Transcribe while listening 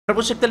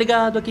Pra você que tá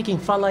ligado, aqui quem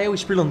fala é o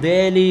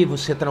Spirlandelli,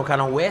 você tá no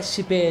canal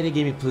SPL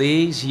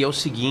Gameplays e é o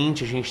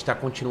seguinte, a gente tá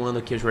continuando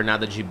aqui a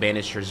jornada de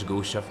Banishers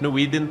Ghost of New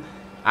Eden.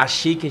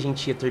 Achei que a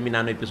gente ia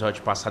terminar no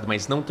episódio passado,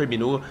 mas não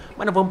terminou,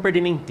 mas não vamos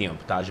perder nem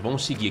tempo, tá? Já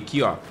vamos seguir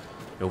aqui, ó.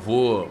 Eu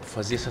vou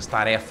fazer essas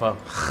tarefas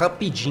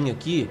rapidinho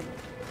aqui,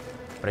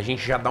 pra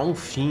gente já dar um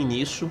fim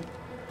nisso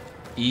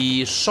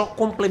e só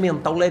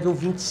complementar o level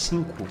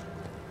 25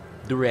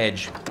 do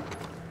Red.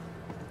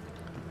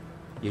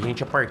 E a gente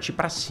ia partir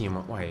pra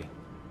cima, ué.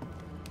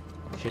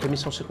 Achei que a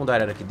missão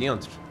secundária era aqui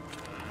dentro.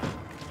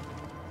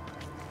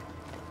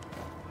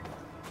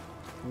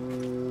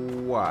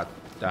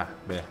 Tá,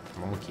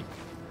 vamos aqui.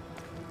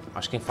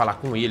 Acho que tem que falar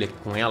com ele,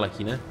 com ela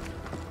aqui, né?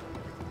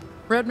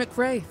 Red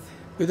McWraith.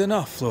 Good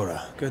enough,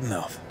 Flora. Good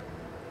enough.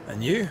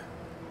 And you?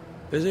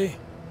 Busy?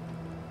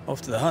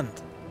 Off to the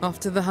hunt? Off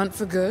to the hunt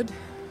for good.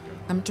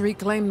 I'm to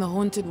reclaim the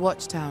haunted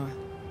watchtower.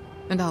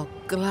 And I'll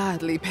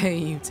gladly pay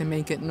you to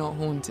make it not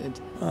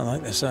haunted. I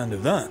like the sound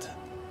of that.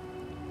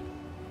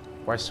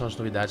 Quais são as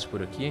novidades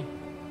por aqui?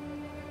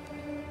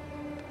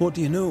 What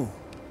do you know?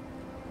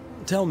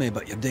 Tell me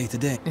about your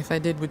day-to-day. If I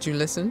did, would you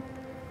listen?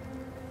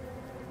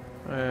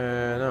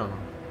 Não.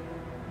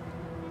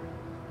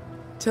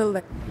 Till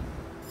then.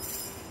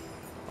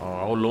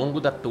 Ao longo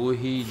da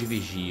torre de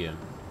vigia.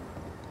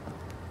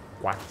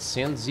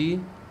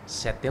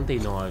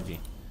 479.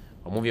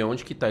 Vamos ver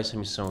onde que tá essa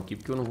missão aqui,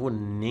 porque eu não vou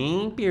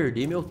nem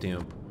perder meu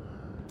tempo.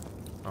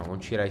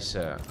 Vamos tirar esse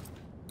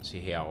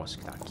real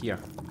que tá aqui, ó.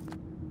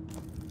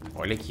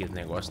 Olha aqui, o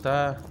negócio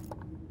tá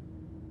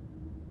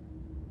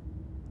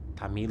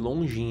meio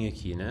longinho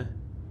aqui, né?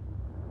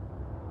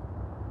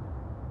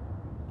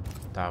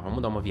 Tá,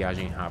 vamos dar uma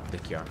viagem rápida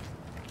aqui, ó.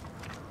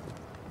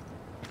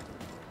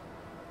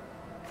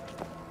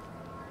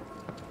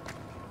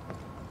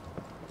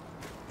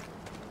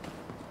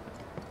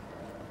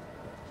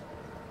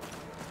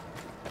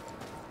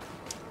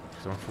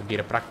 Fazer uma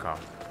fogueira pra cá, ó.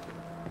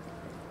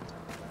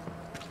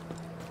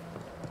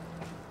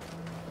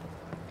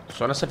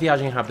 Só nessa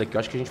viagem rápida aqui, eu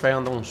acho que a gente vai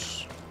andar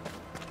uns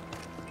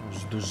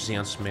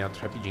 200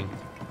 metros rapidinho.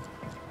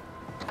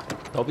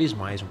 Talvez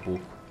mais um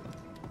pouco.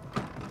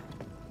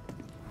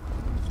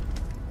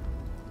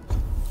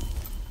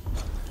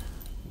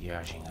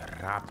 Viagem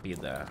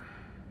rápida.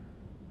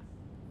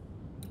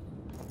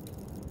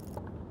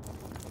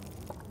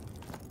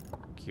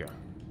 Aqui, ó.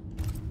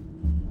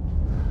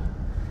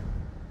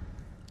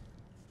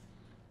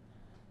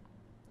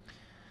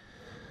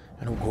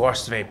 Eu não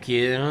gosto, velho,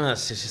 porque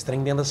nossa, esses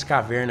trem dentro das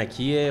cavernas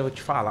aqui, eu vou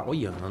te falar.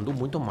 Olha, ando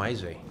muito mais,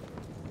 velho.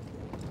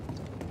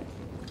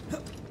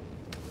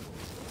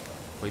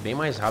 Foi bem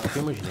mais rápido do que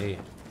eu imaginei.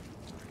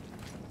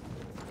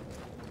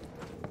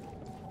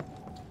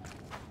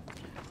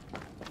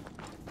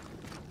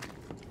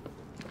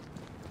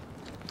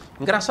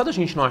 Engraçado a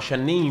gente não achar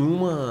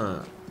nenhum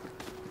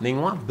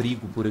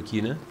abrigo por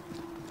aqui, né?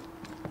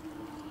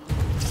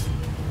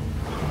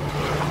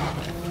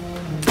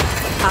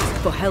 Ask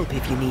for help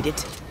if you need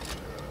it.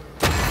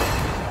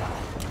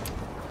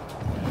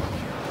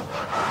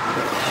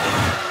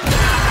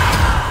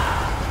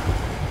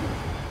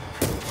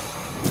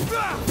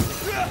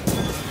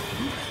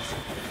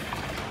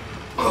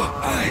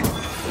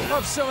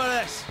 Have some of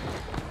this.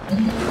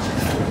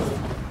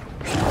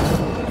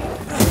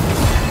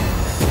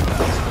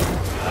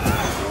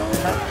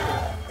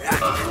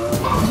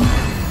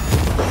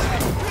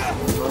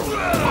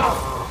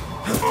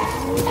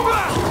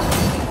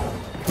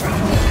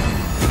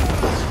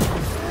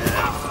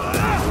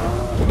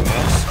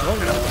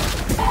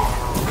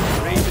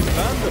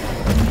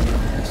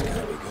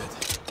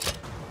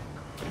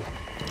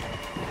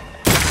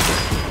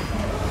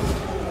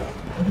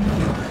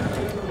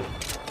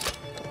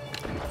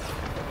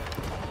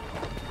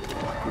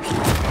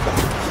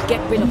 Get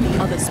rid of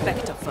the other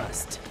Spectre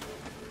first.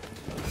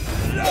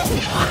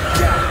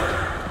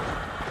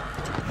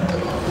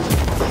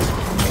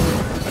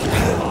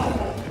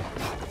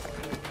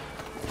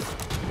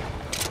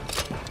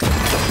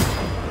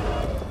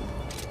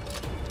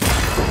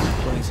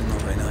 Place is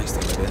not very nice to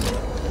live in.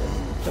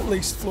 At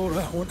least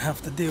Flora won't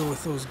have to deal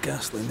with those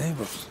ghastly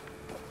neighbors.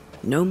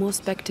 No more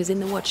Spectres in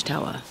the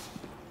watchtower.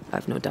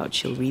 I've no doubt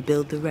she'll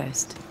rebuild the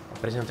rest.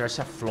 Apresentar-se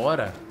a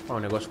Flora. Ó, o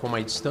negócio ficou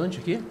mais distante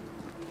aqui.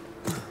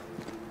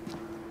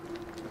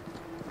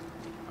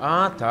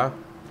 Ah, tá.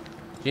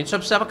 A gente só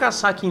precisava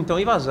caçar aqui então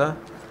e vazar.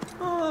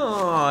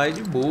 Ah, é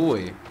de boa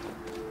aí.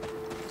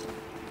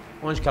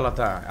 Onde que ela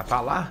tá? Ela tá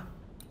lá?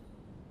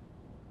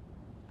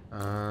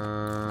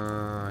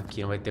 Ah,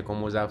 aqui não vai ter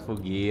como usar a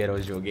fogueira.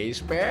 Eu joguei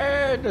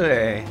esperto,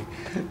 velho.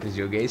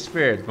 Joguei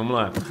esperto. Vamos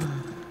lá.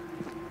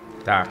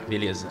 Tá,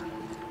 beleza.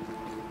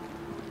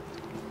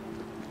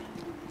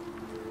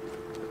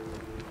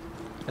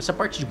 Essa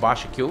parte de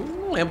baixo aqui eu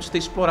não lembro de ter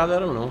explorado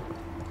ela,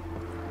 não.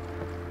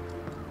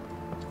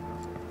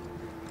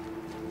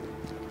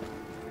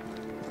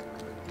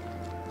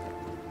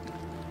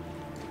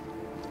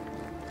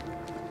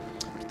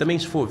 Também,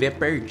 se for ver, é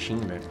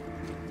pertinho, velho.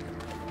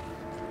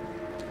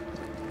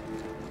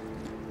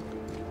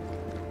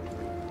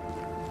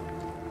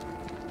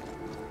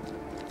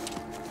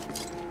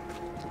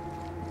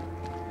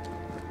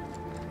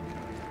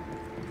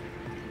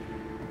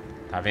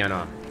 Tá vendo,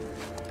 ó?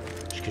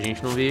 Acho que a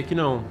gente não veio aqui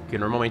não, porque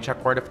normalmente a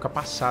corda fica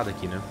passada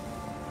aqui, né?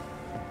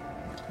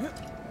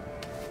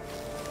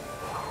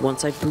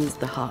 Once I've bruised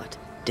the heart,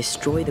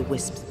 destroy the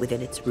wisps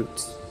within its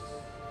roots.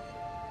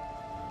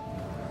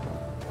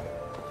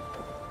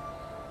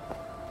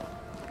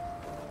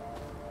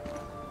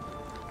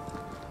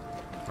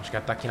 Acho que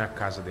ela tá aqui na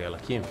casa dela,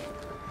 aqui.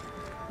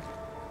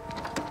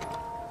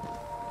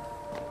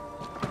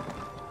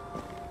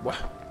 Ué.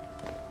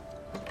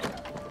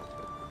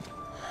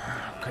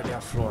 Cadê a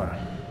Flora?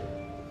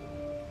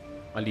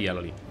 Ali, ela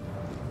ali.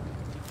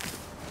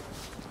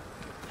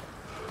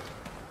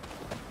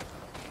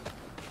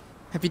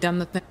 Have you done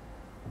the thing?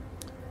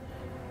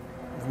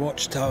 The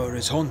watchtower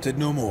is haunted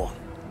no more,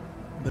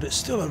 but it's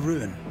still a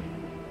ruin.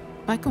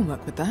 I can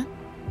work with that.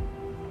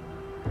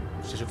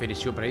 Você se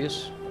ofereceu pra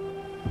isso?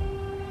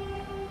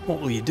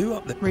 What will you do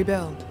up there?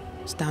 Rebuild,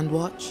 stand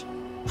watch,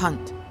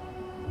 hunt.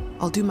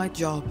 I'll do my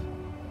job.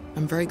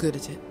 I'm very good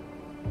at it.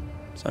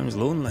 Sounds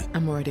lonely.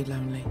 I'm already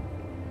lonely.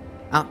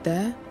 Out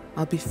there,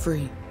 I'll be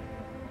free.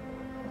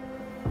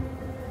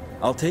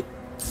 I'll take...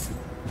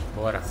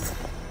 Bora.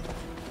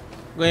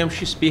 Ganhamos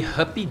XP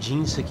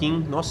rapidinho isso aqui,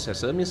 hein? Nossa,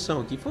 essa missão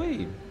aqui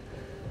foi...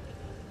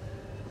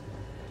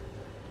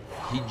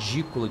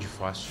 ridícula de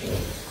fácil.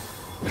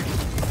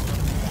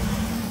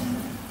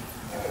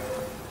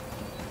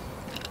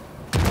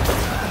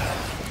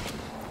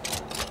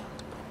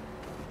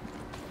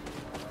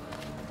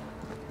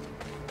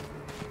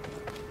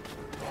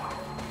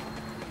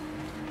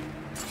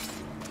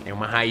 É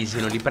uma raiz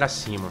indo ali pra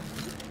cima.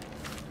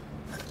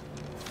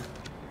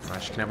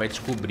 Acho que não vai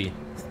descobrir.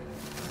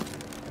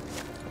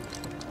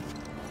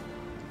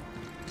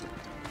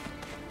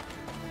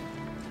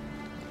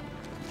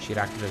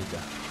 Tirar aquilo aí, tá?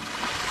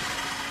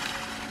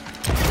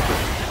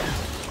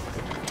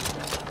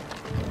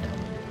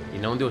 E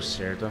não deu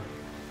certo, ó.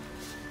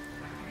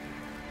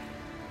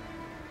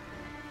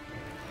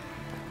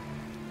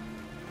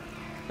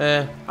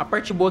 É, a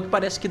parte boa é que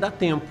parece que dá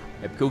tempo.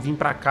 É porque eu vim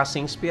pra cá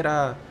sem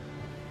esperar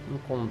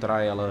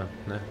encontrar ela,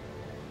 né?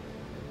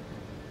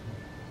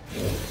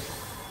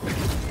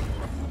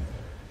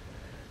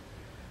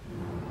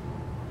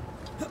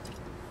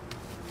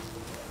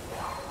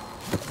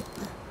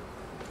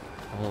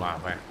 Vamos lá,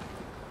 vai.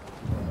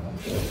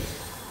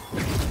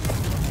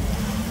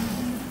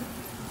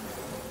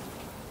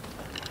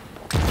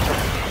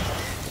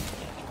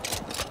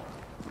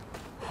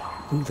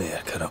 Who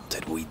there,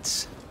 corrupted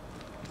weeds?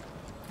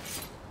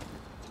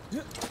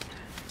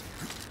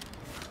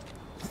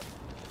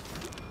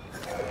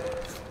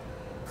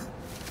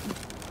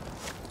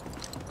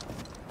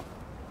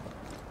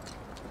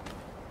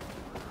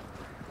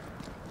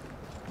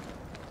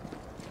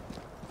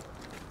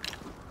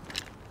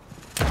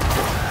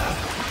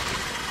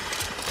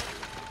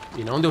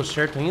 E não deu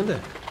certo ainda?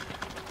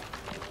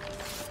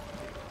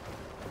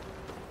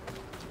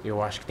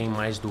 Eu acho que tem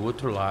mais do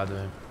outro lado,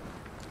 né?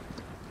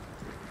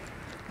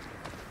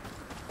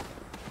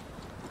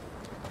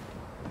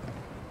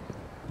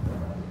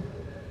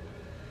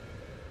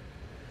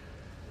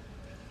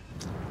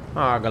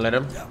 Ah,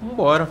 galera,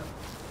 vambora.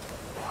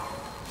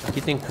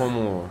 Aqui tem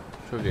como...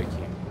 Deixa eu ver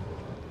aqui.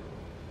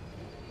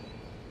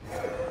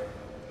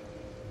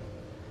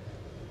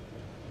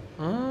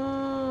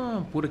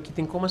 Ah, por aqui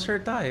tem como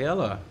acertar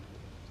ela.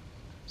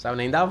 Sabe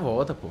nem dar a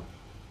volta, pô.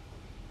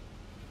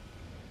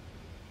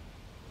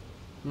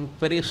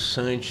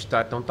 Interessante,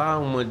 tá? Então tá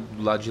uma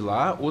do lado de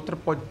lá, outra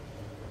pode... Deixa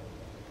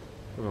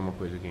eu ver uma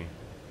coisa aqui.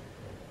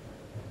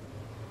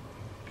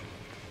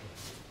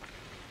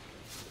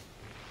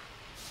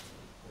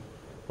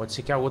 Pode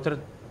ser que a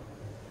outra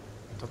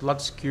tá do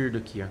lado esquerdo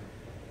aqui, ó.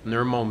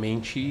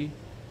 Normalmente...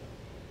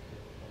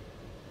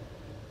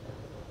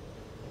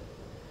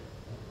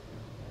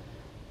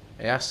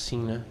 é assim,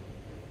 né?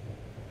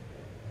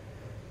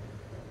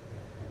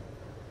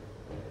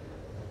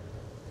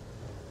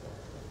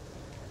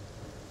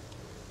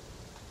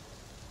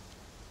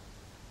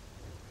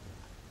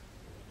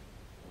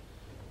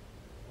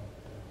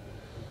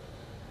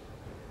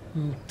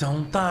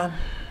 Então tá.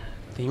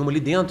 Tem uma ali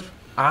dentro.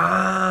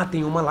 Ah,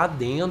 tem uma lá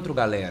dentro,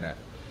 galera.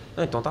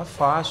 Não, então tá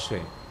fácil,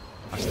 ué.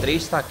 As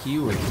três tá aqui,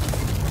 ué.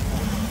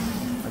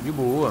 Tá de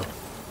boa.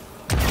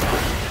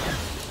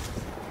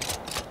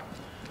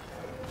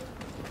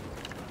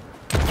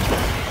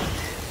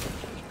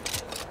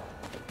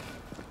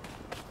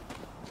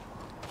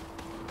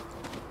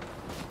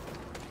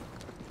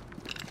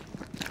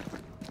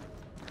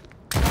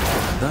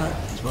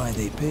 That is why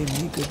they pay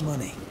me good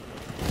money.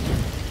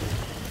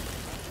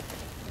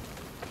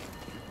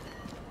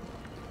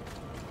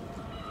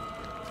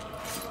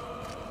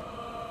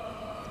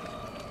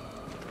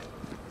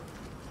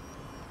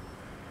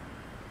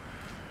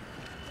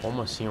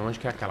 Como assim? Onde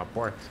que é aquela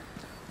porta?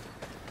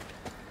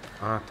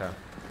 Ah, tá.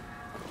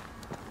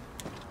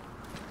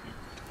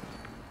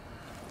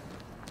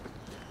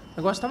 O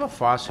negócio tava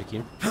fácil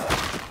aqui.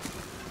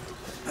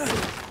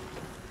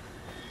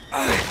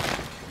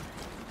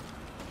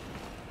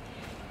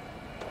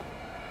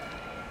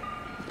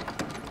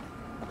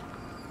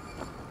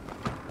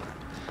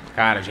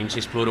 Cara, a gente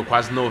explorou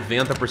quase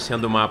 90%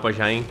 do mapa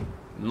já, hein?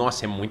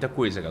 Nossa, é muita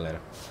coisa,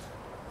 galera.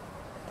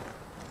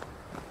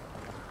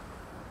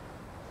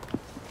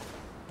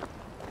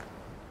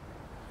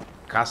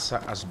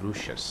 Caça às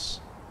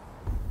bruxas.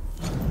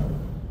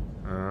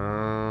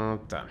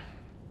 Tá.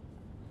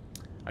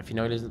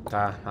 Afinal, ele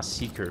tá a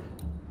Seeker.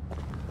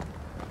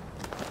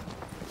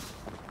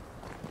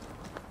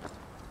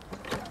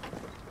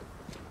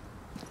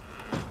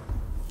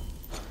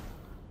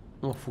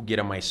 Uma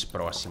fogueira mais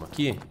próxima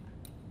aqui.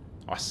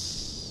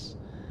 Nossa.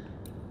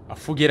 A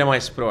fogueira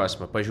mais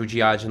próxima pra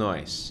judiar de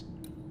nós.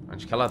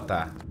 Onde que ela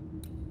tá?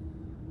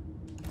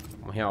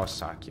 Vamos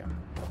realçar aqui,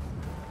 ó.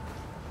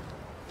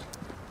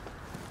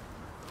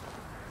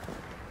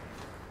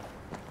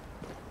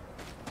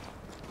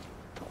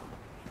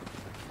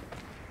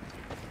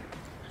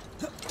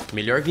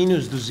 Melhor vir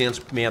nos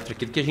 200 metros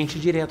aqui do que a gente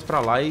ir direto pra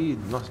lá e...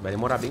 Nossa, vai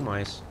demorar bem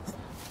mais.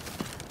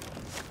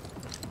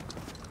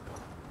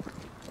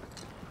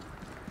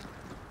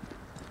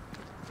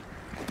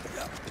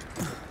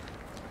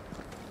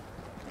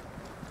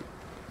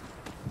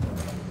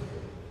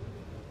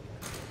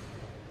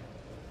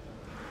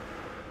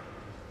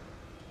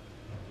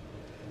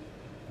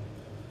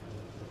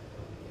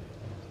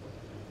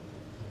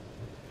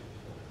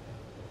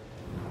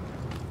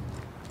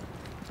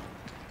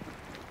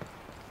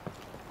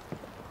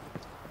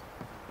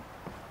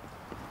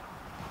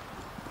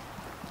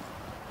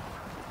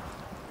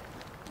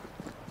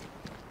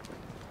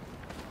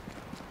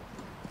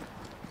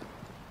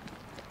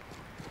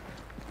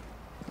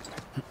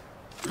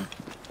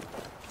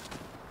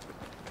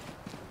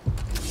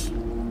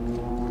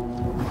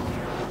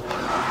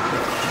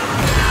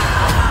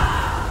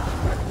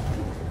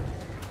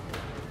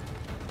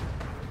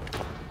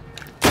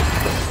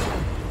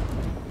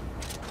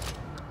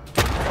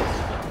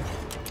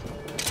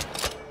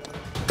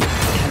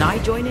 Can I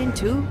join in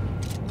too?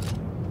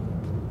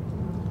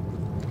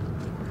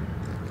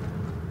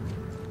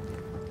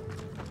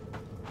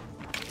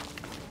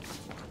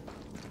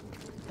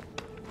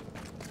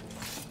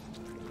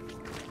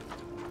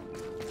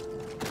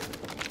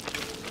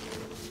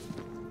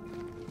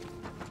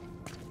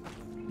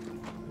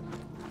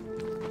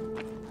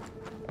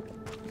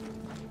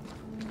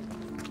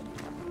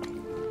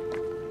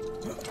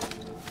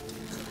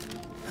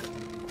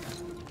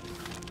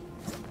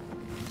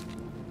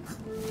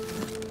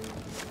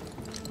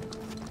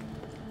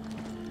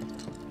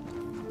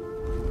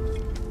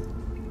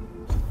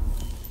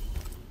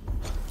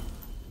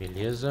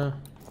 Beleza.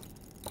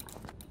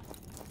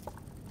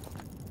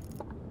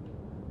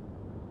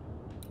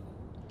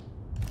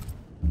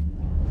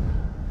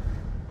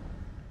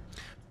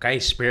 Ficar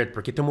esperto,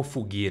 porque tem uma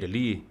fogueira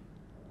ali,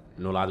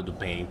 no lado do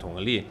Então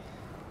ali,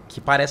 que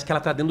parece que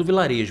ela tá dentro do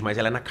vilarejo, mas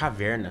ela é na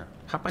caverna.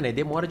 Rapaz, né?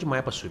 Demora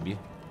demais pra subir.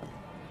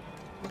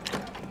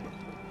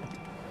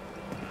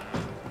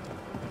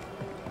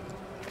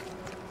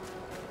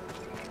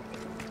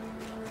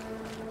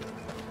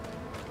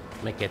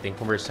 Como é que é? Tem que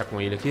conversar com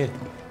ele aqui?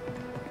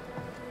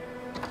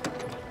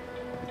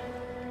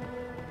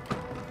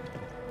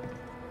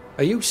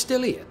 Are you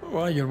still here?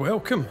 Why, you're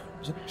welcome.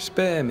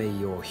 Spare me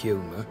your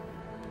humor.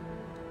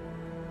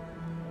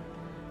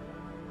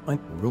 I'm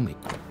rummy.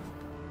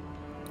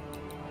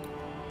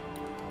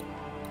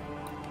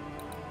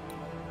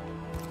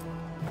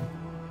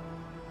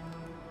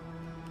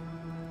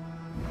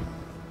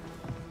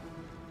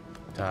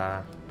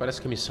 Tá. Parece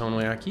que a missão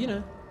não é aqui,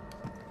 né?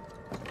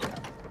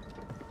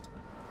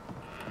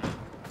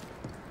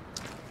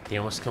 Tem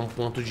umas que é um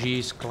ponto de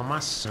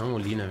exclamação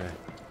ali, né,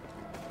 velho?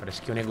 Parece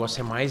que o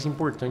negócio é mais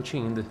importante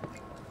ainda.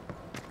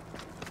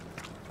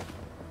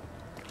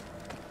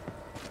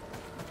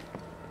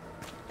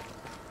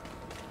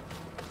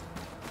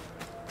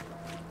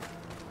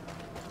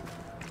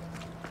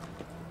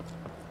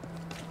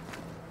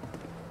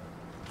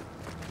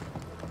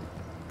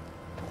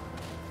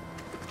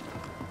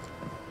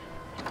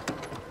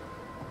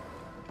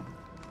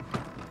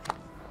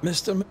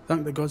 Mister,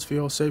 thank the gods for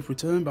your safe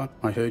return, but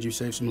I heard you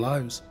saved some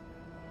lives.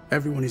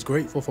 Everyone is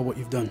grateful for what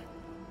you've done.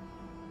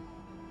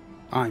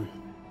 I'm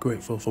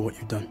grateful for what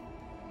you've done.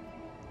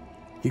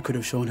 You could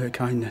have shown her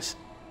kindness,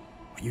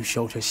 but you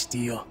showed her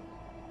steel.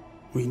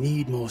 We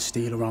need more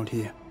steel around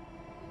here.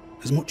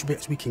 As much of it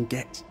as we can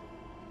get.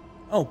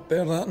 I'll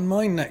bear that in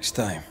mind next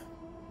time.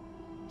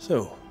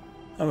 So,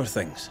 how are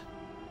things?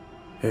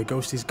 Her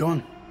ghost is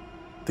gone.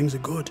 Things are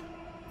good.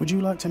 Would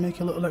you like to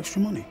make a little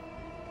extra money?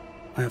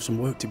 I have some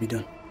work to be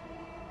done.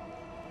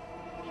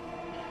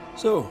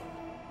 So,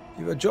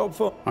 you've a job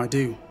for... I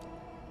do.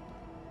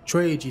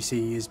 Trade, you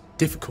see, is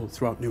difficult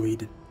throughout New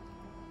Eden.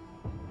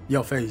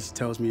 Your face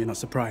tells me you're not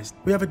surprised.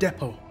 We have a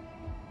depot.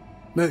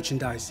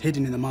 Merchandise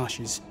hidden in the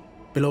marshes,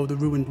 below the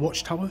ruined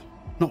watchtower,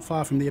 not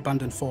far from the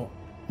abandoned fort.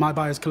 My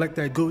buyers collect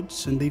their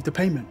goods and leave the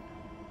payment.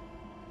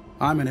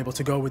 I'm unable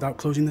to go without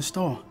closing the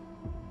store.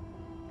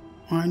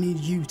 I need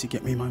you to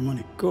get me my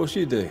money. Of course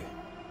you do.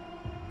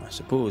 I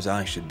suppose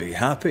I should be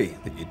happy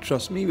that you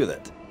trust me with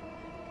it.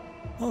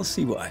 I'll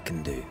see what I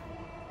can do.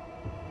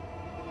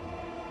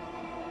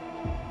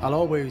 I'll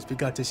always be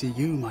glad to see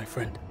you, my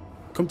friend.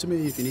 Come to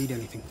me if you need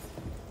anything.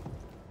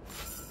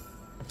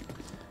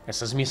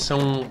 Essas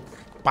missões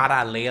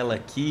paralelas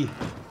aqui...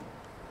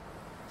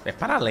 É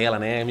paralela,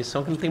 né? É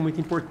missão que não tem muita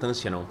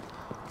importância, não.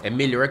 É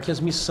melhor que as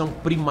missões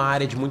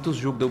primárias de muitos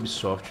jogos da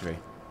Ubisoft, velho.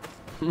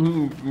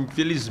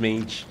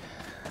 Infelizmente.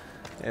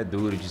 É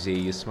duro dizer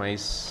isso,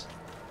 mas...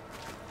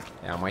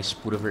 é a mais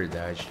pura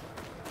verdade.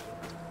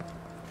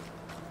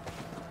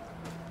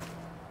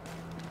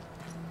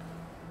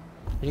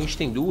 A gente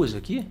tem duas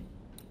aqui?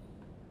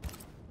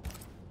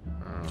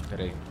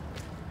 Pera aí.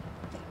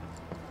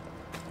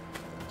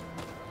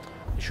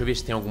 Deixa eu ver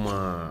se tem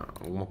alguma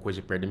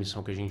coisa perto da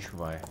missão que a gente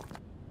vai.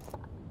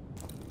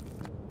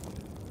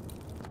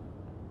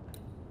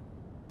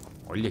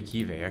 Olha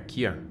aqui, velho.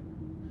 Aqui, ó.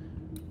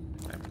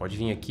 Pode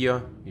vir aqui,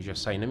 ó. E já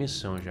sair na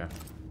missão, já.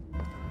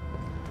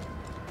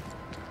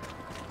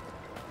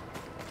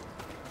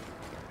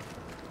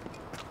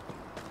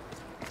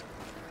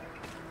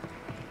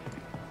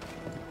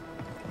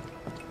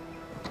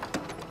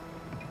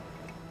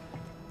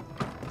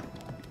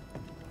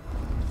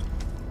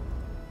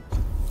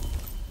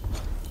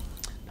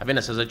 Tá vendo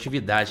essas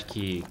atividades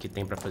que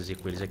tem pra fazer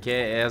com eles aqui?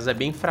 Essa é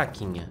bem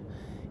fraquinha.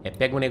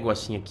 Pega um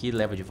negocinho aqui,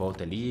 leva de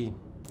volta ali.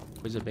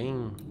 Coisa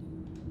bem...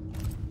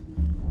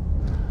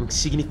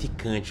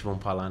 insignificante,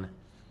 vamos falar, né?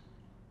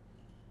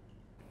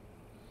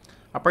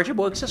 A parte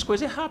boa é que essas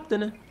coisas é rápida,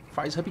 né?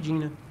 Faz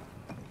rapidinho, né?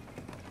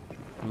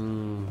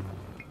 Um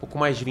pouco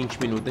mais de 20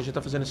 minutos, a gente já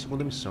tá fazendo a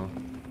segunda missão.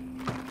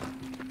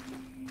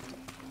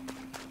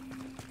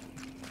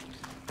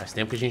 Faz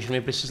tempo que a gente não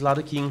vem pra esses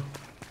lados aqui, hein?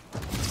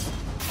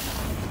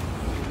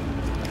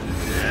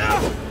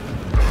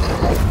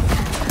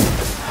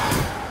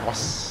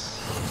 Nossa.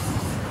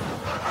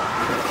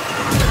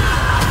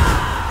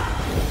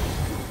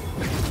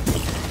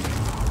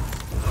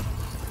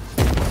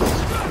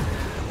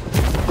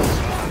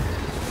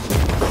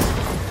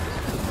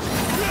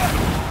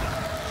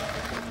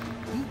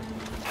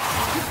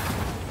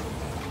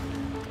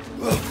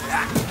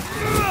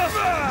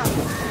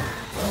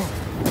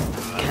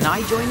 Can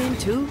I join in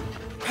too?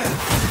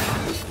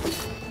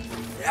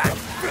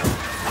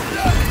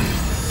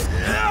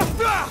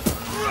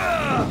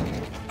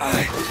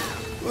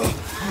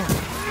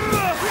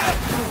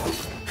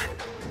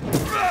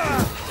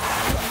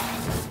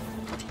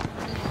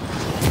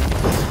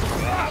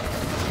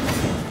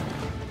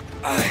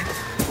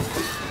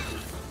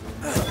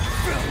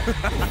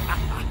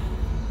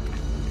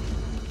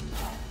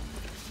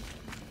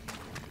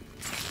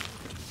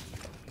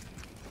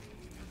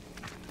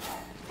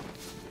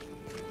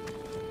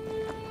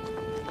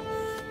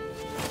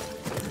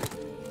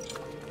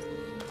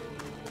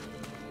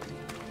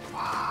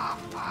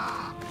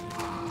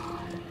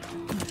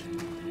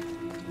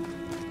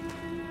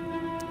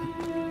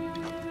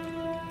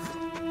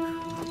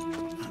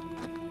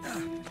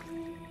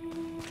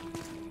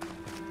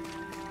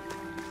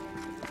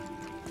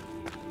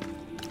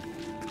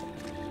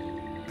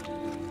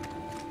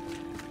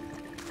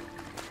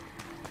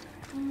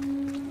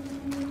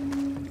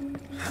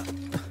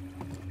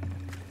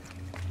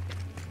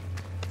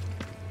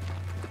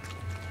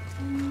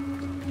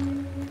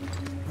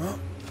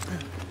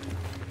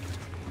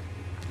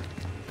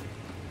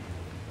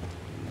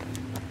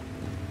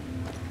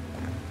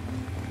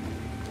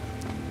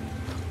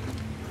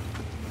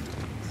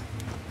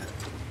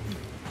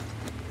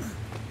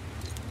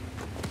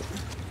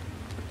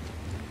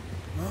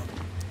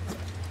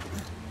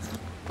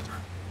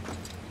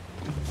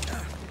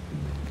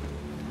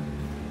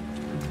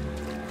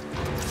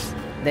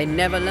 They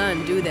never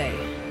learn, do they?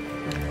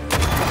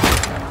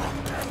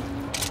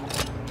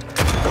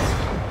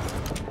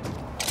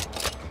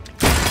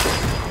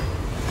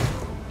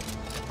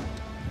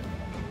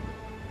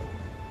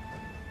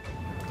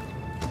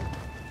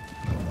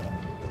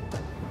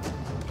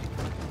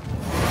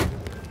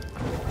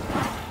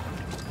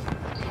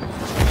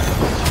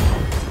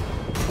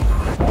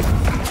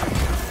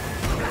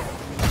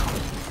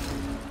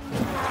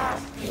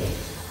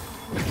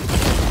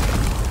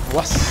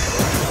 Nossa!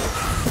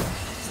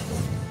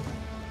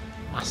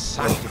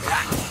 Massacre!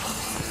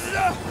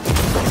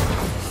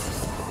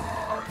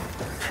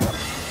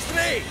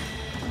 Three!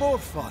 More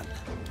fun!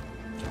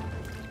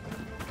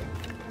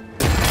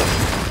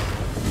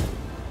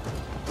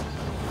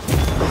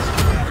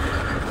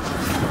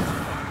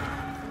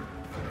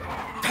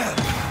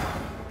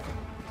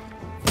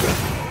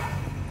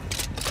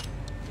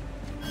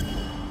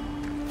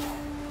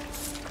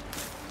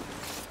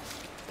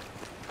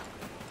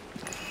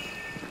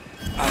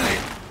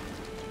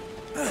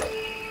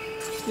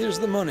 Here's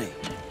the money.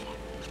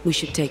 We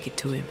should take it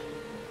to him.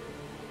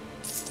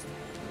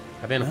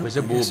 Tá vendo? Coisa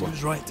I guess boba. he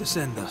was right to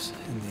send us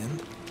in the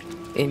end.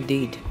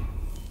 Indeed.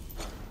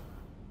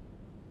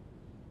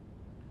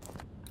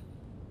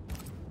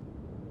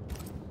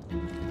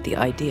 The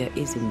idea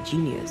is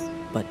ingenious,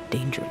 but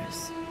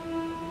dangerous.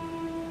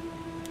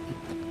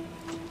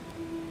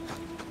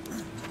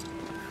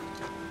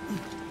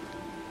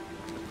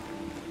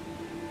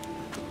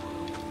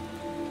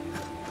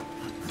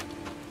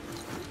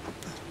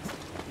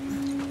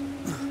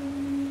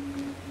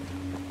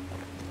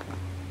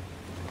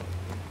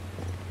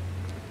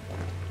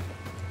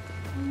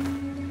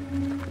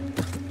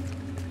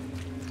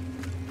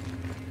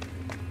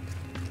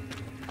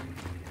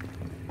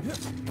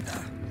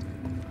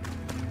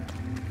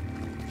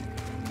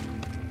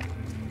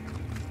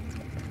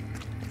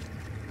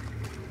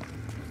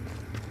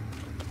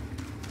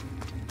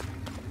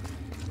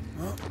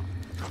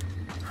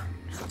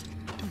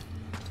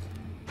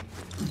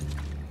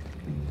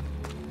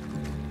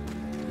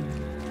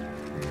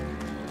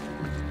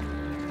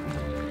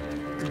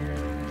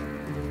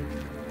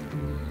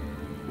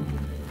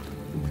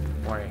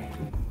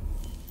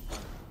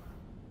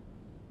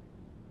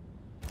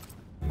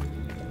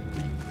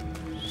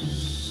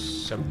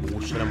 Essa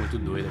bússola é muito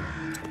doida.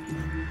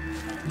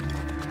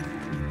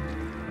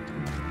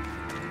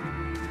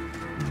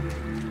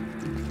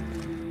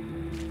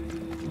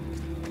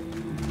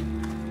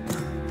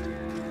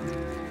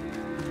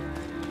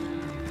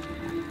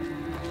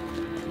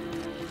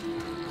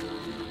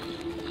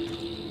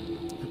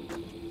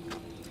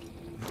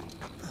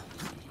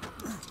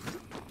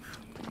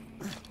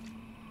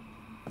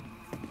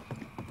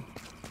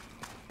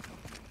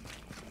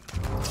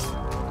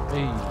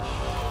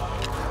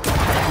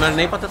 Não é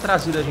nem pra ter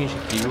trazido a gente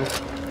aqui, viu?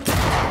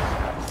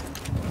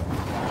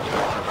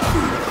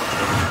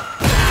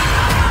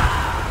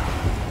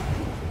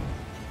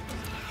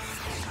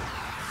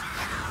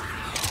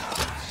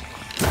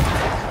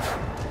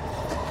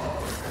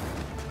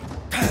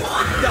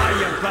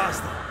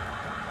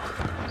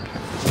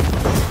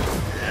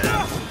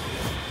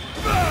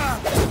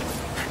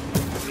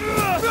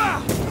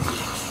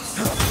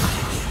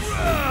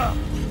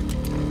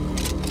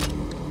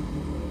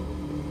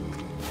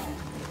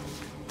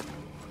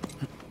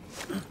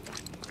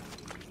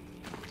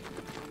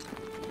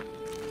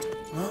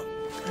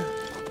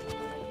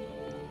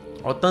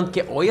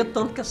 Olha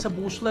tanto que essa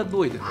bússola é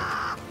doida.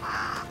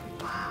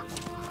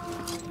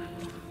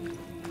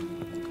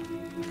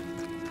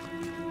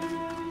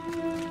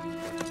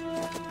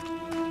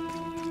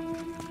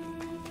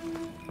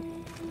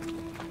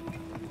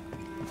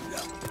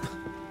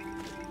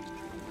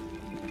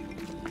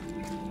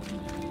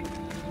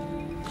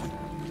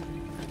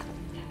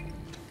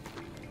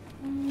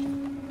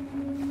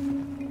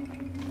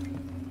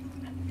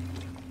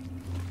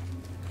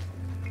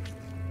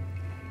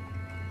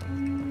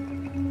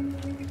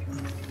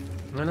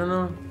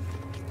 Não.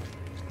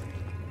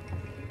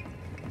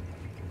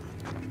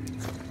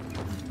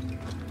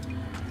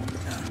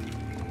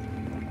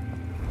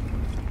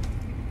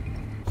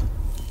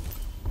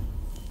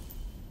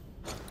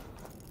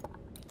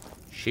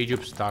 Cheio de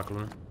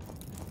obstáculo, né?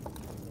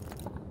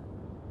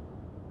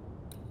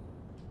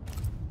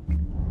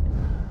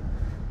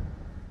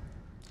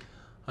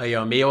 Aí,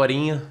 ó, meia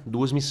horinha,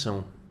 2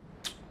 missões.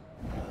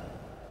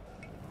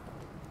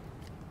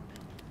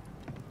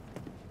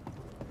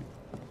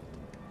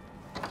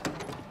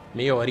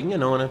 Meia horinha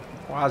não, né?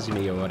 Quase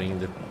meia hora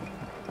ainda.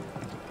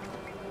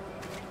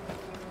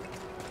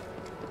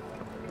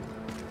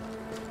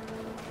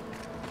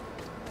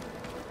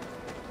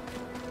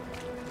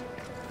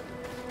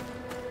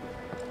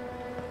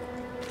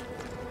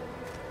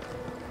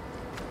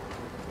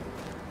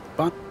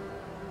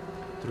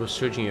 Trouxe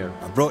seu dinheiro.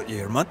 I brought you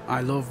here, man.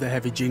 I love the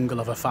heavy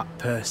jingle of a fat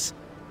purse.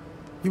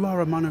 You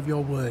are a man of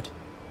your word.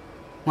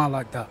 I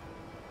like that.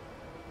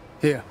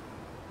 Here,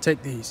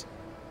 take these.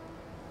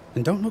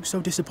 And don't look so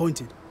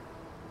disappointed.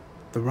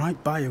 The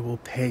right buyer will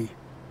pay.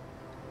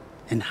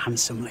 And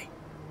handsomely.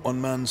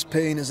 One man's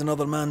pain is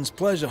another man's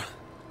pleasure.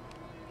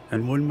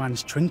 And one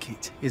man's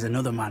trinket is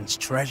another man's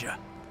treasure.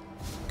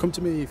 Come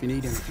to me if you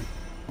need anything.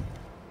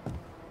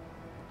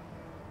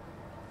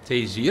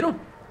 Vocês viram?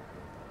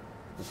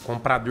 O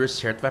comprador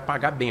certo vai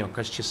pagar bem, ó.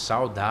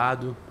 Castiçal,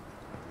 dado.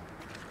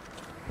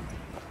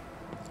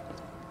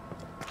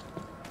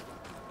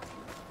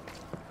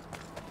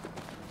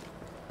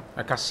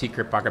 A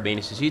Caciquer paga bem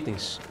nesses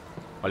itens.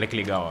 Olha que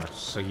legal, ó.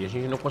 Isso aí a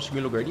gente não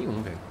conseguiu em lugar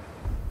nenhum, velho.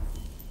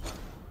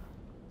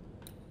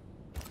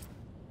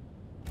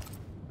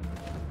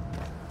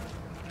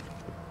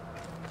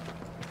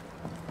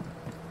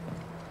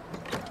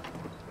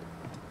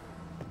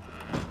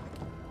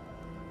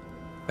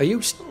 Are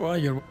you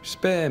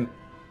spare?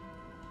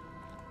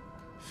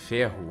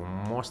 Ferro,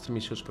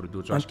 mostre-me seus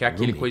produtos. Eu acho que é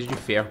aquele coisa de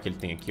ferro que ele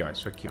tem aqui, ó.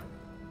 Isso aqui, ó.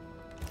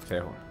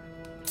 Ferro.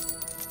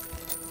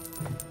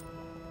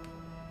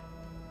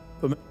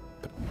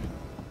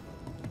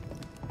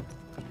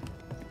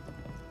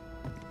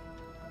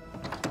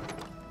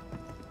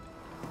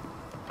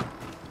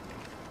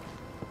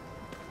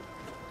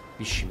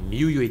 Vixe,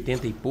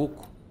 1080 e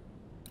pouco.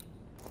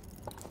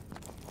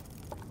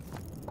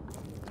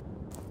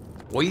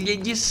 Olha a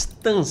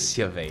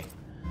distância,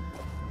 velho.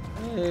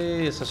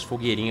 Essas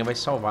fogueirinhas vai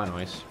salvar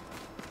nós.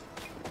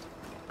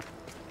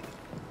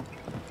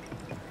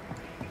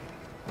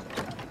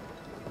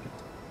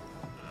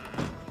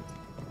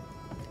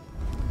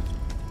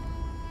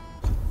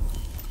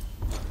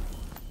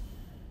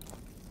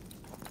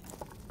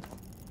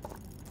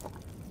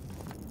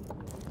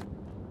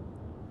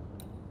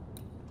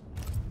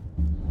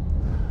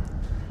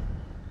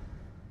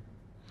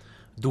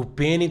 Do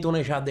Pennington,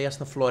 né, já desce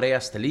na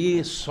floresta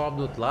ali, sobe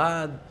do outro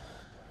lado.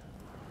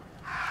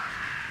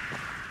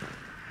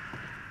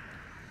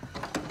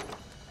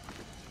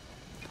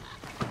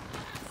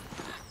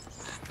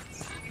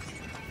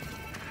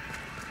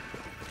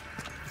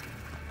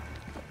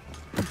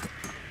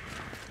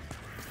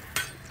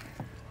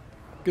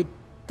 Good.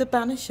 The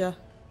Banisher.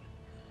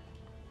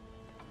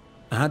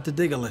 I had to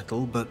dig a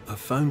little, but I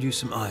found you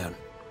some iron.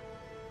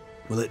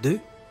 Will it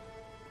do?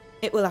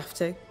 It will have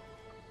to.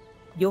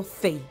 Your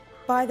fee.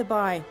 By the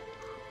by,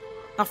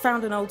 I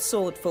found an old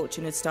sword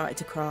Fortune had started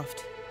to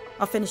craft.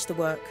 I'll finish the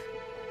work.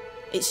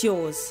 It's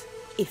yours,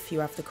 if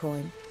you have the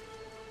coin.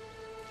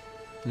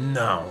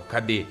 Não,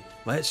 cadê?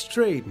 Let's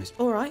trade, Mr.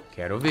 All right.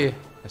 Quero ver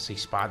essa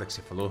espada que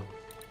você falou.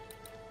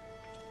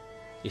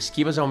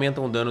 Esquivas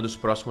aumentam o dano dos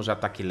próximos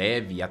ataque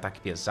leve e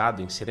ataque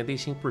pesado em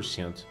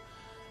 75%.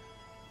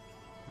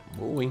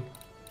 Boa, hein?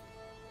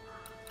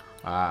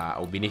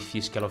 O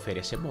benefício que ela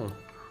oferece é bom.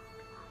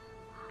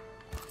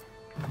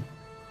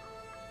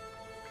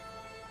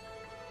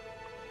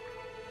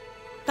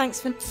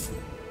 Thanks for...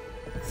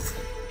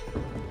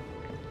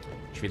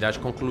 Atividade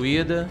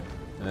concluída.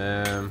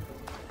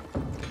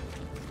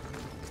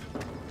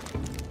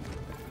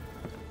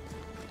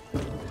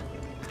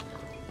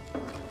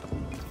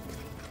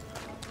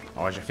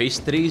 Ó, já fez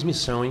 3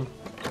 missões, hein?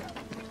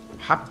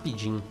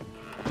 Rapidinho.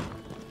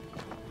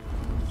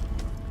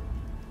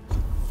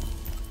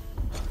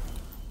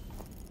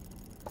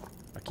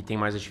 Aqui tem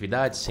mais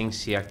atividades, sem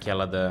ser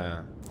aquela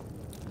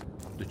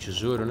do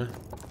tesouro, né?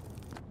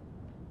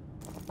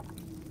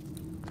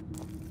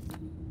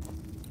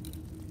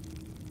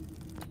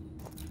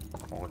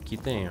 Ó, aqui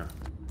tem, ó.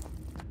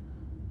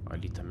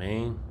 Ali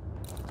também.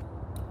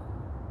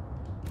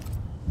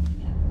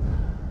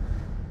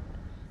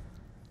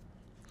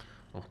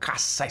 Vamos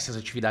caçar essas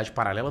atividades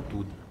paralelas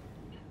tudo.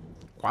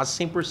 Quase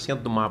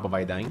 100% do mapa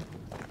vai dar, hein?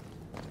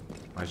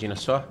 Imagina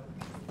só.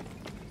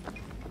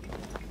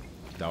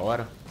 Que da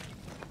hora.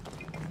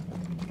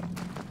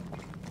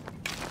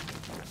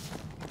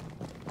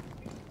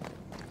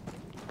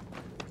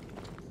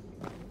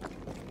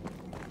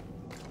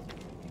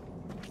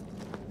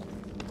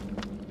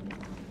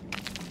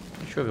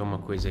 Deixa eu ver uma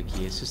coisa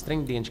aqui. Esses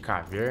trem dentro de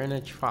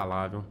caverna, te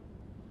falar, viu?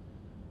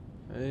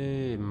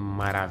 Ei,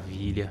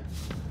 maravilha.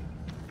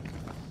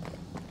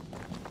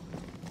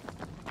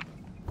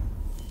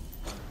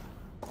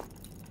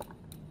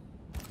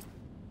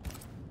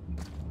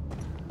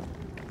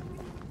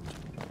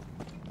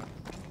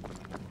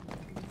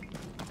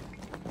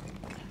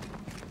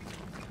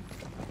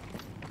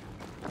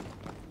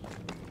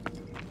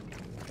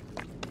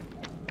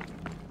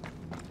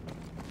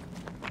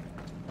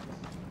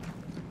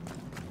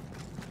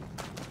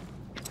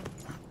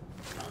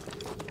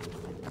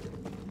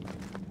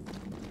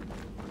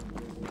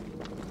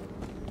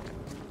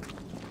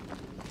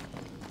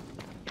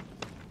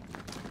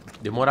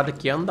 Demorado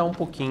aqui é andar um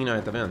pouquinho,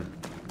 né? Tá vendo?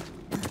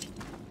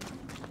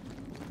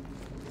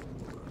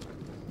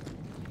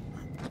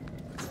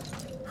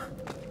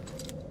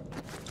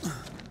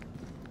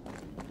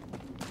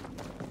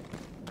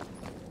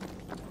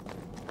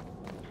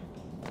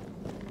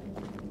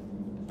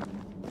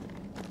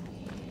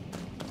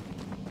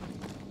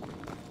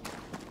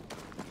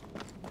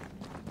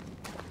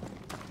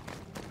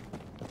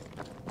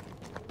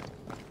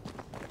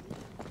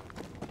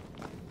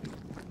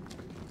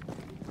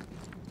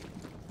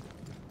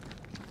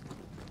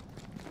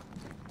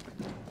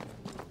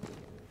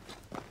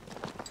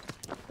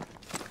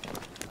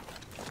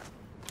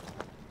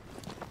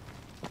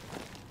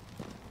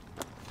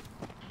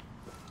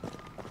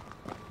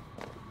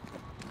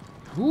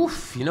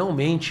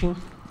 Finalmente, hein?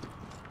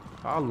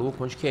 Tá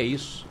louco, onde que é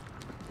isso?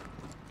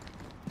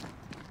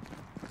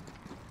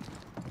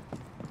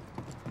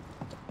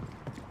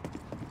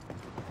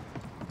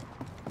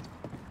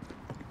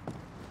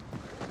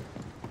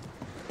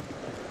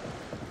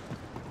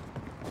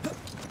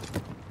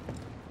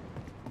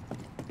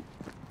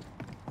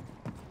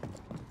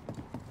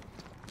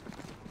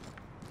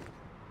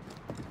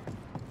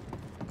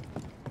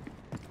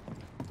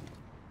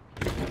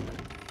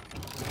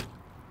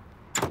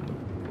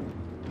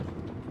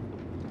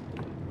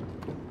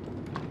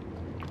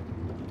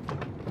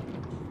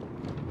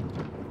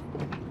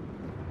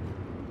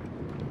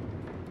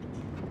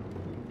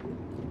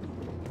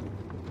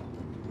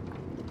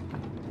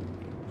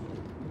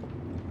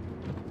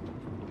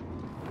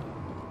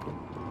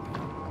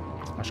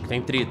 Acho que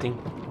tem treta, hein?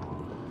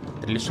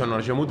 A trilha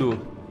sonora já mudou.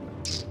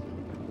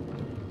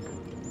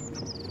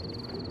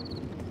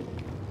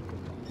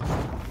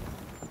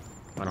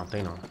 Ah, não,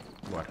 tem não.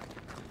 Bora.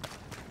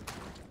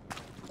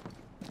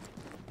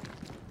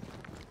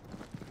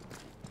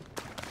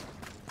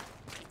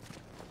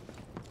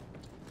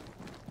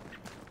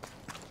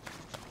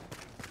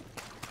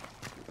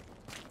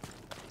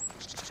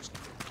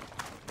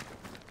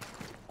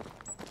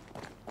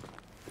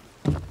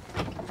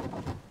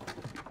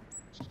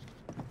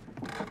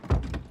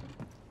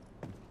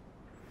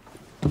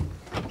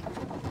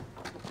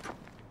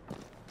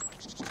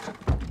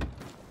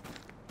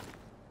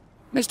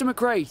 Mr.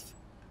 McCraith.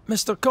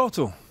 Mr.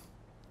 Cottle,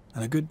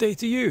 and a good day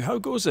to you. How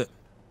goes it?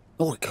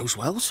 Oh, it goes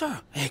well,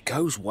 sir. It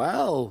goes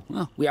well.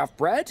 We have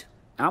bread,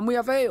 and we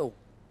have ale,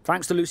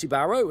 thanks to Lucy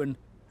Barrow. And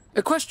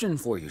a question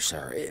for you,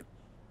 sir.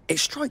 It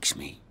strikes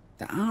me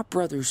that our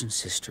brothers and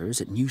sisters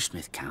at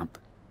Newsmith Camp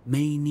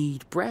may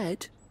need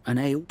bread and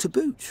ale to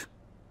boot.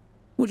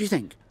 What do you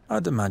think?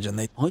 I'd imagine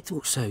they... I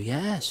thought so,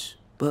 yes.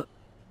 But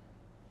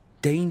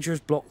dangers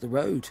block the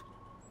road.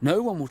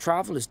 No one will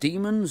travel as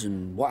demons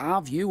and what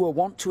have you or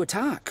want to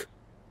attack.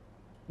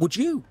 Would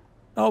you?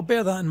 I'll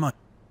bear that in mind.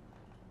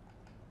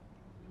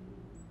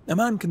 A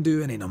man can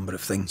do any number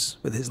of things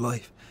with his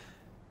life.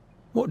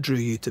 What drew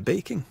you to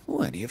baking?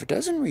 Oh, any of a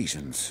dozen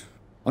reasons.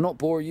 I'll not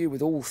bore you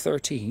with all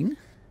 13.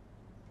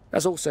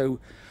 That's also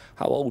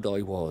how old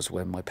I was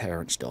when my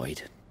parents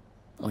died.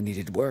 I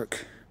needed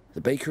work.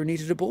 The baker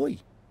needed a boy.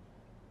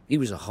 He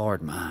was a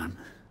hard man.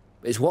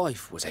 His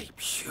wife was a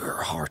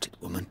pure-hearted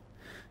woman.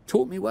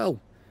 Taught me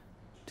well.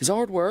 'Tis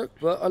hard work,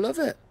 but I love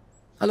it.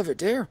 I love it,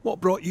 dear.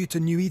 What brought you to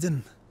New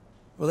Eden?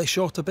 Were they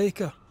short a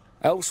baker?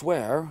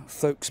 Elsewhere,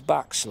 folks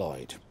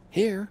backslide.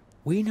 Here,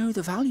 we know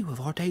the value of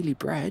our daily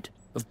bread,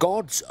 of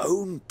God's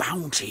own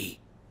bounty.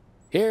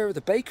 Here,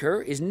 the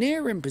baker is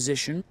near in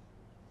position.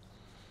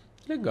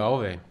 Legal,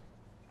 velho.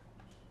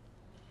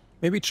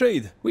 Maybe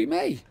trade? We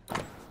may.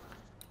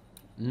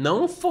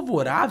 Não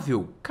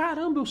favorável?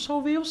 Caramba, eu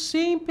salvei você,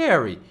 hein,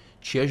 Perry?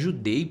 Te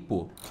ajudei,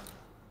 pô.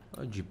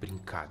 De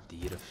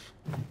brincadeira.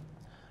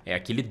 É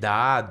aquele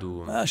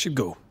dado. I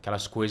should go.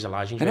 Aquelas coisas lá,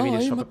 a gente vai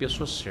ver só pra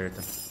pessoa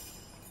certa.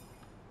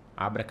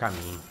 Abra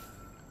caminho.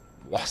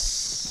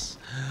 Nossa!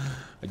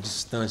 A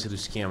distância do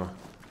esquema.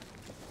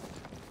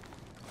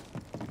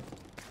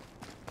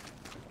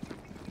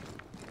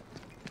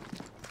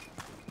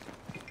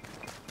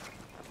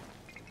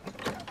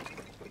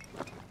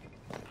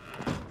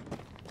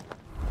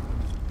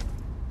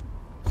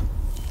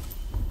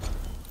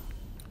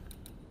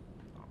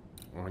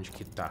 Onde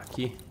que tá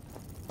aqui?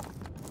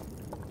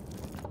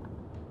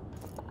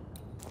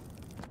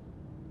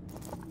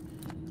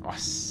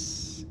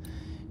 Nossa.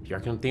 Pior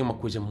que não tem uma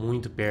coisa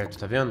muito perto,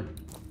 tá vendo?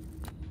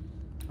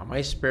 A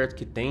mais perto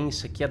que tem,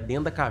 isso aqui é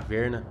dentro da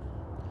caverna.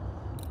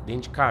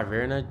 Dentro de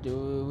caverna,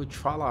 eu vou te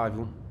falar,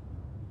 viu?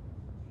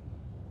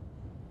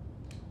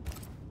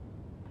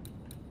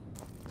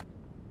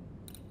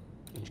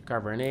 Dentro de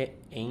caverna é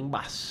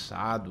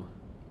embaçado.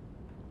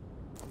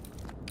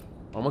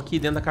 Vamos aqui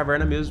dentro da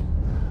caverna mesmo.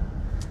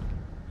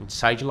 A gente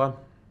sai de lá.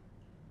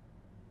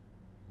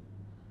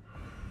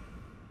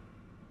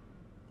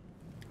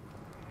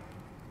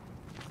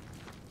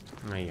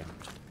 Aí,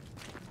 ó.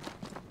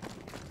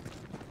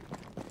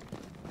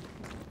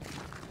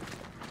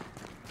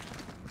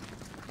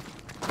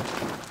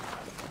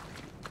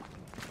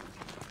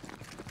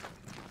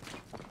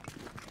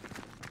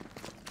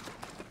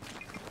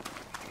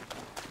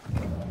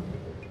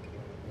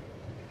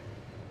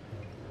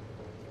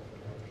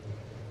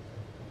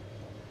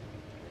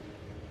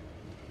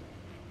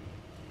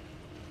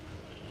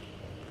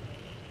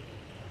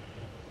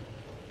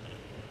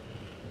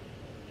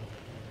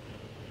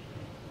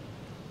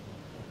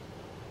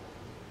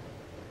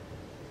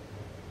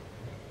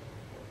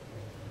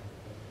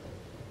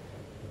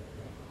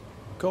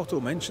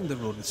 Cotto mentioned the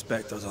road with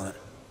spectres on it.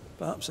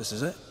 Perhaps this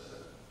is it.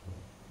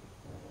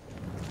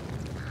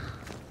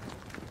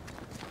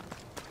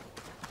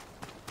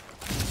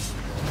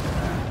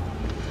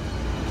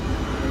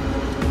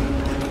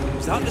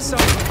 Is that the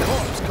sound of a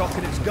corpse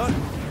cocking its gun?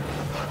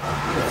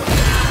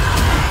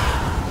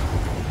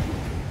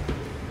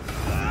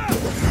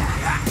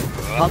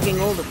 Hogging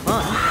all the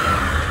fun.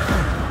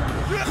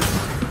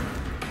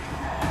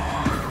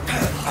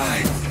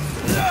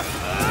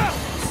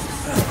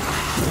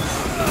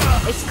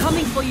 It's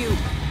coming for you.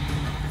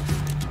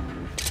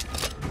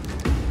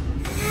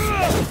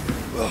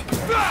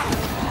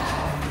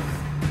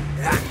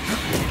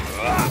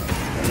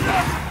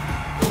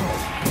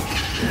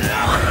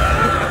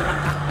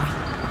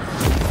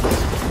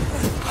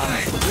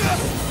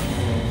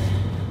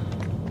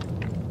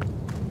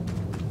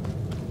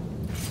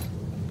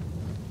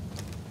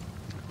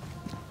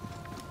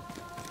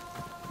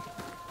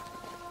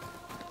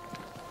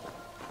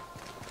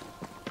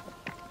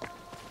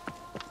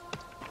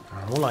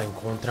 Vamos lá,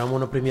 encontramos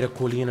na primeira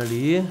colina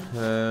ali.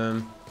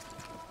 Deixa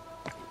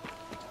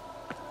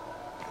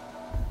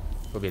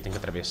eu ver, tem que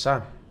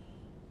atravessar?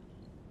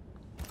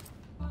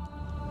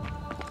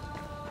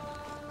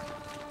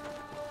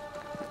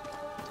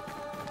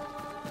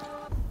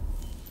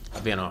 Tá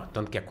vendo, ó?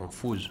 Tanto que é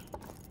confuso.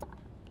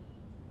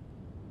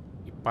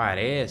 E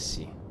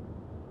parece...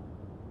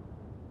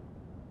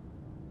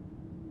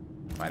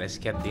 Parece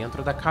que é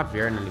dentro da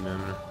caverna ali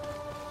mesmo, né?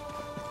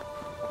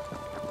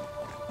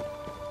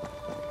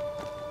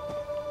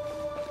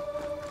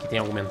 Tem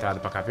alguma entrada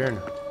pra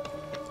caverna?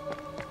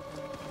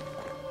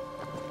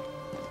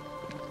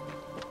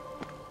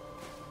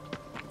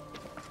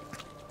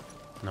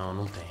 Não,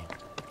 não tem.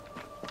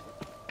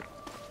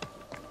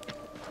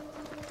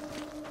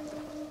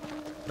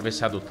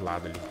 Atravessar do outro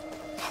lado ali.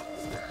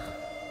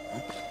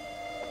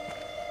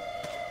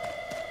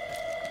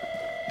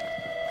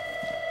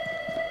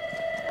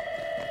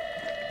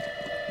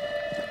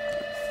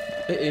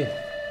 Ei.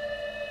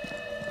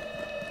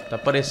 Tá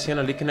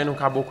parecendo ali que nós não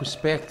acabou com o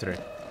Spectre.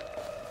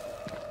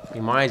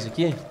 Tem mais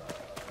aqui?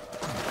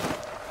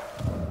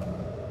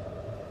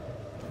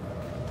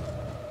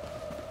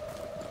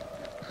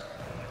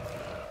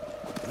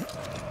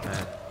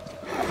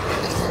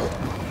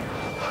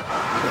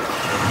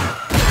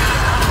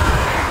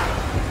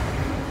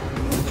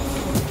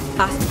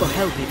 Ask for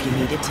help if you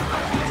need it.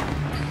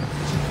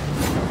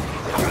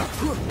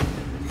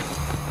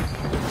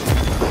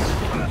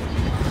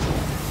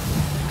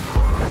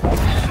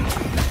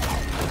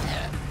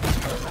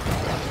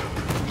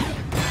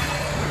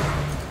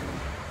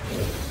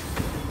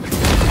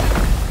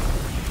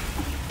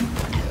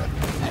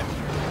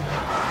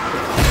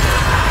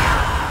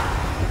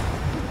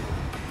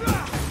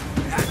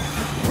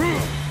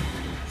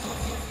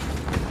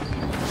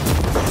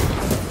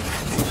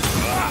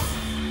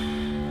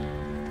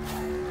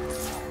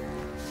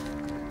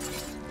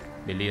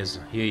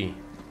 Beleza, e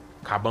aí?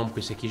 Acabamos com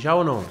esse aqui já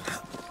ou não?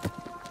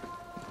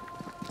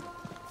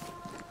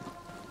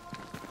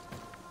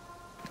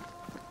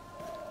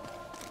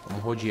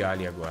 Vamos rodear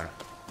ali agora.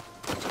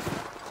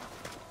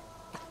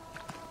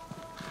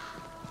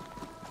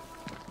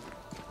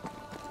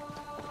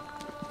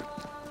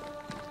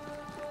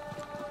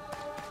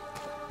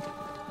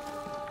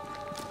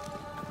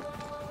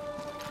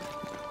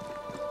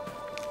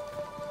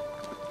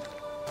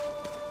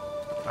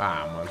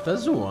 Ah, mano, tá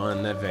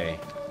zoando, né,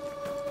 velho?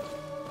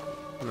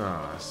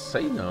 Nossa,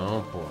 aí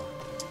não, pô.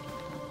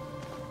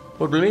 O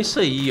problema é isso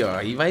aí, ó.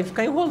 Aí vai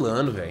ficar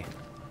enrolando, velho.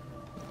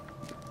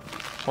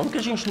 Como que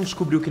a gente não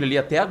descobriu aquilo ali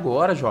até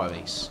agora,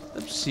 jovens?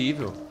 Não é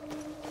possível.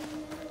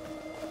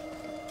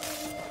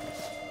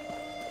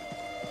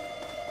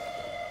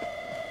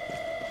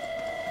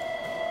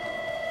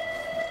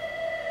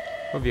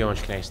 Vamos ver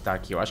onde que nós está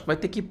aqui. Eu acho que vai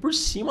ter que ir por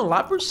cima,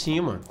 lá por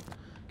cima.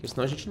 Porque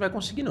senão a gente não vai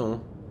conseguir,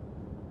 não.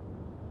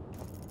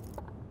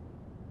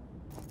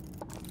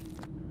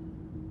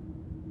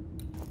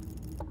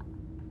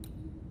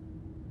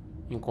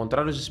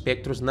 Encontrar os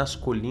espectros nas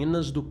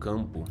colinas do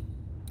campo.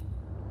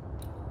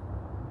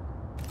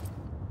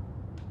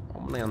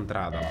 Vamos na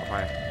entrada lá,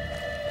 vai.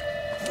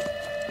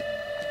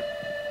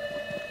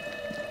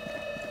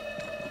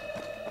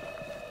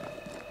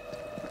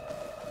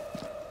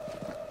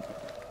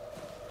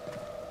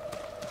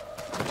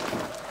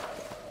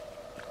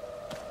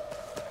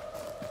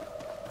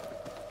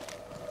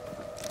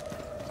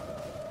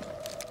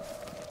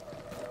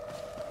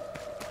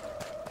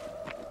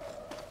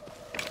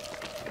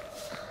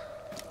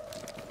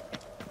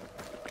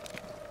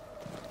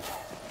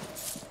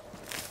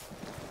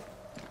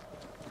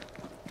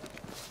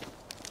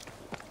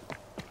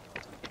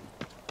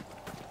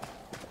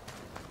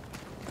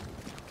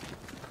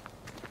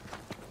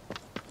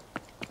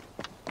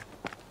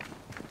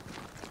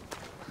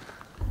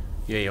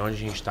 E aí, onde a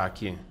gente tá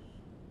aqui?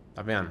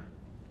 Tá vendo?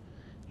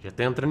 Já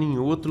tá entrando em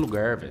outro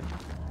lugar, velho.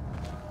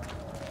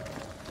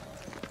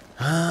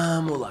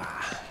 Vamos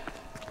lá.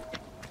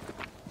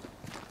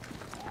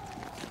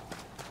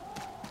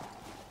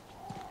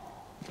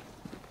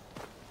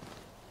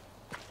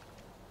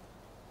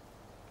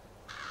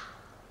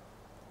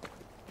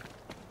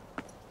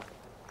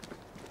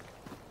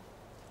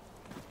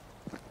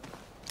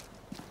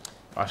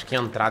 Acho que a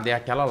entrada é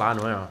aquela lá,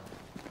 não é? Ó.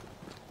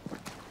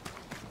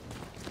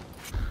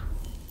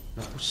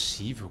 Não é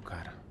possível,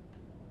 cara.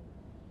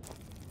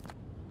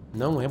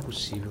 Não é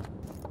possível.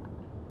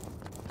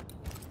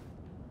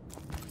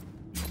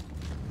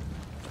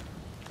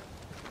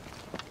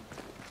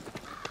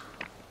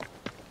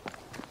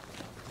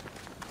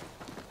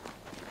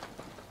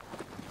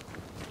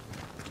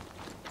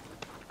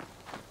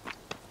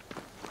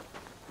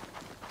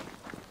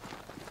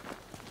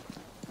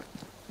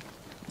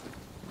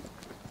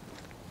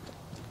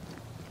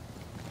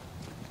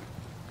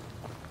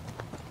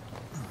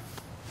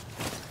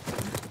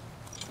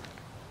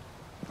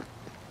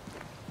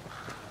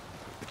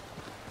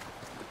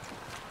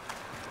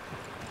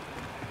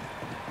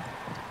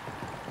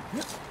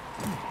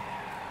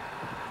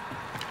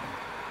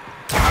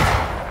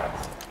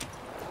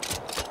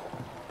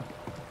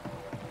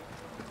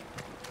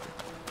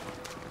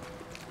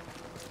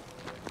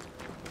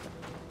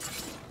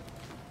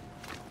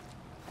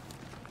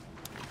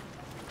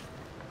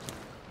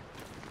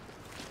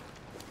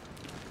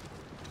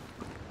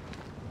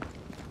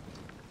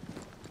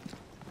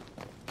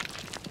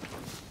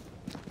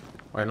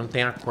 Olha, não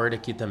tem a corda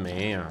aqui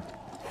também, ó.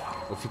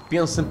 Eu fico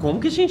pensando, como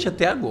que a gente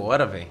até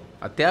agora, velho?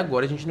 Até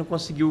agora a gente não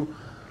conseguiu...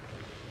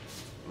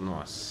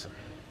 Nossa.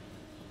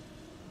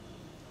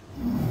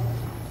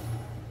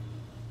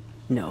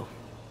 No,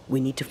 we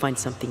need to find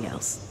something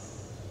else.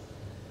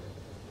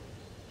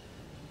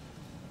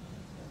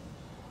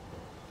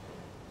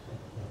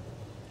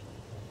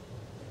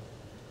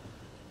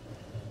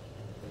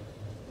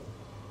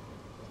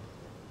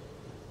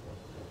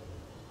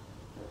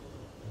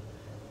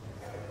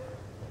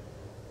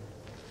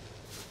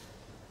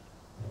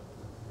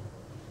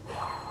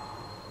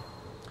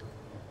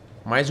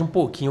 Mais um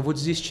pouquinho, eu vou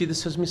desistir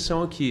dessas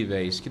missões aqui,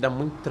 velho. Isso que dá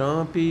muito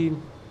trampo e...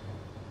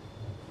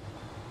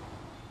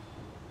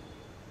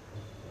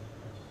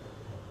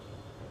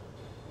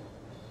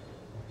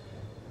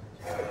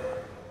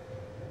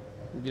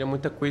 Não vira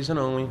muita coisa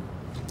não, hein.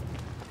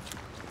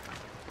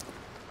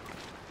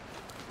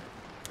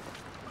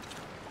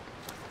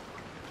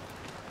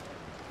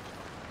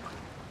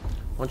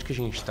 Onde que a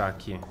gente tá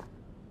aqui?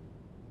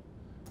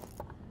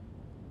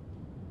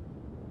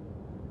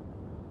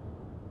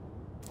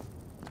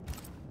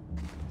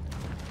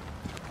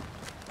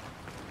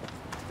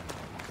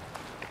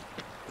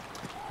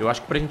 Eu acho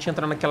que pra gente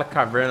entrar naquela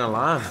caverna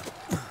lá,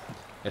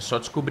 é só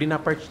descobrir na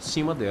parte de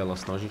cima dela,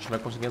 senão a gente não vai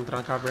conseguir entrar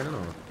na caverna,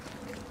 não.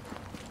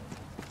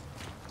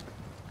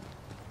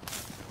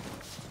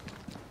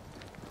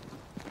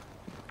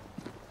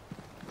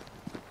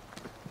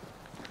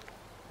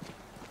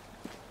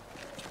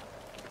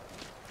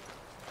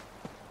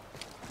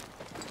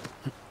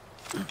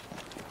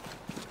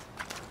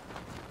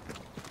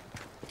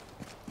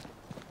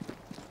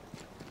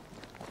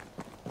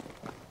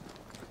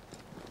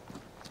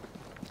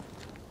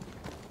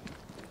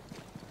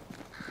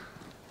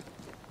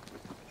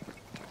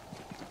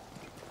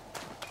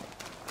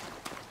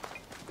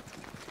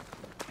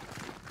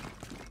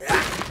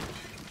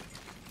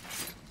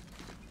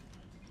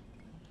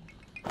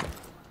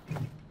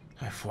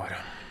 fora.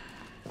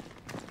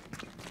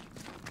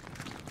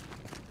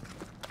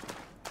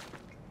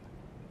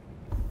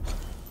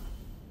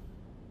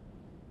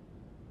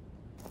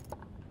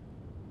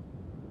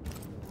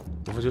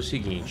 Vou fazer o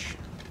seguinte.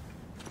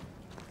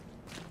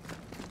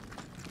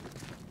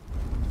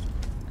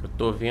 Eu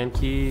tô vendo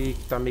que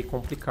tá meio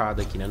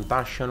complicado aqui, né? Não tá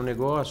achando o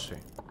negócio.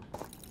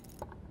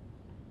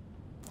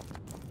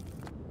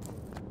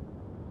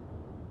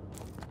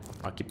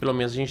 Aqui pelo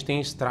menos a gente tem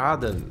a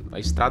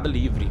estrada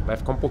livre. Vai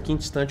ficar um pouquinho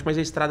distante, mas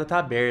a estrada tá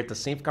aberta,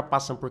 sem ficar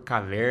passando por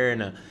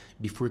caverna,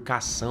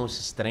 bifurcação,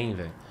 esses trem,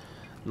 velho.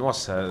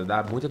 Nossa,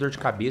 dá muita dor de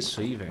cabeça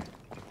isso aí, velho.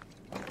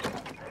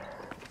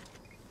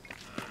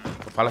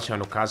 Eu falo assim, ó,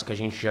 no caso que a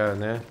gente já,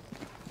 né,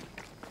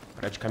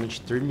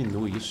 praticamente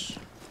terminou isso.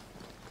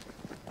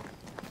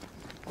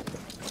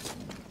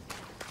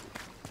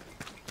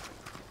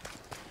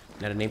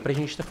 Não era nem pra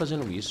gente estar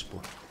fazendo isso, pô.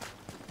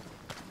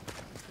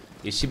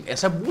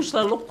 Essa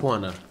bússola é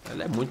loucona.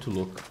 Ela é muito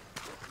louca.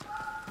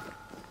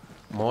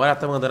 Uma hora ela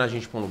tá mandando a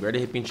gente pra um lugar, de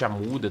repente já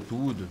muda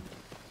tudo.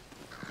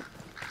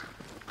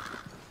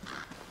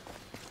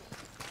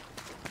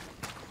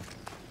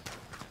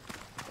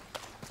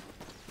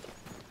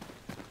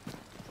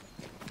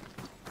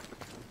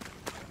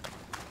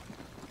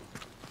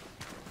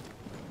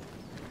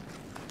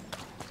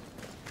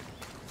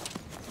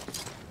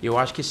 Eu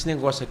acho que esse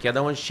negócio aqui é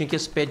da onde tinha que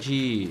esse pé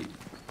de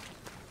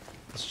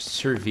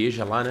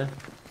cerveja lá, né?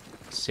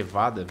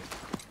 Cevada.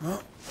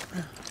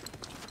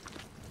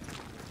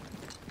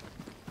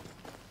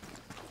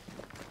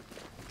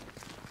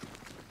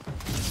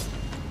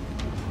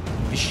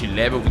 Vixe,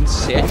 level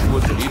 27 o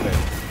outro ali, velho.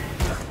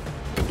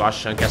 Eu tô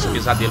achando que essa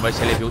pesadelo vai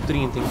ser level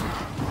 30, hein?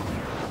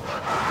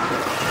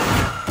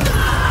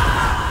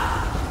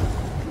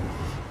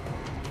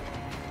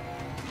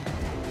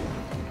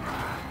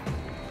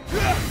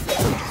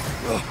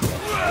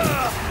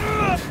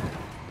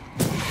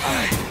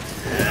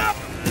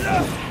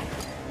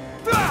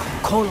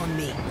 Call on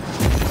me.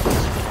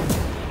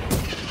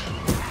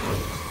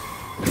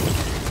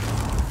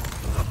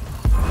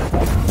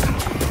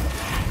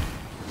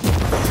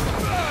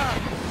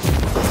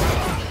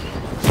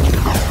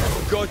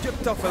 God, you're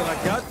tougher than a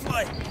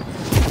gadfly.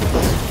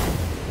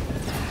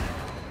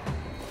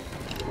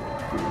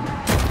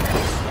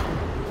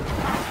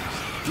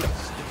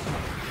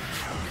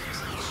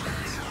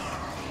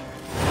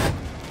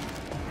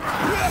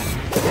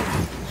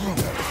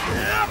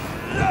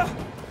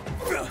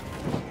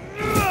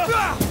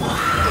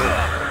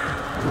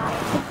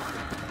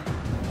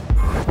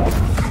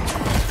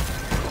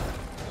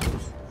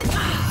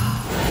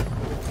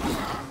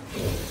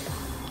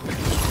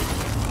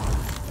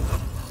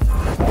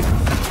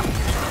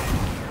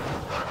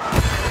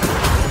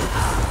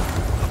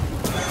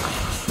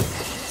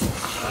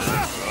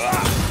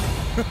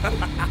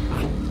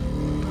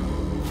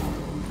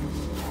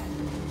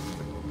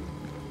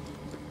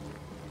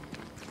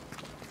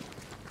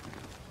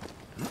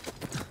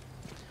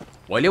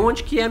 Olha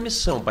onde que é a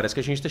missão. Parece que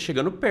a gente tá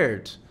chegando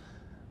perto.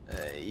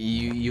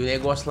 E o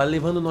negócio lá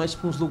levando nós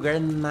pra uns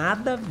lugares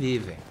nada a ver,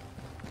 velho.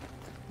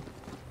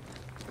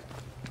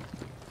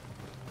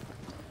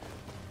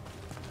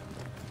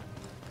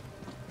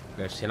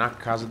 Deve ser na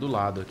casa do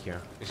lado aqui, ó.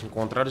 Eles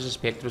encontraram os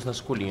espectros nas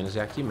colinas.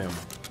 É aqui mesmo.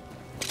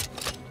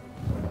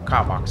 Vou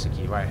acabar com isso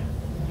aqui, vai.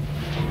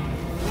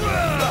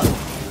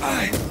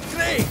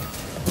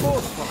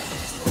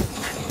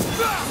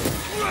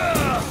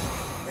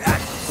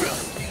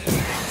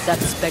 That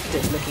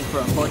Spectre's looking for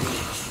a body.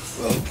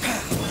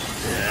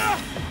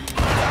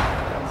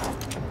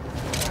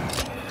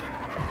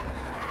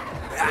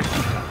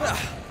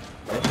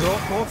 They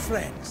brought more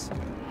friends.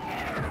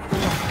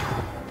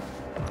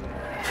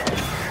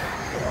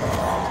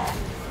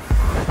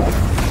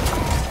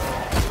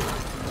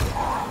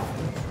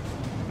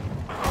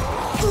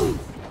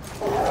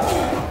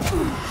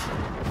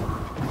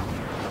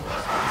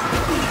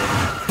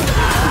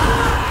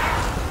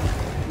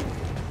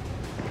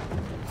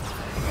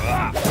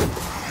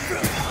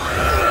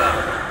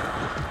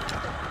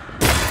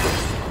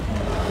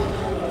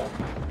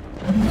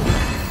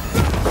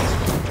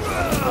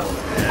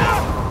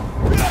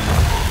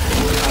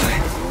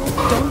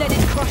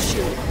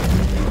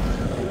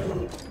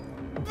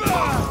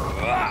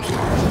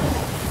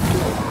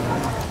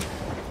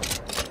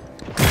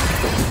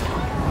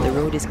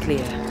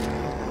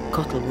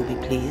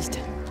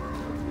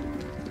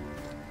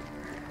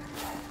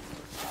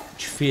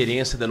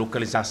 Diferença da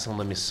localização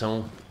da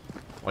missão.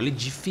 Olha a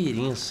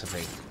diferença,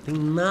 velho. Tem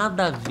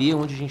nada a ver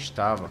onde a gente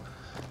tava.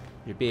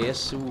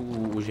 GPS,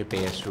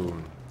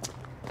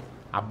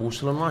 a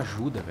bússola não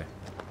ajuda, velho.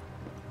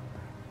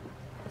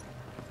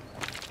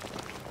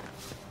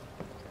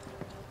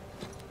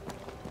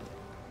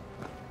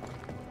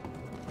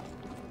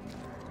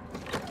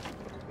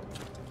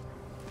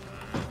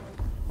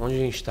 Onde a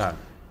gente tá?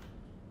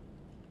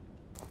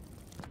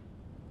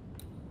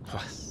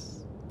 Nossa.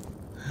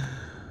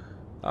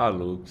 Tá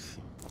louco,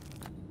 filho.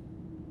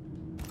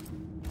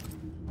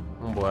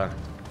 Vambora.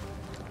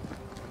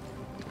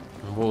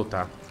 Vamos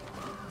voltar.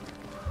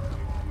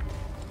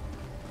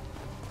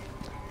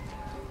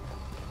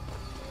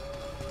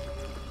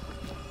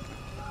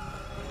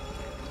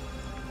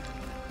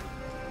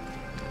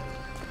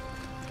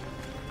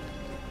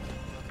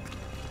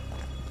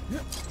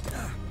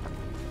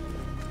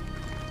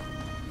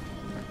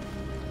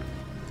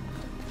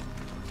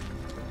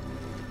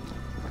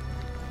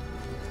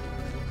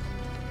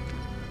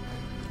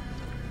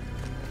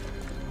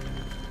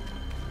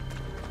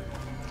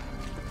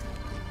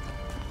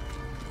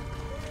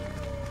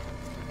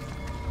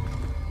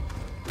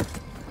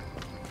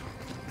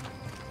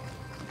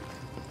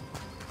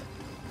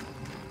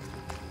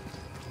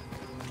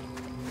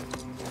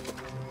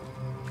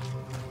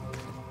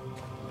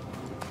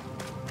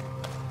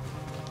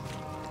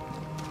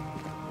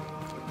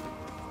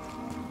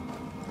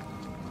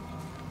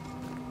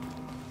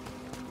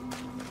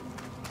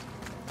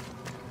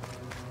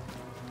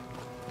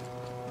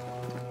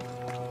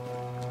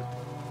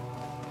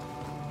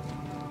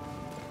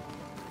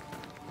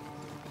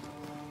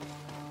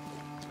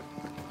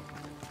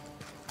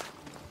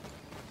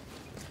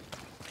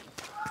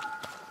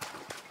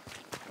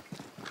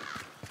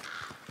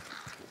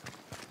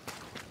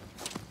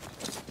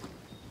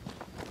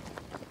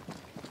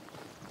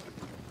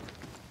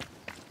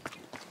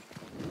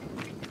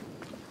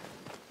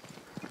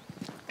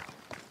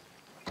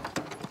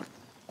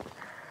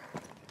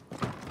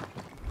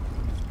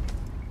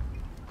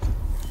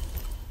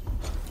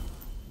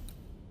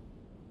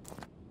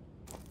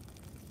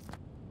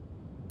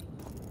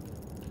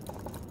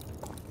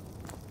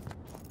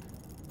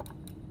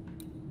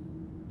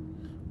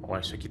 Ó,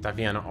 isso aqui, tá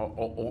vendo?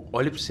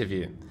 Olha pra você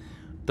ver.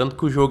 Tanto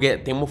que o jogo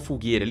tem uma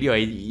fogueira ali, ó,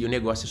 e o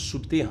negócio é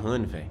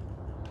subterrâneo, velho.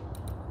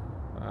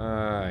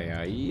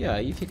 Ai,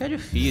 aí fica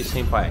difícil,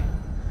 hein, pai?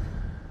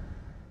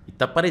 E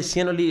tá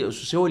parecendo ali,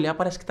 se você olhar,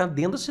 parece que tá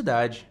dentro da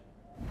cidade.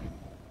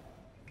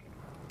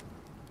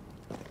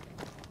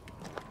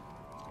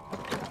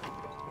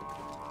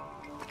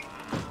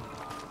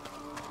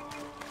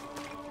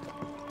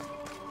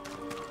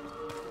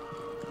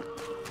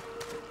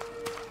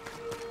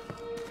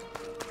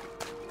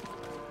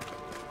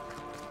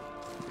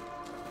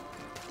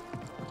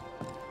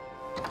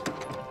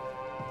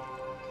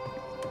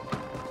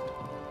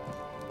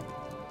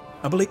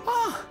 I believe...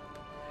 Ah,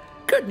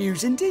 good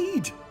news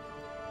indeed.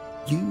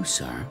 You,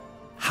 sir,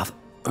 have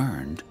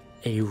earned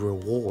a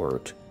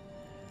reward.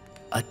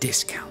 A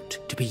discount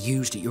to be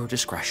used at your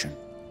discretion.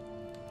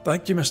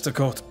 Thank you, Mr.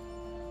 Cott.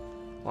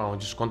 Ó, um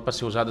desconto pra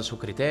ser usado a seu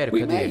critério?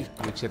 We Cadê? may.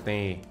 O que você tem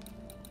aí?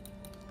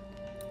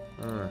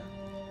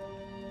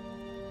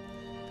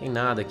 Tem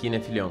nada aqui, né,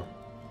 filhão?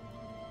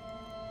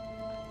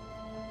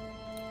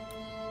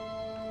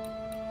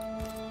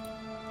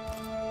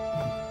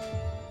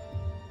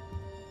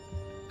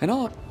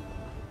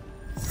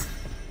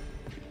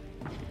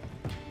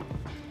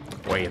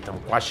 Olha,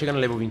 estamos quase chegando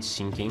no level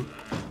 25, hein?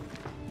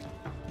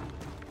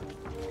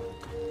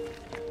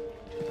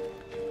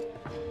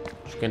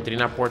 Acho que eu entrei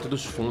na porta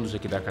dos fundos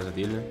aqui da casa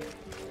dele, né?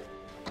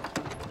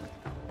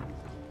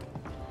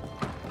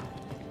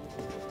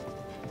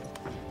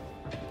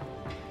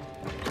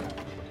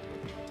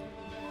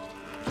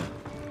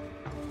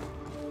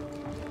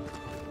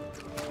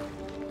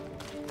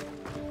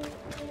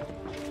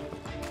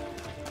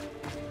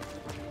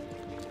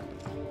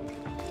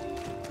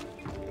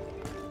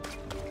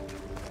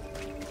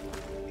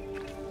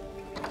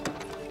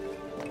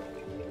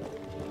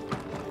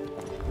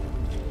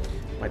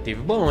 Mas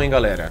teve bom, hein,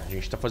 galera? A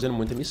gente tá fazendo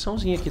muita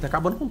missãozinha aqui. Tá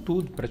acabando com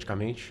tudo,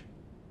 praticamente.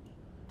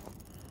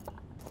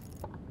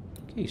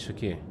 Que é isso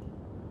aqui?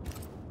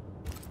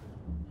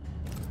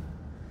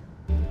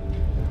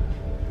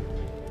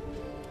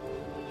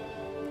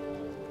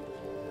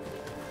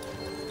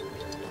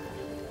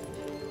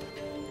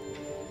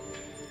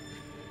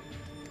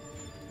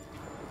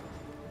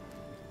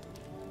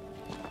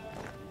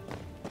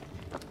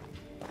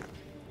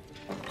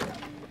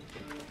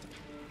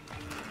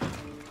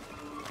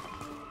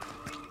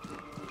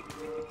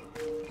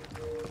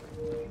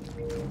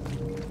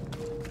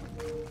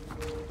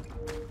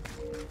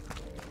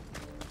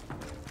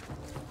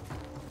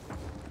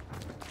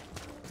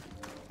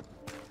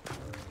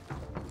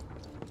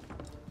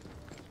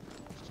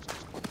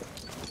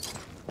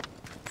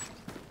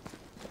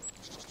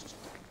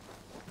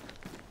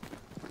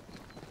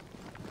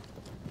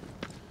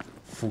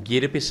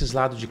 Fogueira pra esses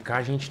lados de cá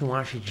a gente não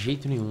acha de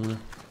jeito nenhum, né?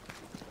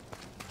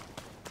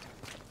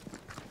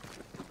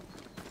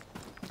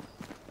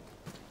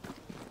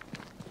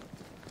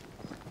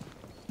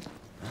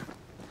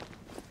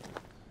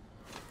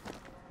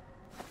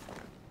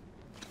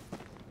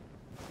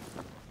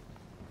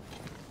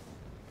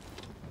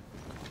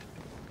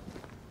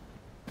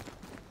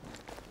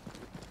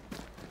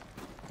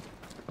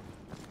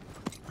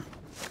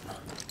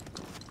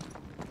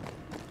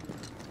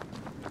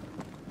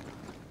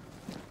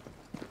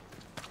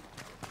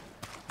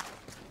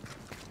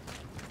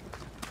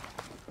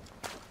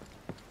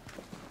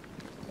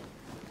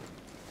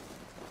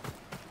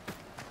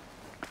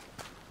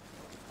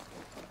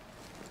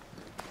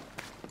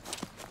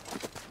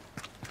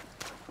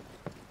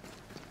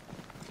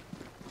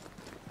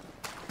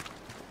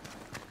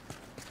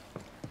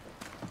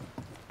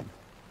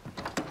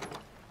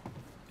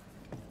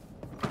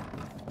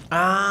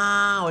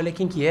 Ah, olha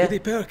quem que é. Goody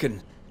Perkin.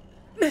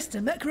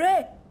 Mr.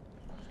 McRae,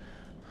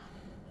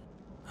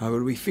 How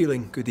are we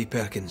feeling, Goody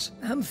Perkins?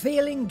 I'm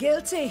feeling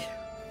guilty.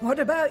 What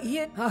about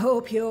you? I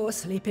hope you're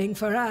sleeping,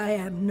 for I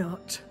am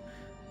not.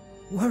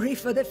 Worry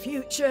for the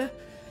future,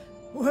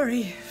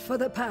 worry for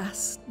the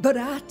past. But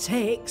I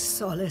take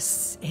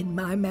solace in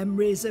my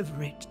memories of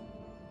Rich.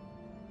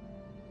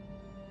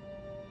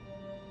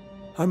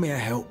 How may I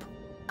help?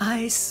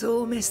 I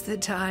so miss the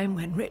time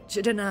when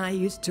Richard and I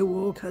used to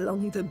walk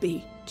along the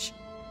beach.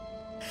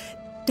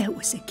 There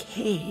was a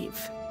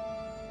cave.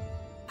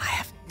 I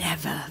have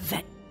never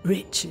met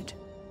Richard.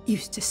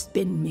 Used to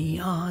spin me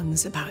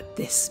yarns about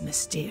this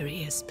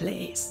mysterious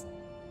place.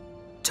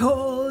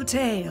 Tall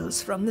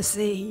tales from the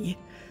sea.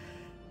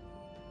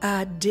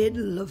 I did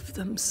love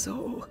them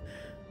so.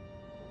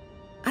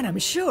 And I'm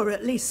sure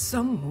at least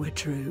some were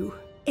true.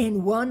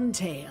 In one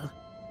tale,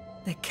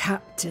 the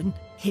captain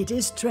hid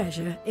his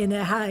treasure in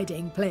a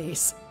hiding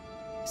place,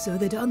 so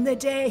that on the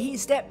day he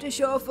stepped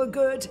ashore for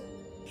good,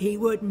 he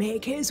would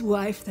make his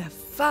wife the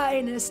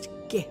finest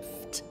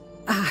gift.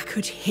 I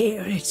could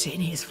hear it in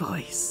his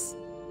voice.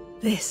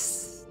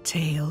 This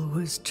tale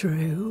was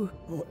true.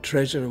 What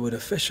treasure would a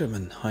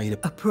fisherman hide?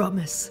 A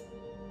promise,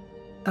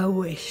 a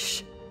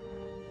wish,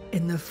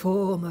 in the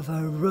form of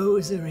a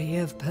rosary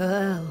of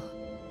pearl.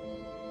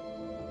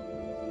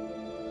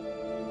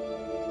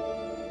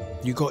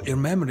 You got your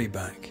memory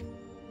back.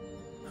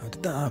 How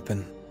did that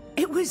happen?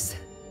 It was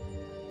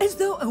as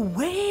though a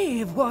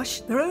wave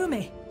washed through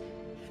me.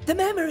 The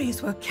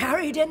memories were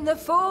carried in the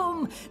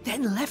foam,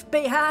 then left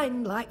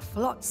behind like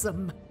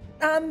flotsam.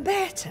 I'm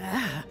better.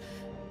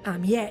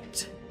 I'm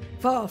yet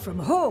far from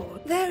whole.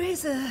 There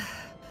is a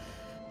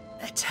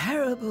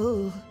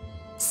terrible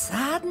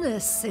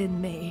sadness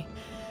in me.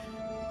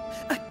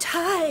 A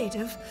tide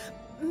of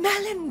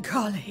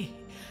melancholy.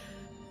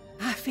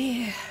 I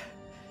fear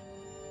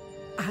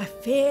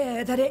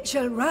that it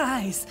shall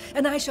rise,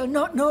 and I shall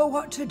not know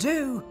what to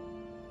do.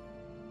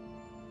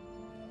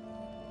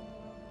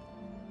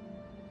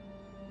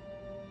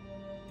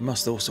 You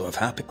must also have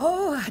happy.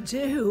 Oh, I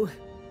do.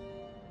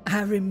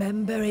 I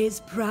remember his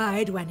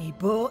pride when he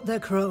bought the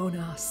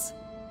Kronos.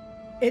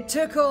 It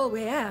took all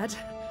we had,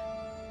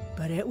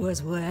 but it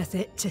was worth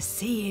it to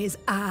see his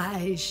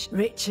eyes.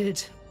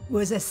 Richard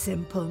was a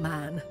simple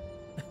man.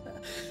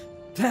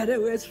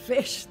 Better with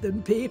fish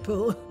than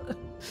people.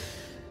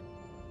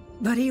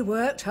 But he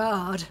worked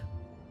hard.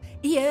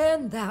 He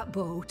earned that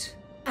boat,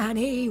 and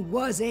he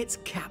was its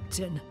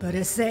captain. But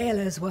a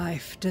sailor's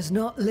wife does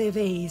not live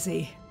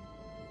easy.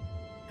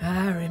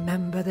 I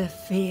remember the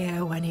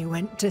fear when he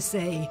went to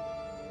sea.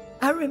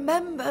 I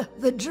remember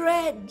the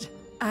dread.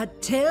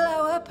 I'd till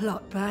our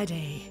plot by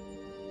day,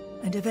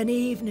 and of an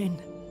evening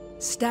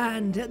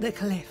stand at the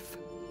cliff,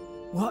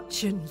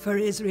 watching for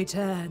his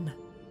return.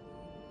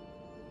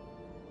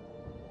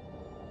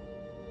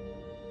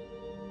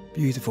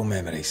 Beautiful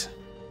memories.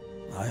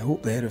 I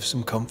hope they're of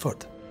some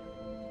comfort.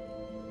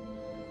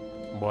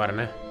 Bora,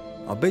 né?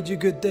 I'll bid you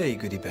good day,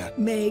 Goody Bear.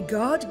 May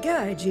God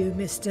guide you,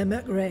 Mr.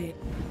 McRae.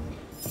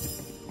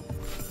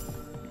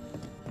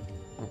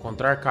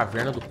 Encontrar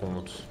Caverna do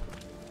Conto.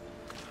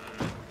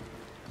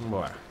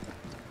 Vambora.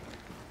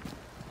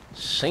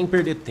 Sem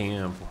perder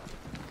tempo.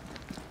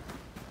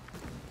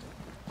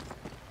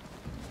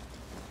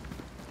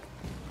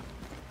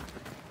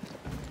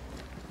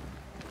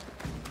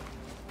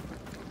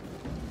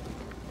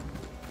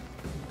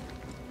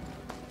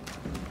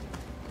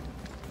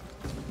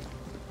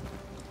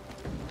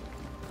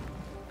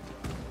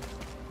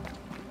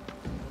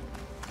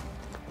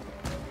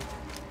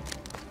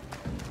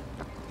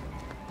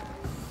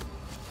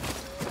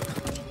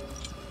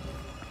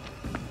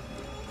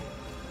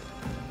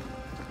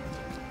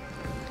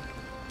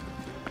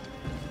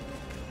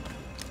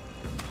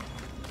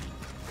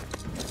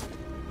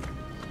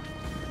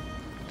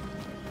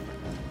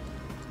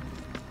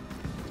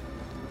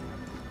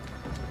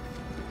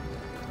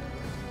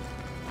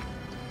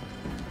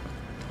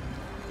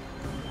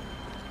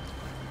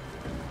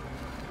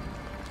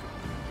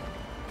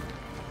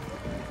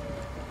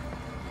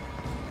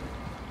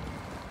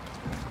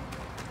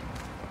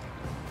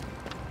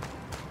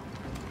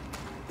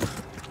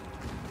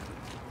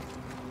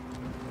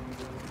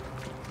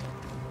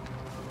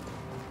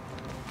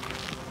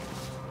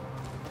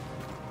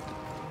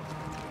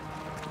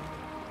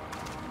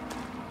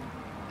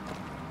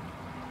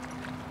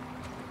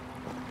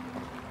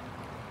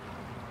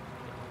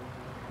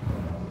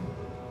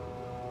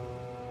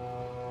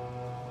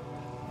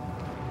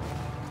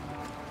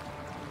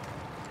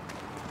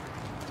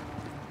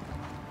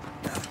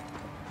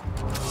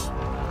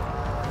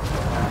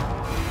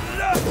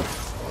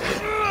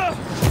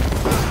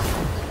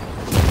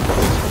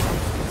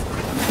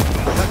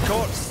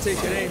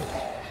 Take it in.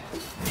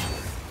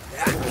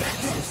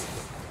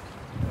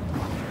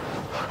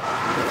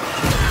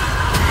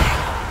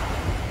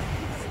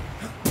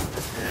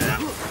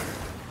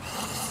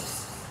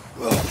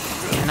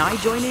 Can I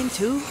join in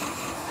too?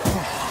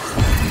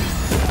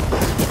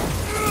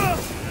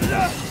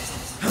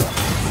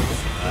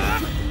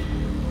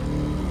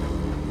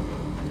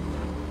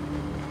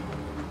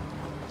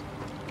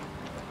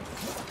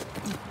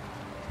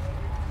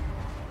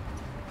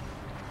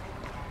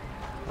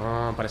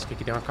 Parece que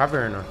aqui tem uma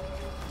caverna.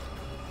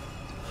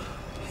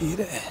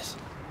 Here it is.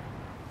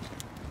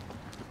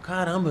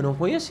 Caramba, eu não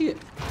conhecia.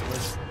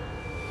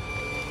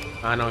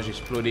 Ah, não, já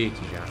explorei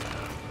aqui já.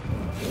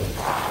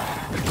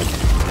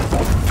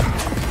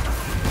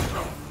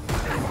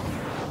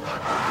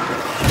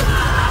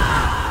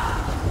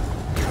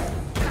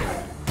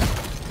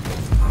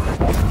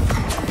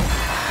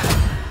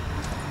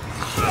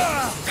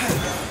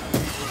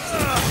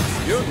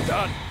 You're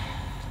done.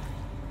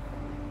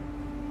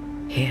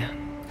 Here,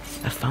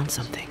 I found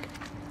something.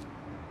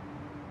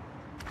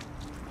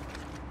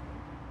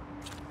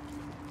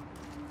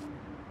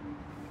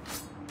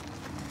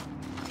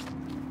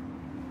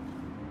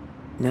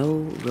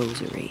 No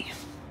rosary.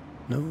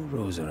 No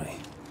rosary.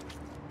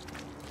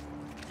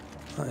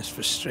 That is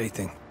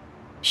frustrating.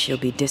 She'll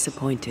be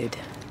disappointed.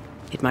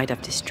 It might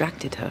have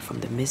distracted her from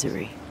the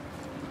misery.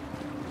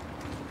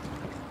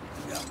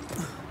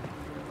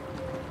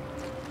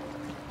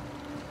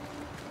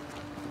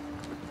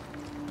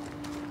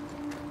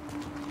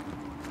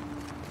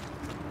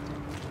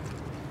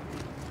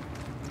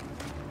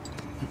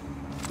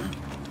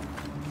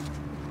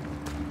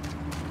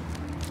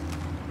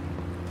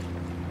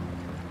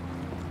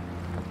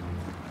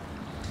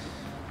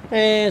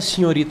 É,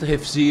 senhorita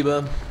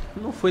Refziba,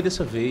 não foi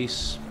dessa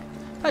vez.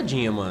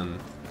 Tadinha, mano.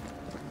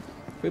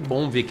 Foi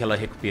bom ver que ela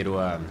recuperou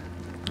a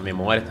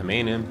memória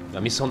também, né? A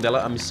missão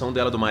dela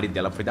do marido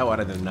dela foi da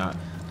hora,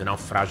 do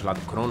naufrágio lá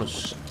do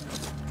Cronos.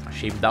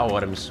 Achei da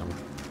hora a missão.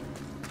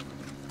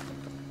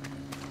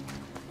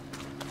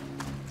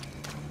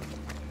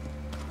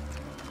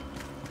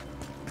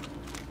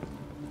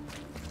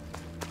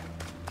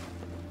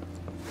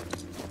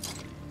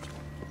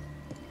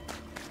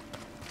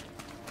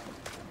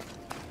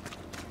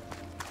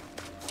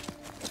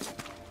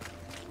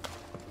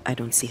 I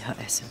don't see her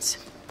essence.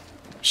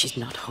 She's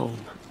not home.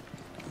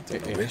 I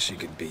don't know where she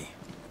could be.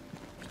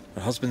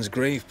 Her husband's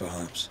grave,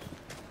 perhaps.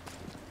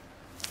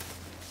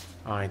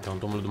 Ah, então o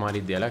túmulo do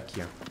marido dela é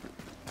aqui, ó.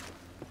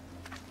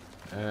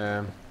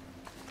 Ah,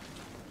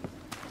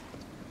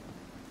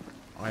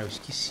 eu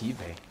esqueci,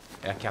 velho.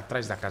 É aqui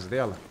atrás da casa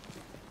dela?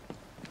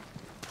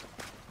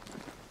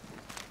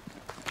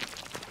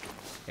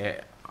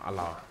 É, olha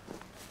lá,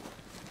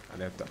 ó.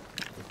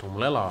 O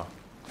túmulo é lá, ó. Tá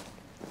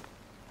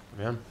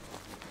vendo?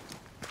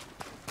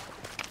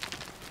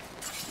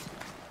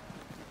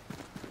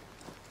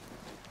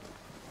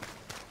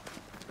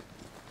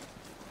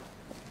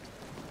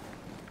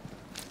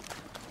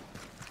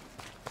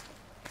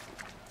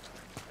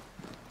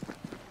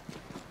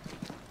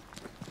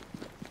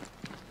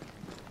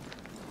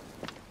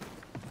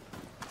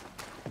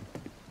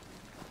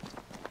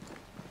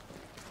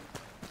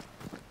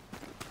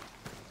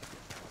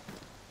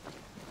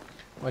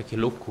 Ué, que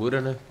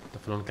loucura, né? Tá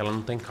falando que ela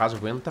não tá em casa, eu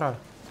vou entrar.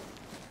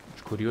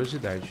 De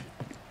curiosidade.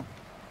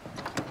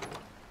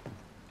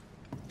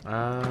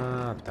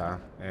 Ah, tá.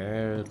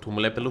 É, o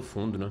túmulo é pelo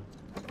fundo, né?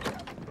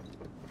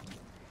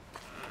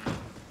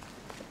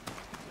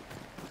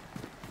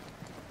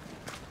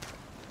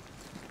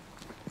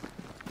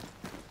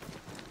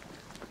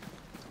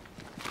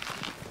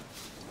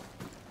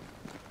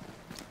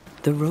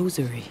 The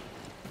rosary.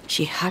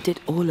 She had it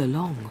all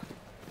along.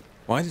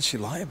 Why did she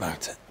lie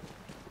about it?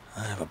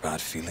 I have a bad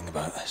feeling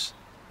about this.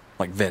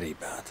 Like, very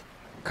bad.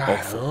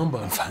 Caramba!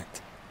 Awful, in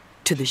fact.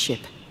 To the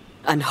ship.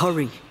 And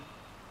hurry.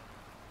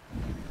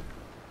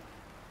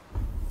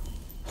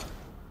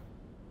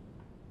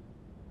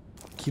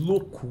 Que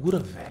loucura,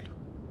 velho.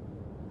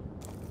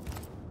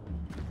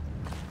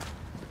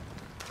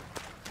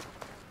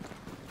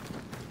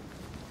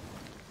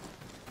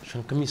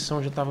 Achando que a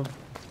missão já tava...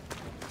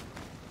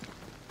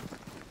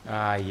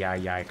 Ai,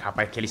 ai, ai.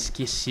 Rapaz, que ela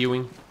esqueceu,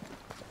 hein?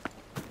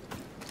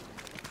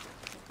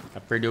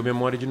 Ela perdeu a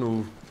memória de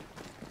novo.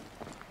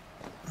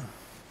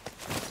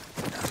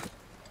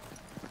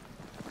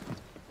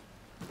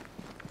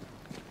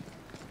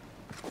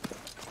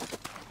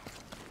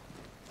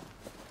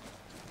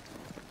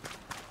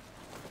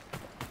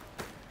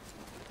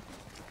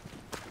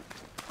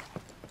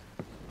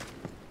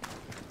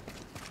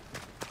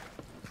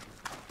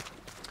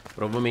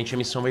 Provavelmente a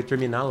missão vai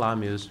terminar lá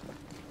mesmo.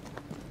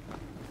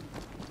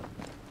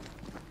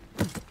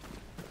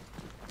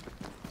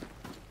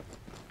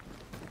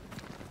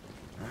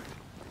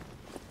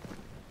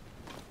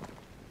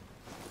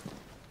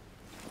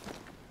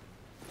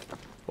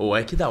 Ô,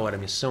 é que da hora a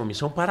missão.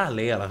 Missão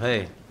paralela,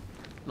 velho.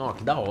 Não,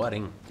 que da hora,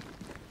 hein.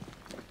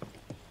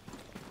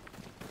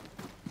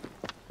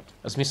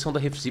 As missões da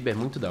Refsib é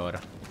muito da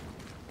hora.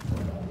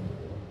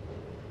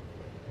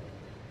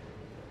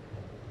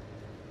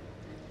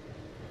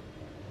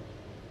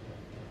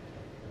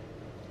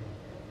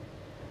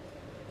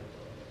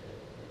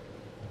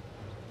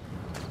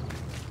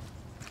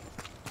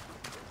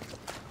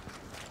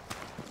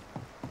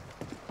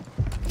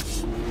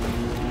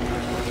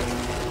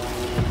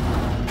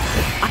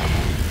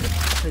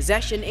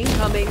 Possession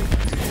incoming.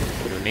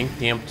 Não deu nem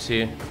tempo de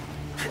ser...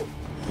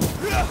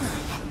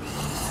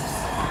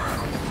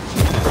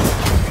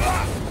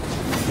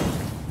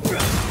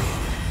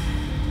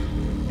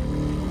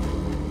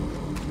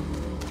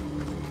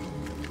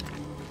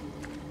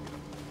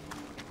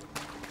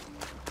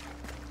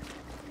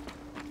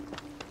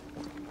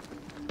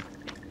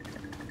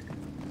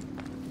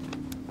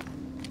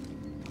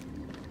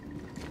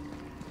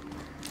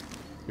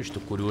 Eu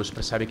estou curioso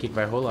para saber o que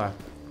vai rolar.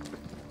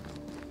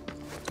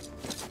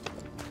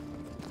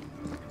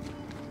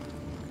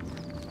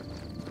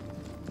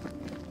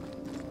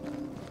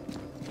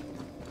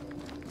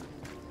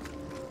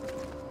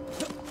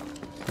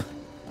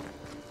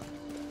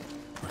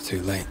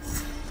 Too late.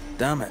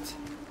 Damn it.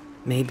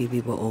 Maybe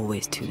we were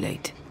always too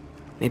late.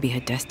 Maybe her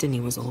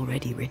destiny was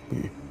already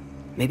written.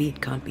 Maybe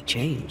it can't be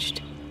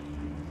changed.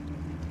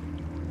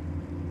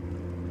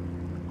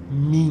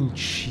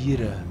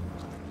 Mentira.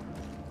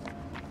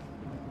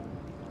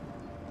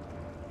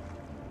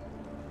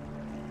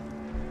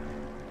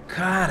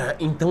 Cara,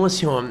 então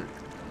assim, ó,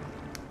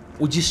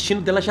 o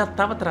destino dela já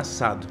estava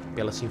traçado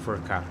pra ela se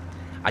enforcar.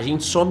 A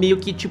gente só meio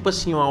que, tipo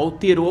assim, ó,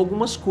 alterou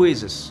algumas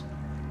coisas.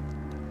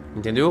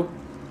 Entendeu?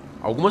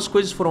 Algumas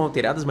coisas foram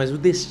alteradas, mas o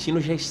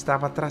destino já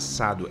estava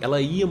traçado.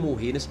 Ela ia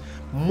morrer nesse...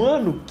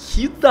 Mano,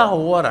 que da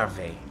hora,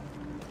 velho.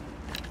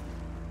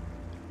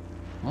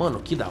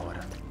 Mano, que da hora.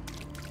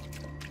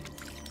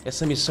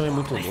 Essa missão é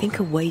muito louca. I think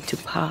a way to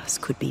pass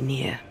could be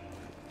near.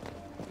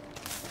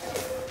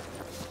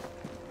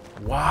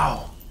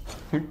 Uau!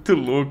 Muito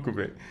louco,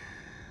 velho.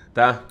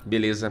 Tá,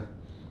 beleza.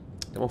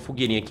 Tem uma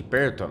fogueirinha aqui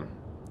perto, ó.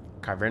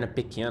 Caverna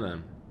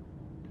pequena.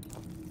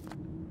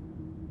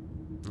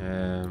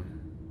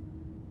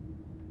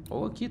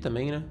 Ou aqui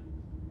também, né?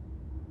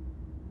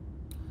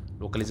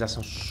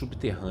 Localização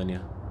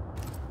subterrânea.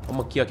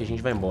 Vamos aqui, ó, que a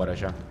gente vai embora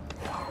já.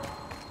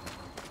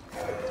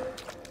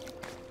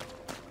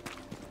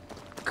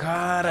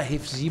 Cara, a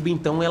Refsiba,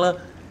 então,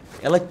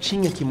 ela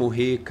tinha que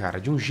morrer, cara.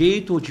 De um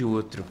jeito ou de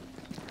outro.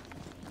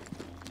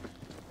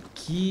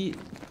 Que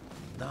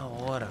da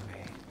hora,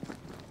 velho.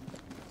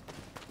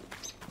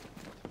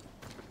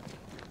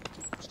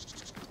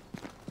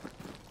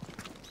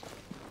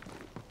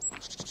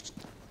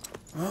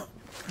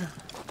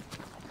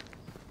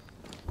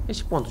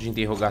 Esse ponto de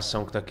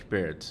interrogação que tá aqui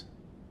perto.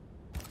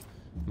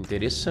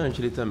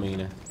 Interessante ele também,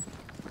 né?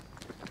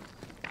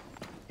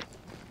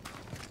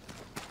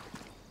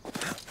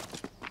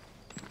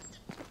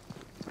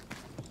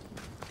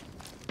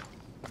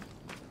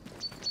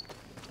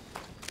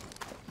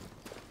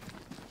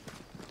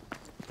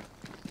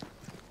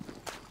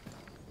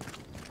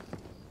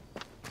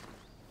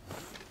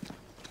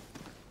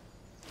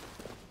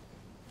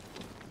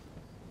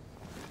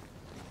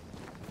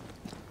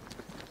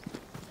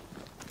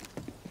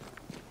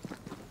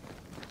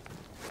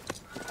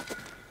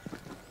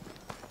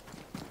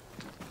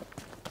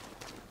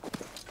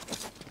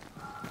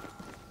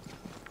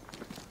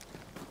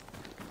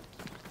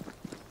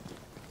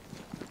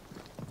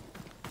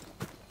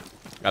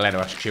 Galera,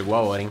 eu acho que chegou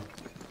a hora, hein?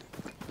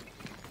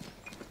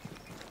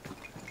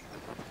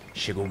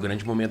 Chegou o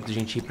grande momento de a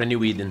gente ir pra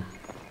New Eden.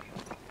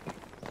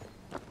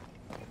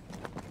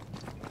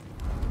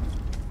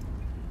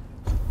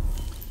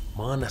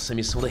 Mano, essa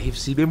missão da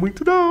Refsiba é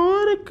muito da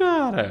hora,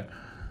 cara.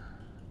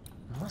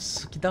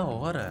 Nossa, que da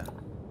hora.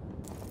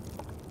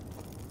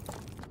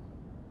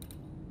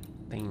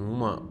 Tem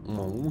uma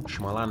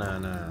última lá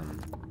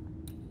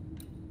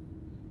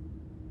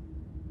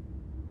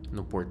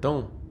no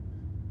portão.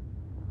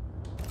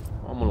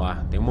 Vamos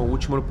lá, tem uma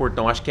última no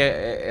portão. Acho que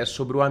é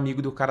sobre o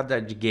amigo do cara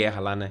de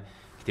guerra lá, né?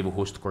 Que teve o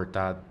rosto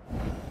cortado.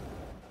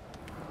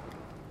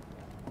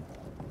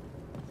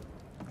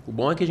 O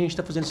bom é que a gente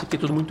tá fazendo isso aqui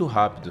tudo muito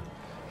rápido.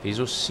 Fez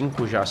os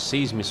 5 já,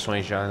 6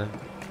 missões já, né?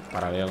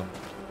 Paralelo.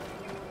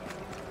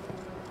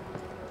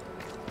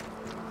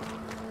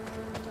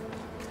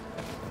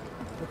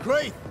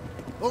 McCree,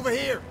 over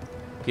here.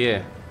 Que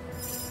é?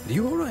 Are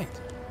you alright?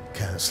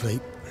 Can't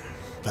sleep.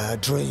 Bad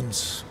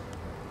dreams.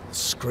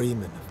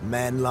 Screaming of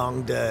men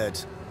long dead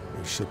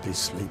who should be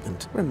sleeping.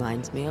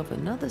 Reminds me of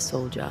another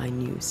soldier I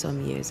knew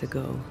some years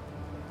ago.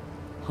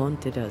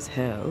 Haunted as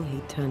hell,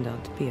 he turned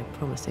out to be a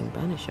promising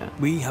banisher.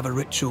 We have a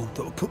ritual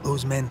that will put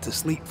those men to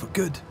sleep for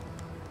good.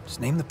 Just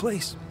name the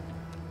place.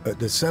 At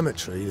the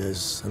cemetery,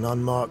 there's an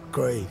unmarked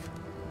grave.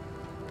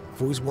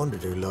 I've always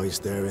wondered who lies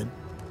therein.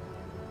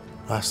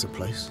 That's the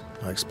place,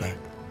 I expect.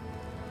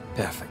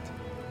 Perfect.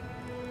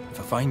 If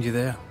I find you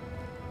there,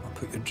 I'll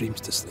put your dreams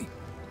to sleep.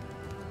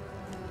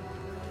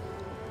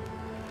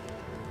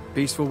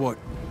 Peaceful work.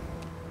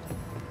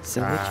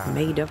 So which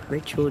made-up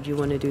ritual do you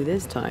want to do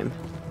this time?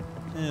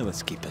 Yeah,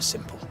 let's keep it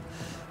simple.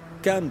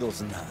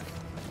 Candles and that.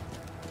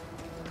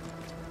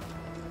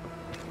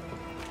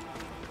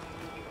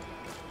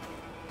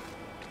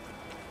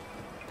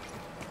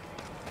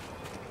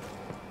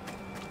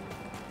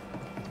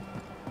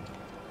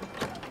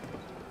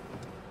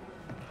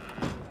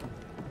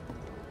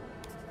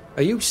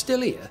 Are you still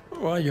here?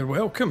 Why, you're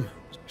welcome.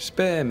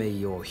 Spare me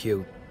your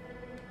hue.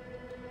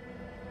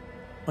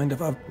 Mind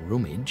if I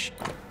Rummage?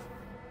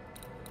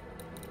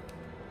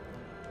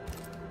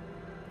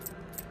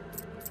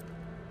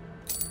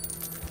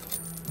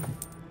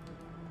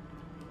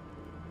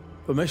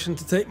 permission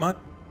to take my...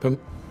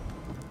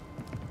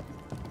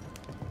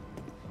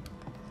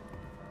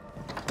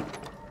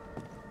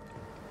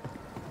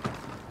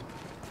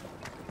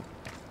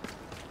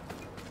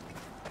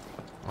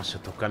 Nossa,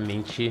 eu tô com a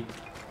mente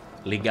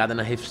ligada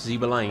na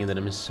Refsiba lá ainda, na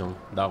missão.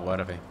 Da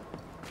hora, velho.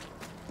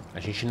 A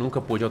gente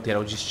nunca pôde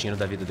alterar o destino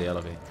da vida dela,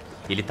 velho.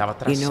 Ele tava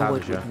traçado you know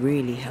what já. Would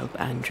really help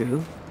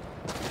Andrew?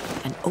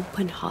 An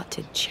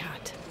open-hearted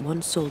chat,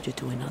 one soldier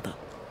to another.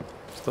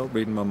 Stop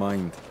reading my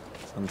mind.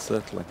 It's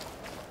unsettling.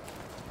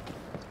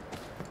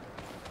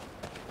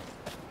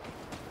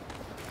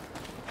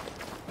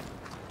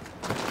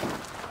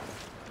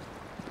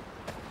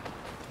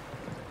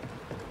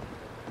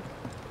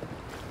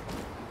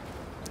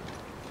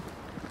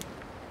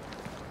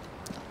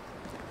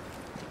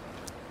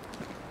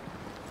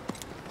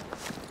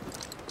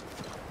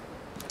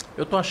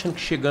 Eu tô achando que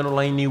chegando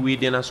lá em New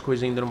Eden as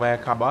coisas ainda não vai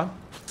acabar.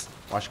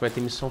 Eu acho que vai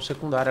ter missão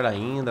secundária lá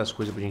ainda, as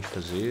coisas pra gente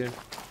fazer.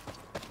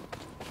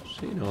 Não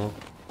sei não.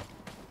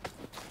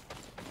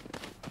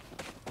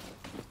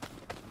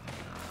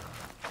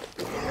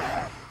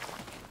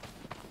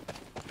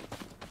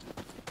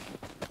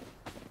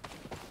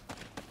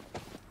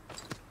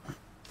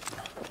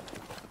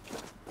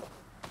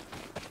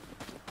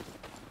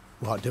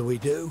 What do we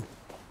do?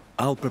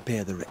 I'll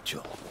prepare the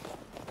ritual.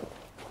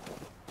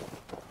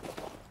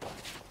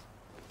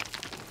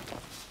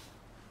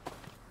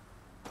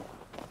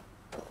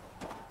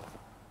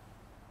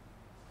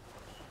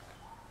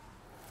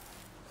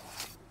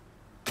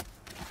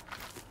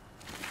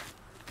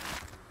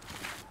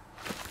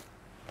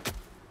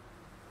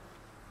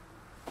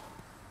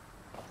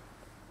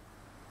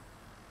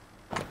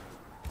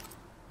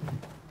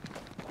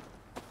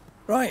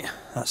 Right,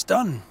 that's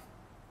done.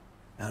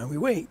 Now we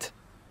wait.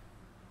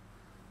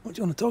 What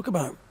do you want to talk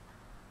about?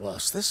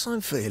 What's this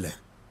I'm feeling?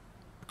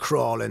 A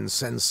crawling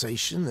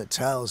sensation that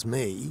tells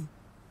me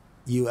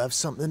you have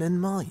something in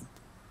mind.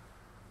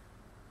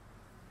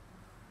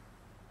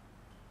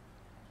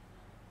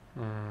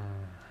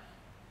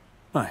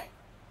 Aye.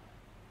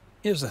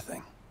 Here's the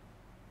thing.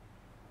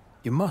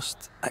 You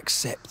must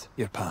accept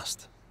your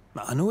past.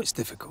 Now, I know it's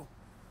difficult,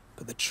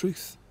 but the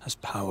truth has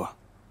power.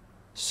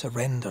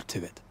 Surrender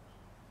to it.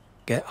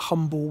 Get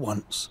humble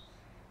once,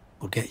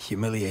 or get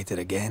humiliated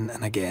again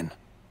and again.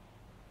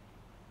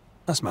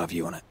 That's my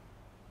view on it.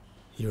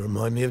 You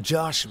remind me of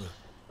Joshua.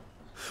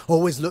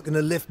 Always looking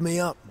to lift me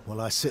up while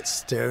I sit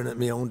staring at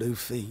me own 2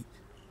 feet.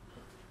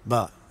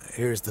 But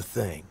here's the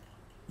thing.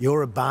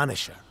 You're a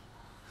banisher.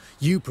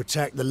 You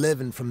protect the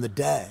living from the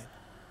dead.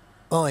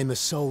 I'm a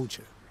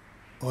soldier.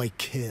 I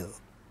kill.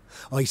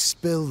 I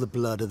spill the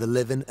blood of the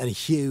living and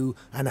hew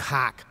and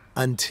hack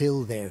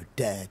until they're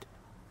dead.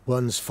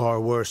 One's far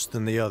worse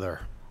than the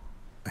other,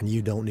 and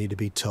you don't need to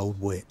be told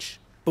which.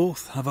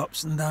 Both have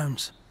ups and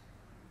downs.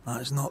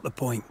 That is not the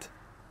point.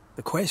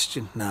 The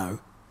question now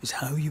is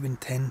how you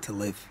intend to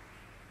live.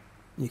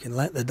 You can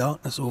let the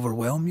darkness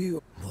overwhelm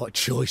you. What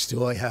choice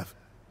do I have?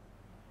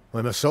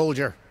 I'm a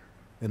soldier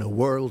in a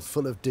world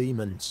full of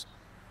demons.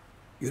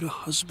 You're a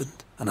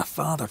husband and a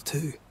father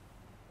too.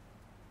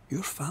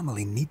 Your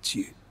family needs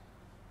you.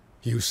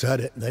 You said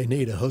it, they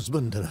need a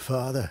husband and a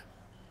father.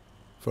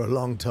 For a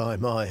long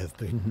time I have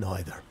been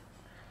neither.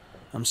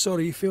 I'm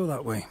sorry you feel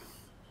that way.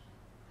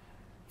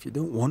 If you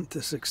don't want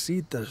to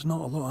succeed, there's not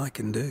a lot I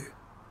can do.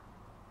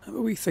 How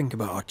about we think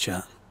about our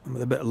chat, and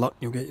with a bit of luck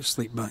you'll get your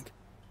sleep back.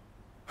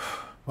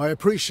 I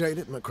appreciate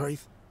it,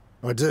 McCraith.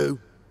 I do.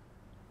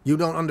 You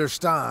don't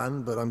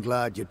understand, but I'm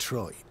glad you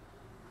tried.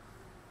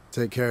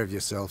 Take care of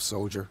yourself,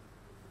 soldier.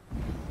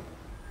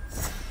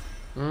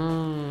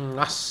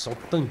 Nossa, um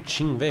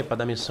tantinho, velho, pra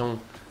dar missão,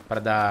 pra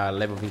dar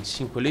level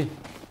 25 ali.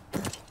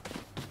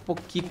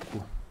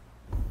 Pouquico.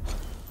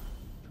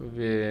 Deixa eu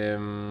ver.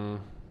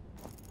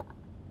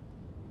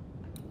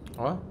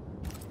 Ó.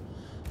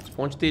 Esse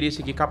ponto de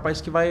interesse aqui, capaz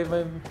que vai.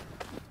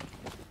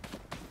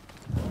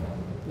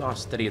 Dar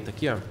umas treta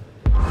aqui, ó.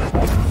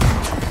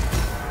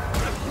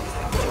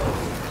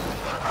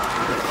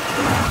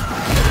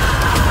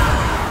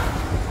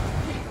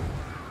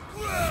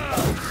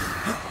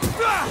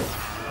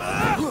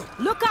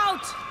 Look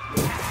out!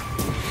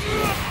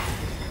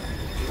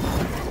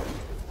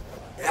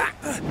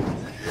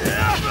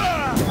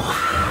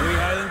 We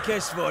Highland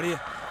kiss for you.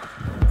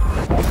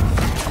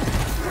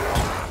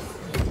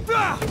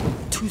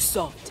 Too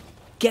soft.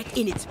 Get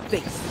in its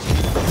face.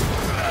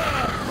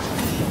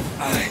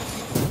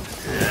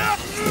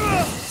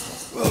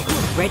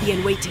 Ready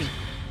and waiting.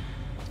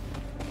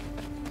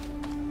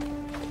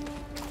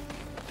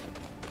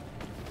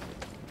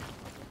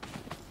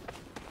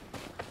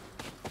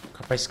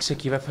 Capaz que isso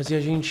aqui vai fazer a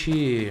gente...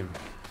 Esse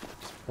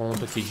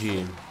ponto aqui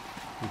de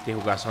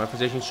interrogação vai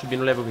fazer a gente subir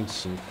no level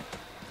 25.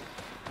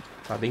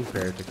 Tá bem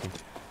perto aqui.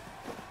 Deixa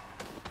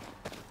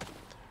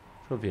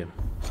eu ver.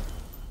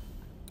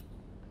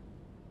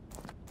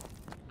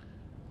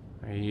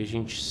 Aí a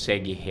gente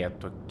segue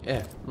reto aqui.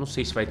 É, não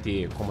sei se vai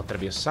ter como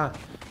atravessar,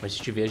 mas se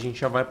tiver a gente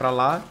já vai pra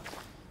lá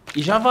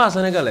e já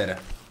vaza, né, galera?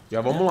 Já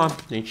vamos lá.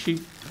 A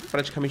gente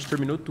praticamente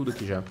terminou tudo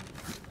aqui já.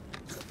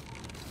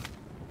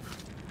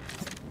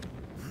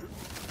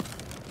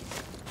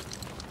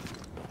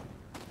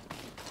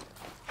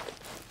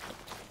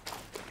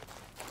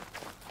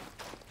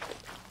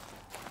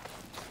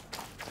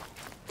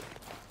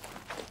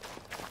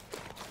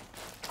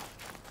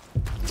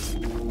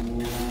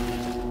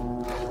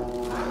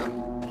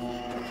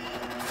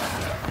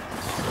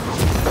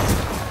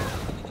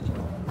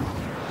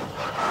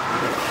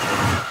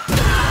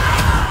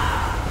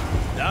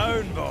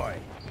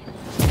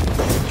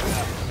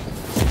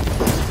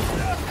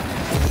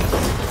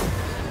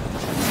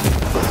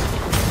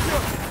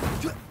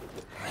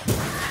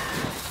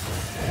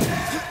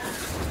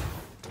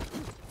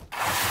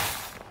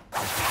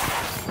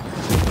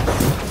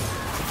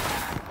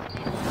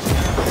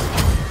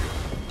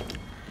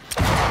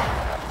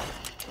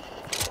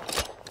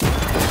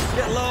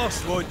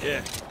 Won't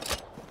you?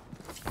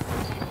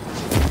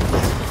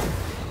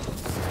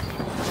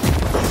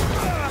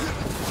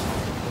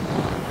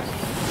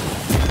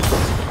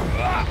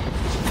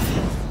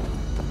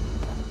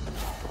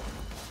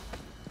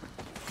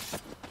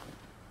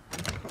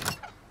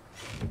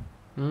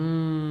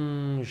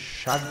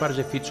 Chave para os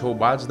efeitos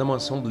roubados da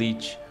mansão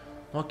Bleach.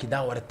 Ó, que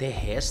da hora.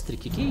 Terrestre?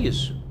 Que é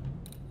isso?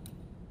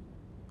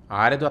 A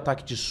área do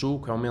ataque de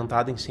suco é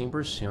aumentada em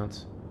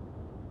 100%.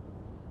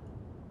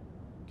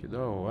 Que da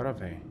hora,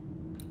 velho.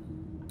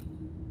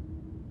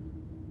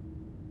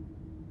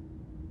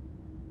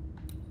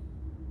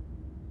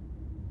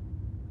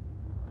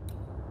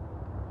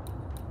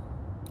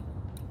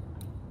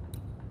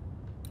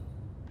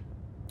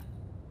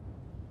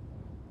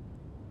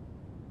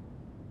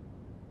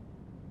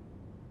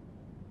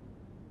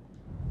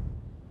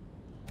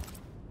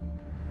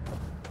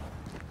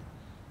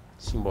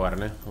 Simbora,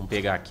 né? Vamos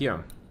pegar aqui, ó.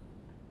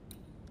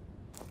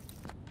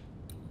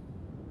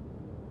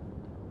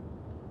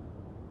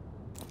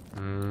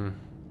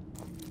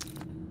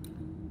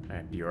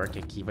 Pior que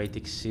aqui vai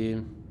ter que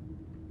ser...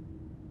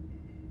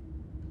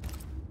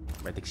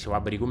 Vai ter que ser o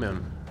abrigo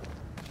mesmo.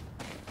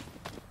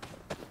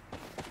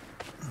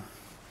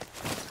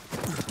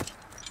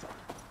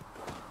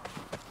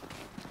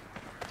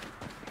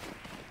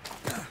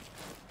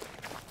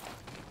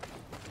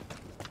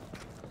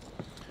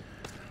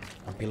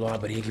 Pelo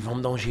abrigo e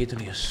vamos dar um jeito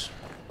nisso.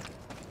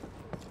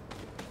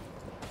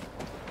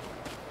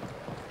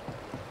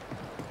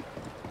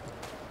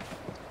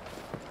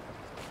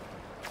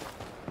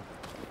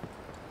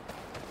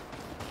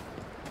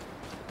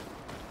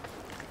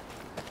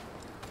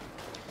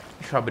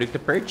 O abrigo tá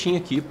pertinho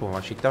aqui, pô.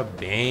 Achei que tá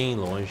bem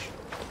longe.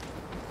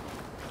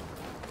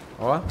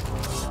 Ó.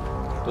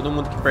 Todo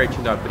mundo aqui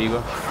pertinho do abrigo,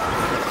 ó.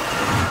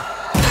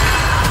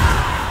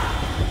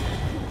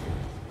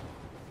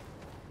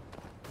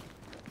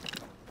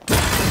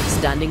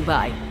 Standing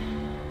by.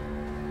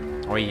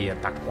 Olha,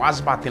 tá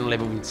quase batendo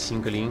level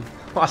 25 ali, hein?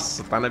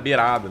 Nossa, tá na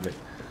beirada,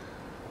 velho.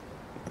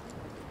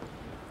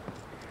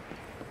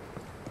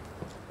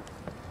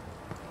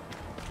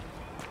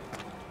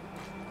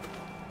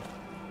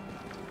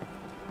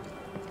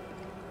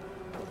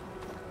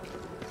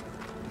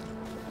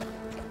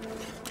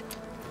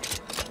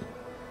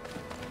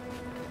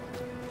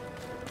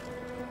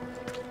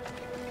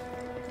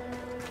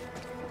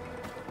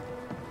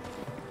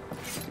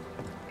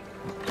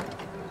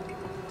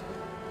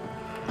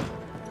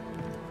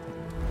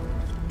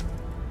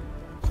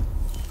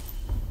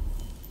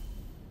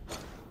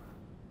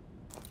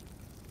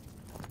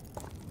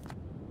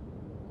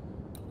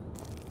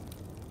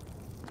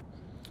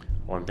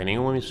 Ó, não tem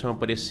nenhuma missão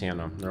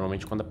aparecendo, ó.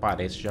 Normalmente quando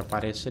aparece, já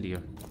aparece ali, ó.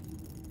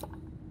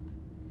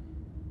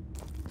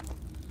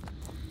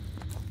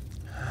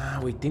 Ah,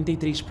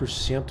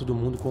 83% do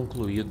mundo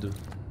concluído.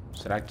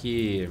 Será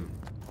que...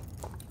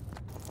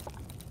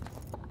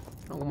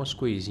 Algumas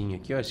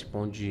coisinhas aqui, ó. Esse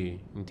ponto de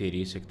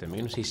interesse aqui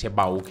também. Não sei se é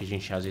baú, que a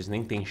gente às vezes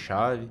nem tem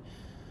chave.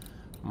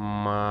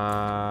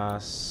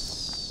 Mas...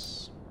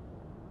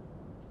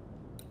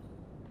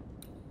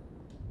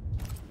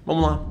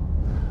 Vamos lá.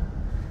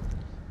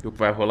 E o que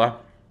vai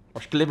rolar?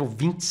 Acho que level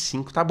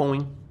 25 tá bom,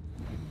 hein?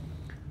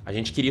 A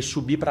gente queria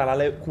subir pra lá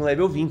com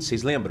level 20,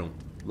 vocês lembram?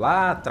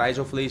 Lá atrás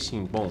eu falei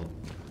assim, bom,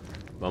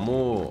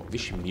 vamos...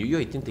 Vixe,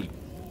 1080...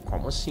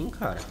 Como assim,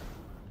 cara?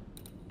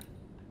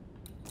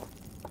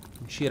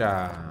 Vamos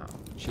tirar...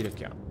 Tira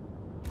aqui, ó.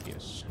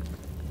 Isso.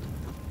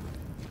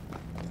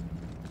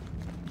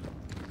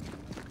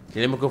 E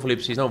lembra que eu falei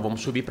pra vocês? Não,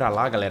 vamos subir pra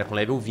lá, galera, com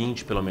level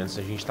 20, pelo menos.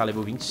 A gente tá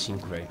level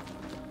 25, velho.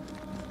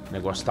 O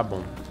negócio tá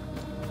bom.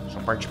 Só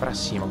parte pra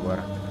cima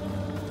agora.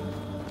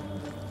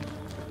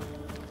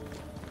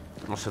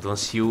 Nossa, eu tô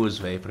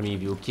ansioso, velho, pra mim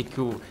ver o que que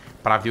eu...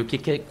 Pra ver o que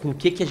que... Com o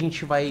que que a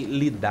gente vai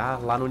lidar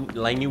lá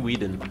em New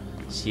Eden.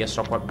 Se é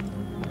só com a...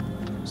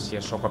 Se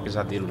é só com a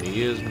Pesadelo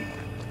mesmo.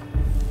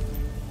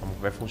 Como que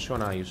vai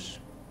funcionar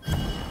isso?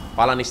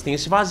 Fala nisso, tem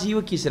esse vazio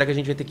aqui. Será que a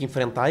gente vai ter que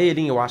enfrentar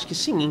ele, hein? Eu acho que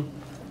sim, hein?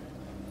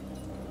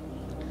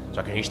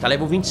 Só que a gente tá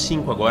level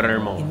 25 agora, né,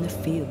 irmão? In the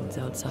fields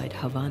outside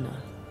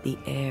Havana, the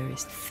air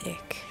is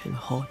thick and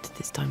hot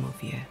this time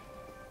of year.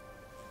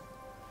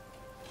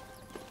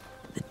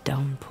 The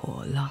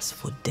downpour lasts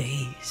for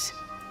days.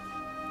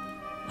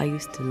 I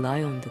used to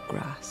lie on the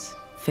grass,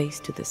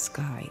 face to the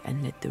sky,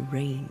 and let the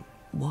rain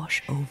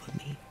wash over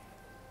me.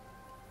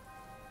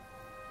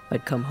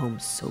 I'd come home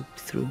soaked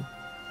through,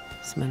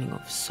 smelling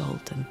of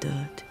salt and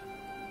dirt.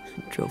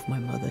 It drove my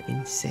mother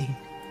insane.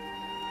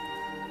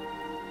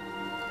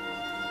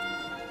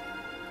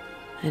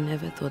 I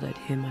never thought I'd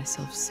hear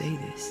myself say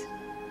this.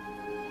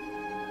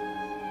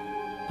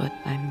 But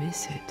I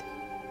miss it.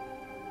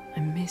 I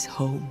miss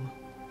home.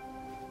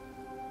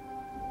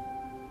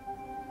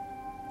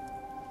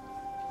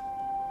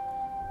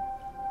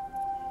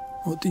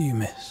 What do you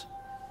miss?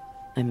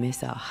 I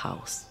miss our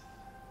house.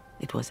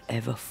 It was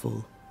ever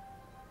full.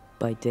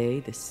 By day,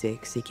 the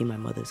sick seeking my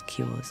mother's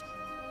cures.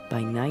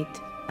 By night,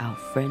 our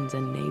friends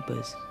and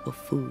neighbors for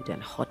food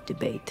and hot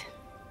debate.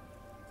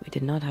 We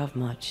did not have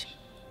much,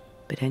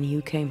 but any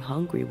who came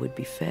hungry would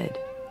be fed.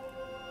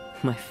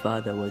 My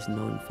father was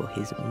known for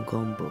his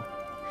ngombo.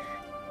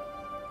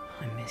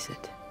 I miss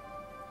it.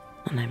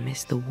 And I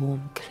miss the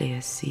warm, clear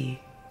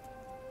sea.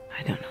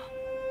 I don't know.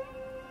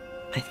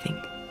 I think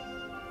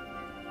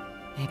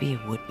maybe it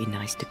would be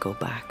nice to go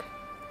back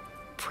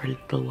for a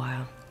little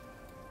while.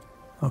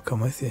 I'll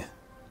come with you.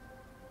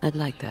 I'd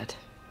like that.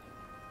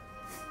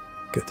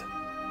 Good.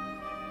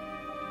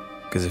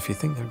 Because if you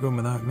think you're going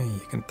without me,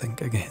 you can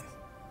think again.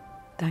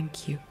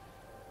 Thank you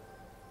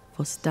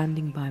for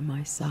standing by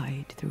my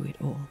side through it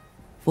all.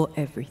 For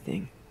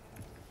everything.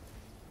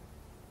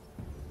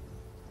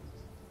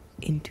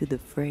 Into the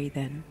fray,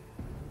 then.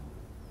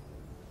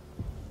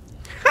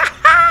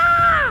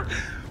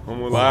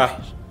 Vamos lá.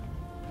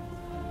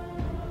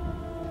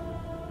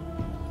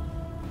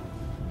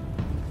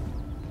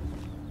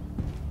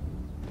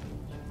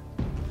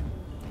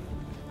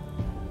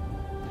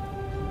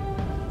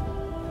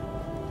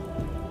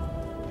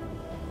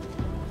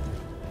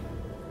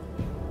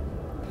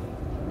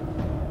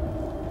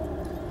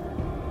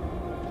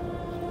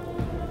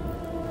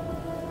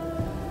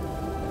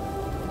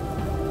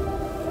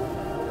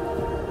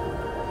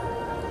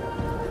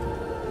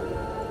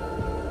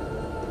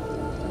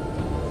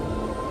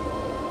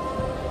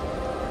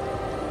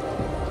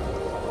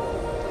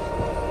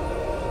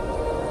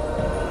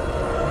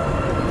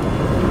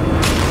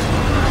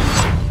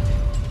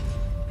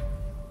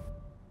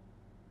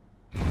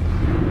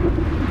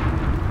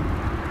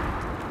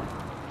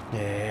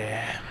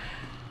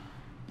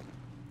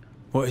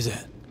 What is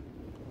it?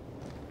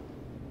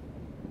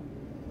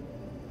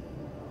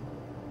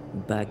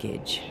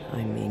 Baggage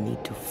I may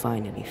need to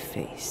finally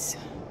face.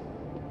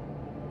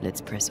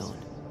 Let's press on.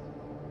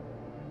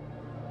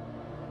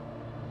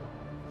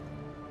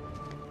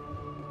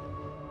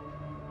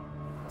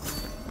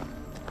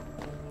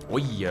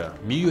 Olha,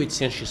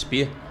 1800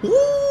 XP.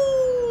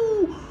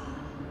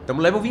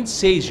 Tamo level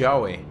 26 já,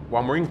 ué. O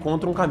amor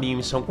encontra um caminho,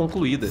 missão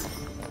concluída.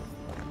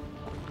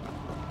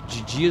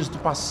 De dias do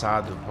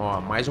passado.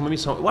 Ó, mais uma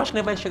missão. Eu acho que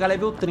nós vai chegar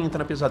level 30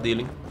 na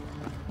pesadelo, hein.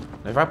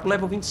 Nós vai pro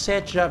level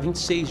 27 já,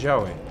 26 já,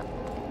 ué.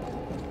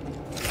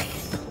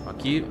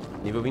 Aqui,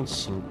 nível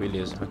 25,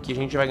 beleza. Aqui a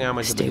gente vai ganhar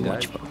mais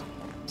habilidade.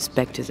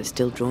 Spectres are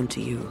still drawn to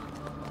you.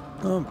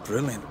 Oh,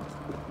 brilliant.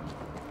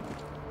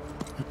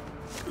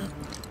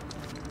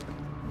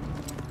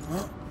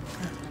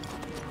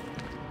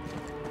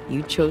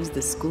 You chose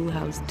the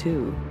schoolhouse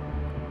too.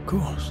 Of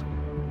course.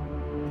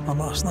 Our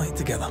last night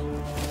together.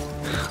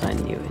 I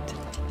knew it.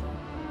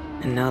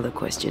 And now the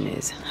question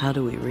is, how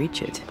do we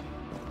reach it?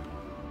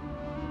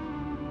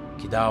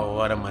 Que da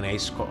hora, mano. É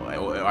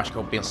eu acho que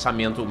é o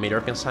pensamento, o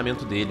melhor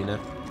pensamento dele, né?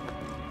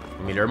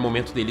 O melhor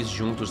momento deles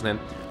juntos, né?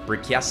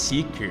 Porque a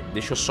Seeker,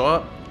 deixa eu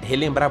só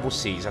relembrar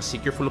vocês, a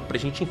Seeker falou pra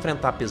gente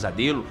enfrentar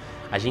pesadelo,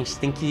 a gente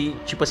tem que,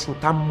 tipo assim,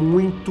 tá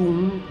muito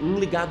um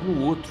ligado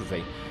no outro,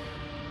 velho.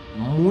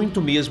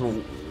 Muito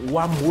mesmo. O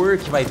amor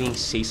que vai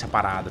vencer essa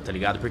parada, tá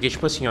ligado? Porque,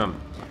 tipo assim, ó,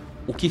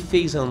 o que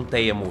fez a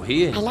Anteia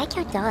morrer... I like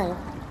your doll.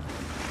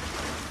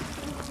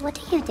 What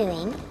are you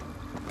doing?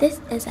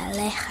 This is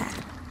Aleja.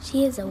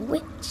 She is a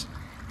witch,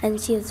 and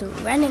she is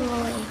running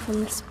away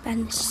from the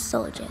Spanish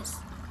soldiers.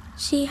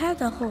 She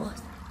had a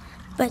horse,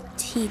 but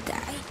he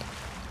died.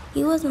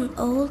 He was an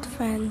old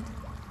friend.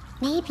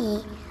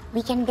 Maybe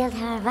we can build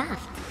her a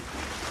raft.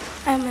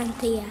 I'm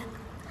Antea.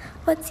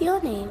 What's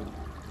your name?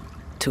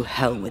 To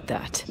hell with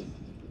that.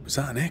 Was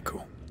that an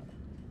echo?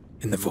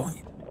 In the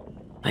void?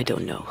 I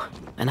don't know,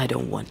 and I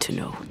don't want to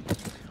know.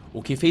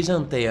 O que fez a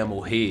Anteia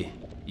morrer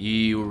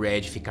e o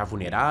Red ficar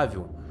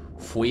vulnerável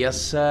foi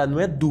essa, não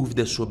é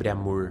dúvida sobre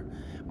amor,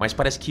 mas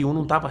parece que um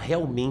não tava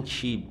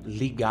realmente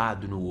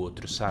ligado no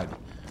outro, sabe?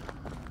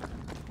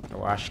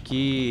 Eu acho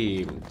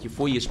que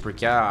foi isso,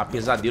 porque a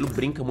Pesadelo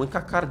brinca muito com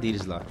a cara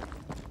deles lá.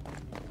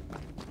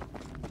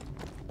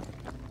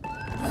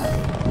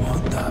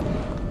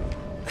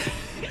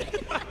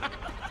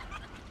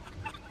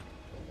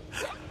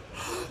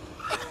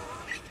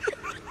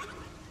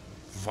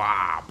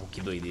 Vapo,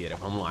 que doideira,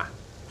 vamos lá.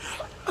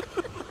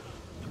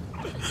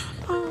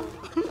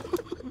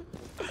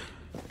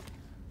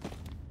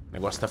 O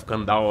negócio tá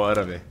ficando da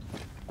hora, velho.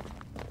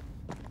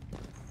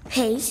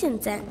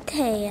 Patience,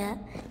 Antea.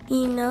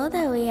 You know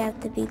that we have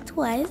to be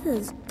twice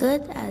as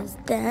good as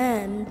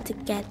them to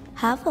get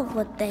half of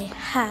what they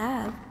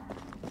have.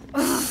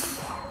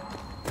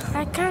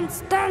 I can't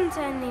stand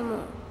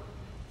anymore.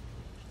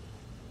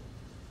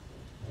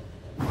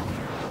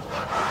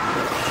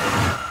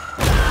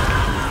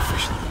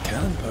 Efficient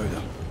cannon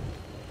powder.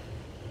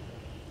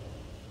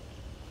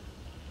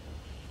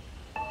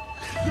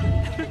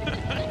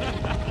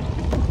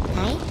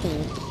 I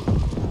think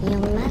your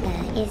mother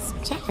is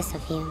jealous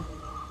of you.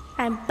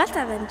 I'm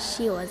better than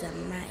she was a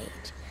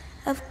mage.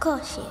 Of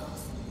course she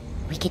is.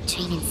 We could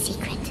train in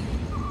secret.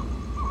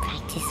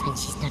 Practice when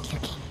she's not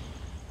looking.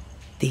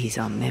 These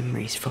are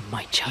memories from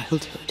my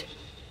childhood.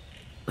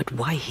 But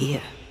why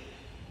here?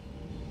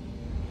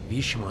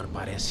 Vixe, mano,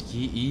 parece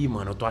que... Ih,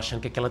 mano, eu tô achando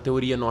que aquela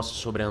teoria nossa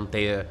sobre a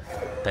Anteia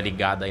tá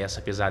ligada a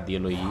essa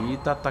Pesadelo aí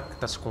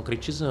tá se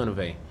concretizando,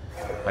 velho.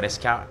 Parece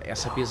que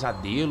essa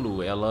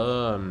Pesadelo,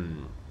 ela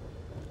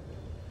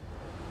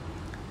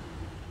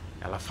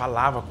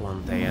falava com a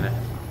Anteia, né?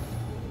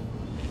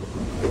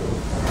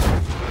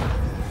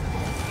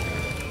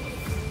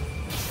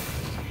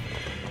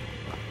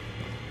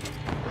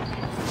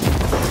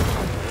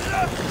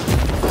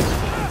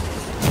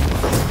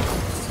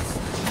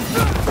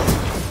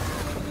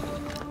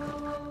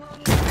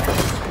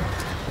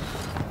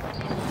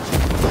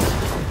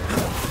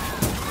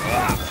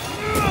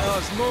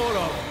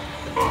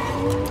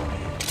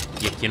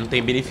 E aqui não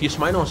tem benefício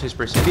mais não, vocês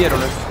perceberam,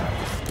 né?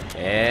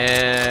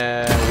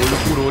 É...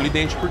 olho por olho e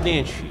dente por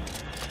dente, filho.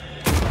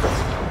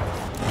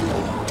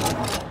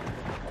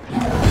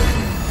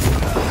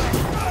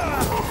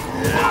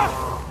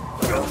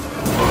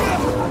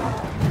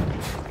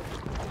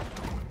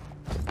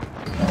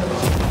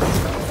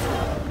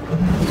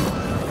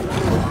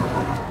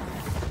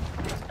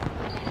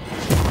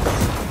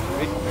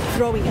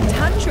 Throwing a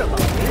tantrum on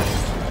me.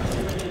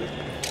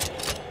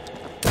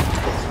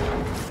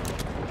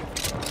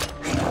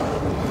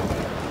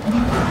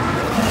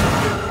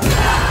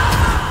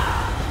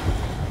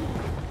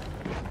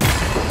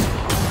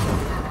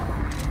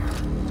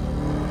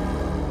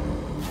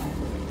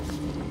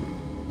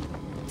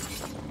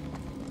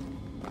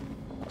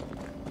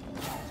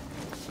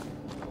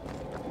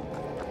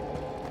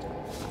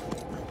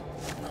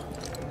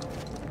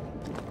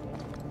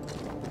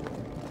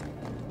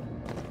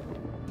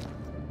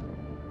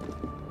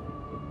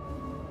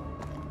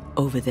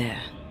 Over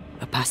there,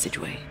 a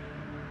passageway.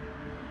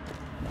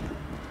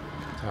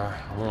 Tá,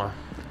 vamos lá.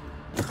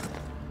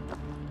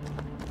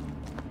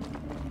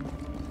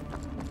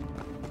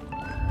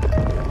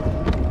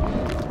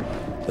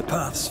 The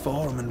paths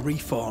form and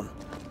reform.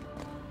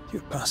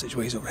 Your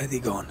passageway's already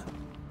gone.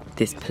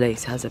 This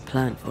place has a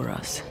plan for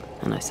us,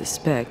 and I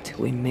suspect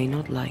we may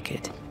not like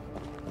it.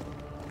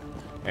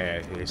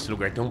 É, esse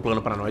lugar tem um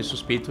plano pra nós,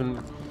 suspeito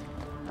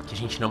que a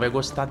gente não vai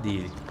gostar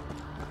dele.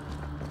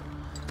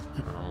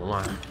 Vamos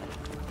lá.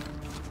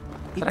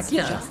 Será que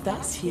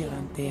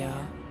é?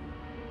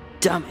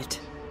 Damn it!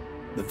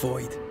 The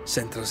void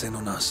centers in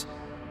on us.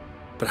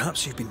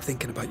 Perhaps you've been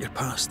thinking about your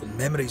past and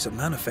memories are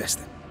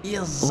manifesting.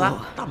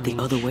 Exatamente.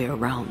 The other way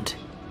around.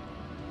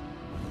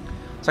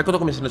 Sabe que eu tô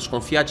começando a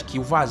desconfiar de que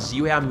o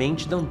vazio é a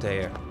mente da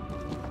Antea?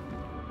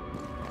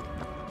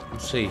 Não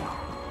sei.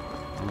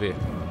 Vamos ver.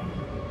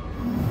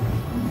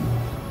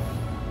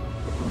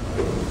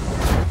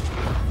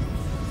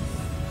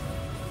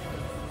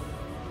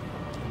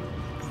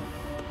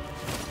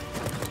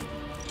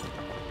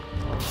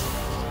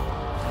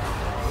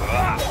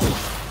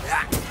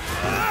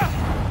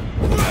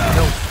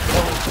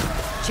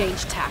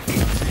 Change tack.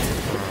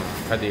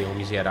 Cadê o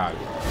miserável?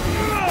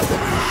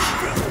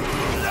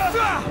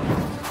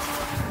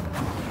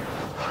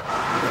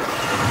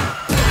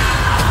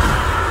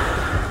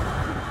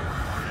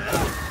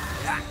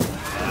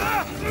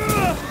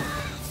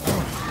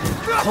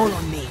 Call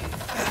on me.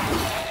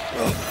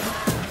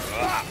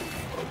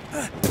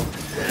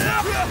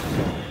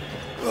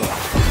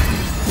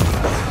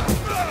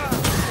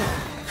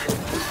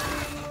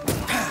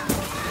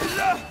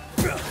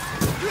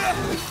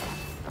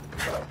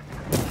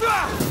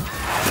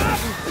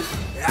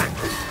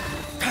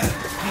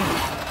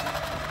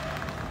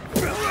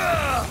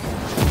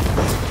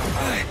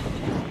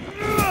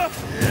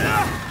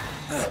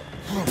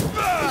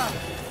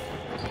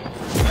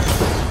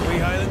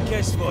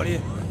 For you.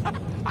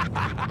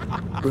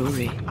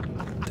 Rory.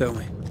 Tell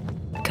me.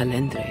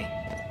 Calendre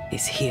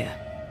is here.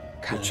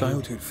 Your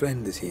childhood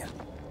friend is here.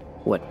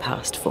 What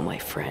passed for my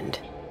friend?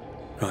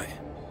 Right.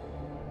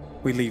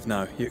 We leave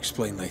now. You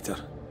explain later.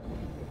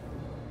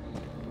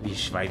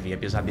 Vixe, vai ver a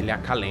pesadelo é a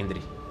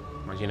Calendre.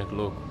 Imagina que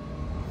louco.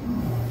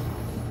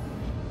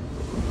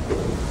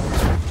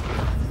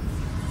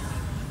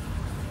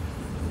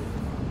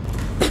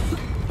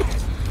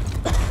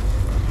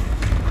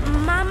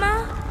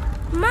 Mama?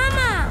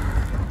 Mama!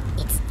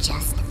 It's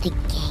just the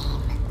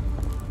game.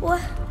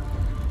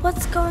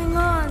 What's going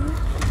on?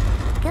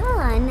 Go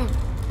on.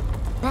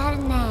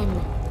 Vernon.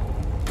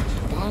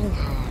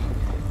 Bernhard.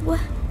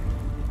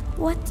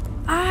 What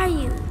are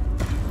you?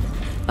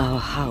 Our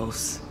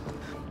house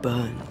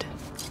burned.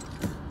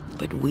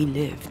 But we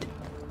lived.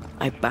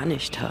 I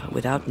banished her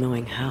without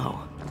knowing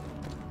how.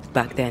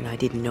 Back then I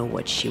didn't know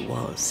what she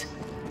was.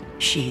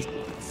 She...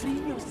 Free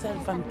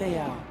yourself,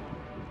 Antea.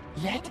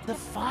 Let the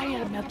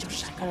fire melt your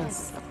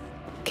shackles.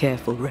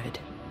 Careful, Red.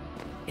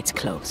 It's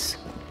close.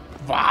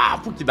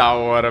 Vapo, que da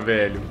hora,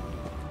 velho.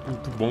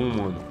 Muito bom,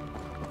 mano.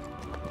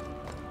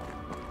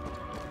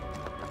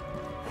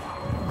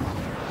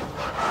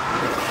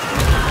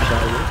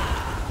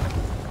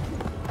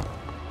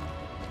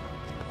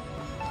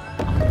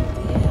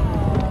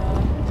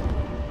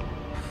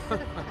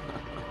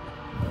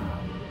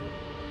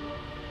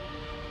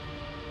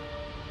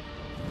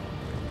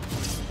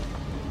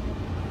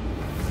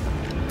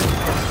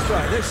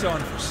 Try this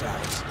on for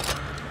size.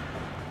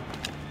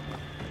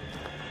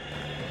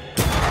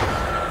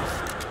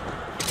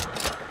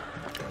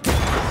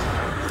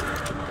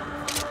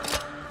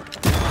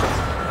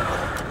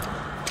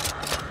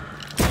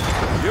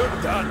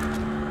 You're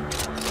done.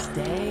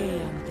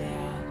 Stay in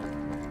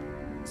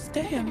there.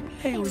 Stay and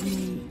play with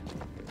me.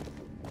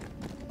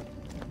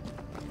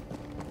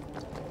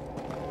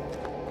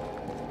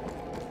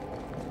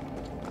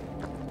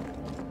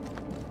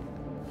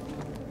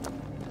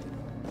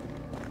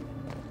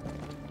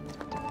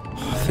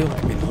 I feel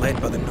like I'm being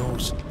led by the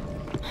nose.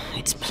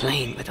 It's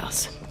playing with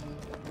us.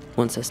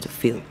 Wants us to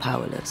feel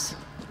powerless.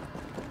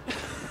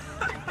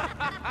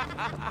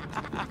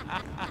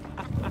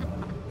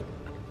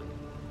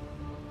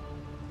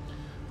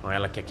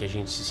 Ela quer que a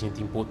gente se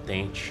sinta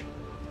impotente.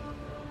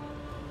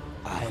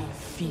 I'll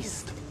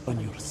feast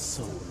on your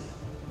soul.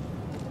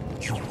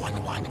 You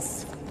won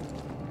once.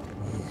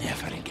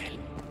 Never again.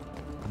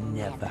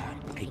 Never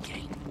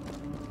again.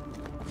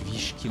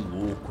 Vixe, que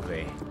louco,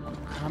 velho.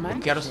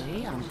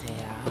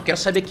 Eu quero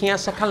saber quem é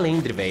essa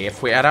Calendre, velho.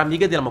 Era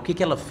amiga dela, mas o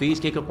que ela fez?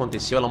 O que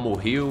aconteceu? Ela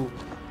morreu?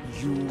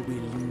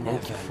 Qual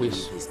que foi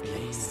isso?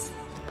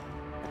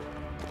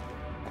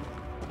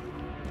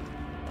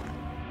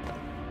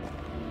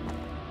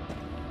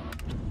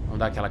 Vamos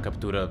dar aquela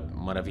captura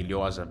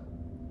maravilhosa,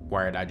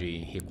 guardar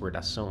de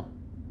recordação.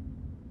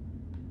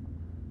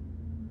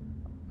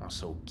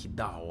 Nossa, que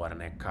da hora,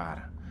 né,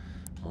 cara?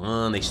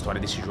 Mano, a história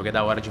desse jogo é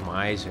da hora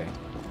demais, velho.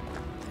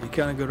 You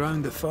can't go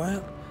round the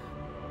fire.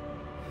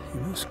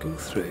 You must go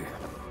through.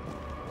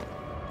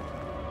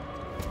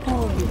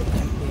 Oh, you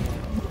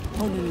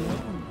all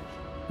alone.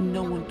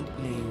 No one to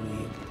play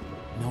with.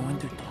 No one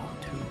to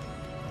talk to.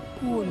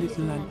 Poor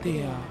little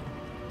Antea.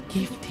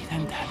 Gifted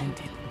and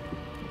talented.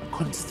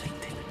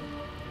 constricted,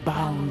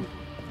 bound,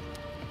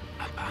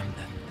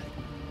 abandoned.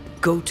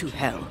 Go to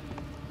hell.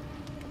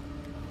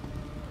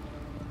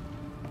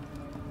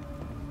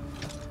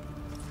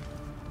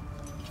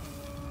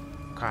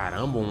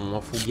 Caramba,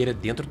 uma fogueira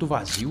dentro do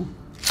vazio.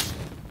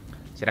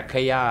 Será que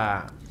aí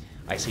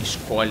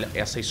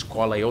essa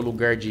escola aí é o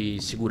lugar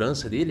de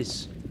segurança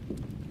deles?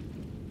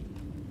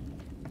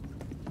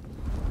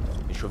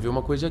 Deixa eu ver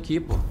uma coisa aqui,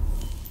 pô.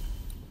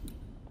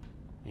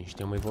 A gente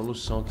tem uma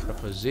evolução aqui pra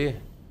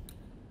fazer.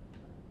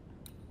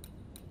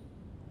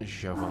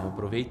 Já vamos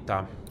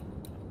aproveitar.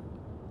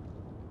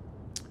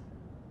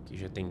 Aqui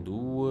já tem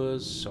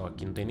duas. Só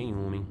aqui não tem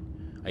nenhuma, hein?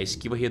 A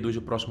esquiva reduz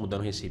o próximo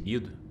dano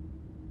recebido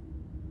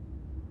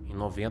em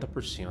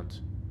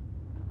 90%.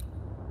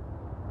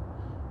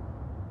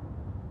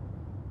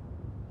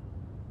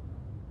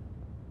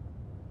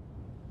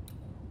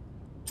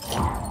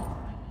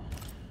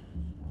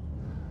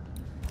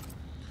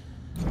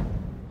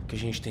 O que a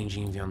gente tem de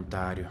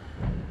inventário?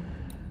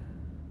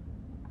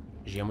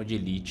 Gema de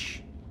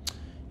elite.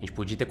 A gente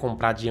podia ter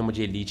comprado gema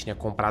de elite, né?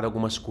 Comprado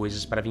algumas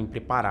coisas para vir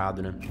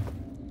preparado, né?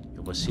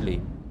 Eu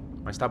vacilei.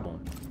 Mas tá bom.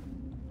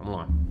 Vamos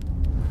lá.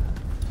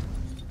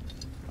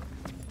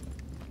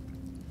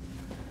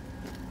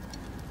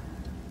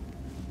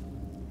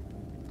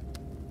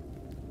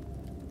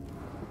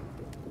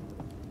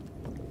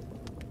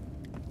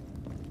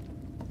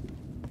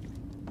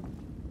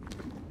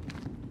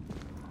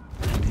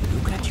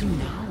 Look at you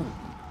now.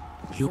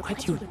 Look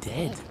at your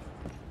dead.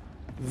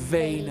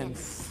 Vain and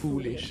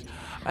foolish.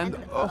 And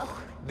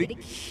oh, the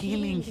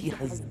killing he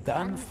has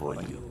done for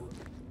you.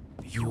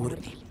 You're a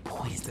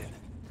poison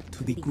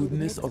to the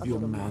goodness of your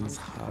man's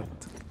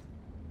heart.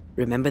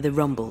 Remember the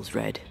rumbles,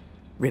 Red.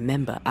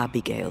 Remember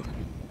Abigail.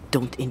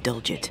 Don't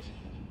indulge it.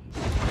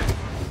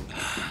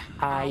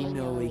 I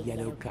know a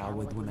yellow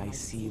coward when I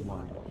see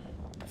one.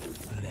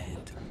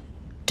 Fled.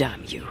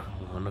 Damn you.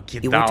 Mano, que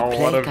You da want to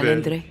play, hora,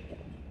 Calendre? velho.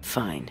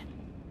 Fine.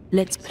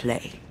 Let's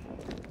play.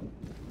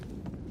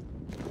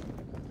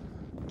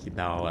 Que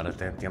da hora,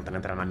 tentando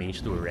entrar na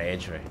mente do Red,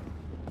 velho.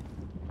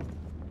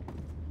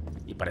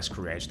 E parece que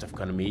o Red tá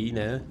ficando meio,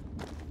 né?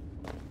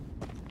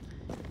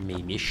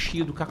 Meio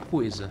mexido com a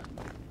coisa.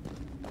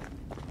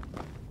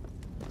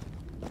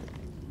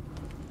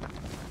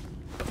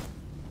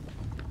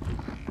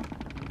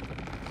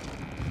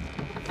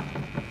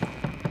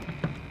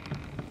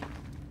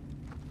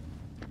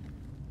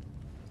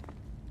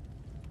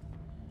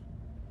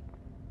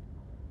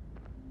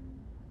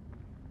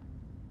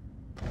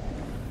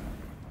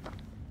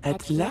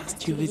 At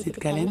last you visit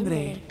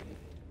Calendre.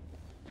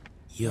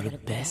 Your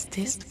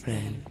bestest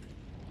friend.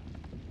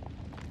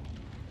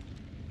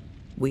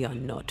 We are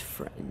not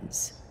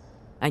friends.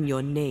 And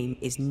your name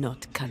is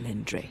not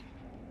Calendre.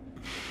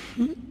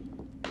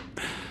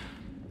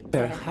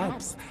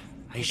 Perhaps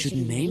I should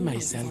name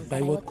myself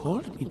by what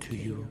called me to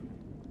you.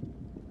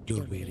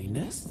 Your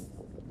weariness?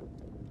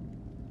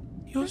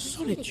 Your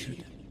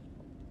solitude?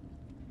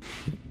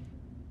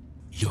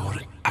 Your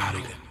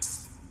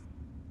arrogance?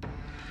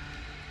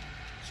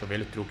 Seu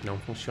velho truque não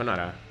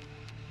funcionará.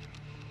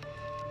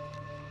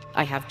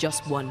 I have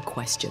just one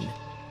question.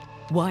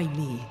 Why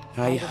me?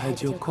 I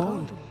heard your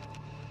call.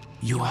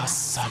 You are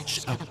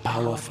such a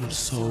powerful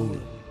soul.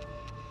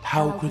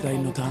 How could I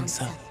not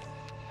answer?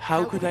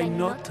 How could I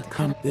not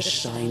come? The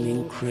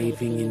shining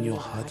craving in your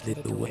heart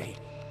lit the way.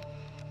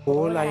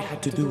 All I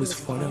had to do was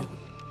follow.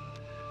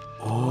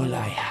 All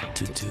I had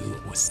to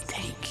do was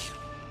take.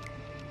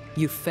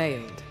 You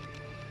failed.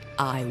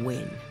 I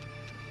win.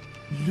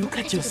 Look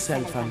at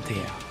yourself,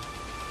 Antea.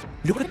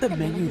 Look at the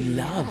man you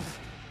love.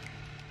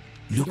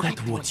 Look at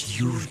what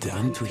you've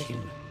done to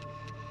him.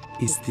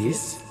 Is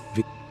this...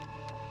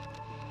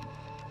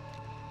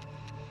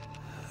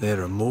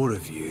 There are more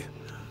of you,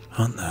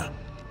 aren't there?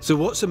 So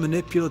what's a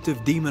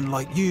manipulative demon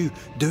like you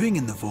doing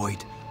in the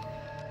void?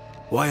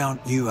 Why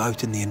aren't you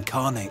out in the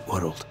incarnate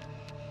world?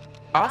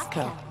 Ask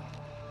her.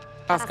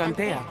 Ask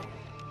Antea.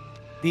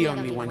 The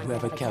only one who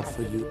ever cared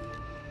for you.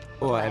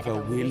 Or ever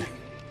will.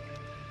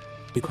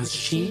 Because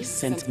she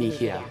sent me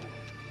here.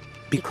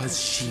 Because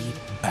she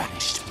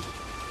banished me.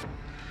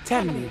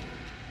 Tell me,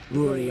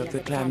 Rory of the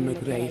clan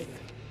McGrath,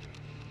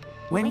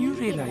 when you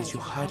realize you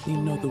hardly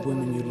know the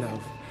woman you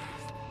love,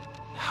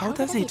 how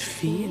does it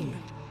feel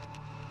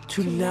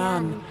to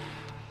learn,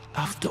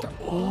 after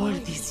all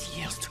these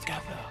years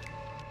together,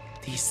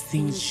 these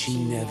things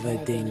she never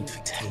deigned to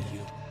tell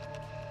you?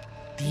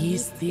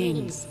 These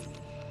things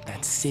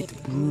that sit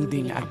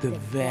brooding at the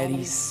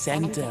very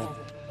center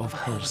of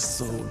her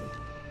soul.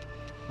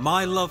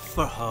 My love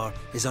for her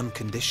is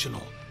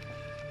unconditional.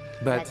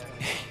 But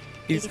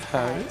is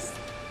hers?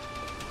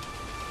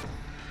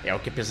 É o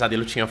que a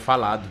Pesadelo tinha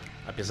falado.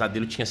 A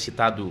Pesadelo tinha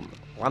citado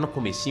lá no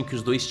comecinho que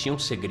os dois tinham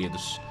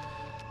segredos,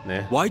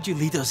 né? Why'd you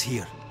lead us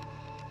here?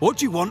 What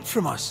do you want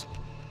from us?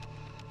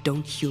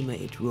 Don't humor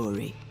it,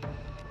 Rory.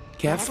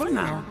 Careful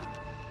now.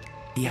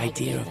 The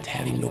idea of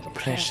tearing your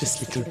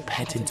precious little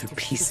pet into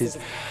pieces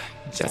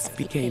just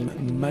became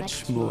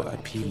much more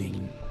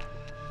appealing.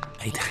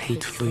 I'd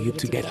hate for you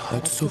to get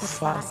hurt so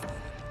fast.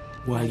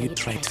 while you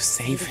try to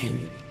save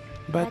him.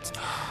 But...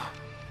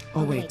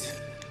 oh wait.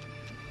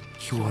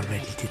 You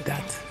already did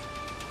that,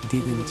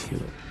 didn't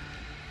you?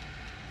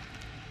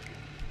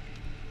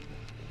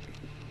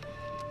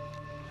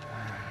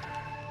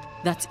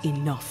 That's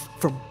enough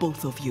from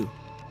both of you.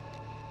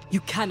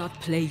 You cannot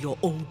play your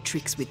old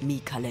tricks with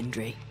me,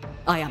 Calendre.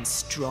 I am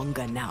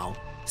stronger now.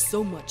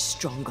 So much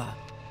stronger.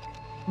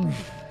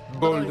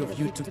 Bold of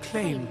you to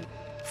claim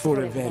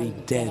for a very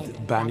dead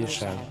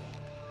Banisher.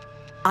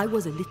 I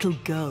was a little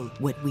girl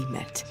when we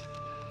met.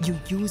 You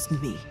used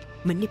me,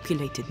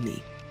 manipulated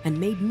me, and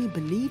made me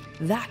believe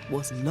that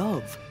was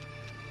love.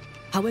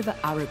 However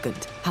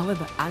arrogant,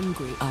 however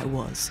angry I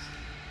was,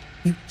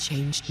 you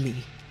changed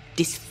me,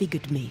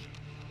 disfigured me.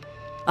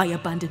 I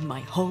abandoned my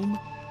home.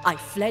 I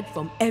fled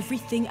from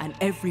everything and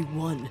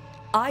everyone.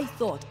 I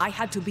thought I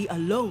had to be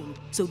alone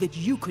so that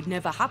you could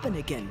never happen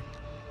again.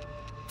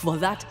 For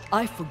that,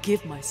 I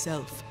forgive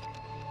myself.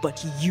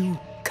 But you,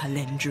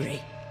 Calendre,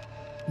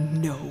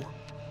 no.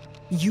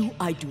 You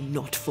I do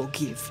not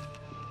forgive.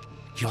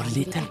 Your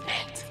little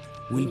pet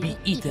will be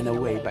eaten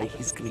away by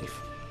his grief.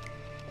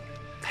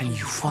 Can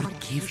you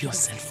forgive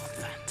yourself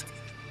for that?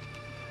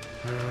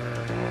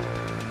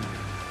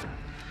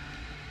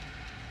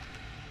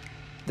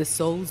 The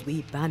souls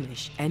we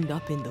banish end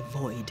up in the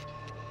void.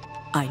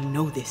 I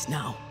know this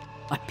now.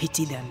 I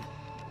pity them.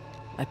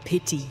 I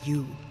pity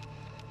you.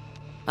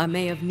 I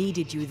may have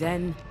needed you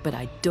then, but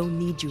I don't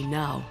need you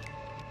now.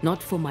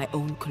 Not for my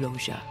own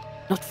closure.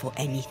 Not for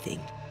anything.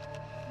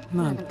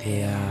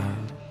 Antea,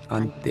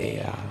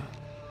 Antea.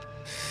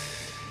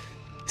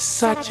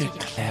 Such a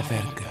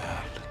clever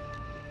girl.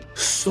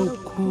 So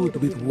good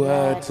with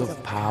words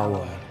of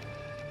power.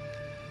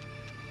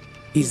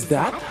 Is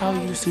that how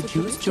you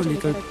seduced your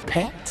little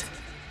pet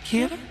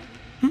here?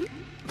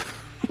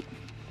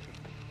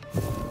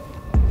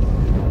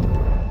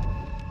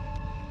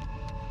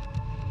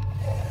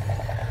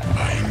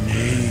 My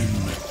name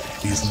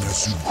is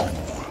Nezuko,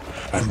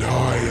 and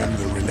I am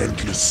the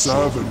relentless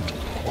servant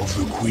of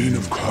the Queen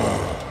of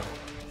Quer.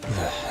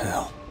 The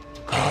hell?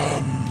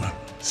 Come,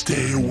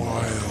 stay a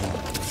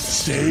while,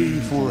 stay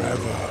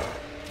forever.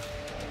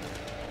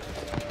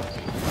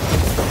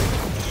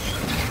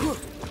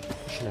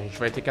 A gente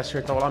vai ter que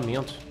acertar o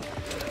lamento.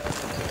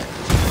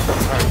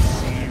 I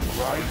see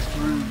right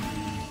through you.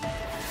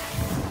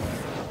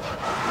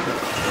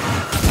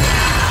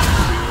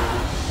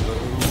 So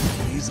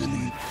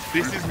easily.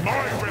 This is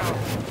my realm.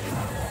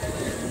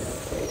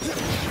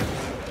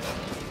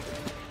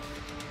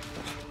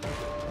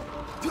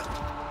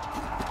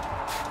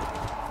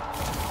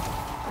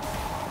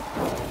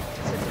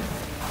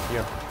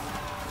 Here.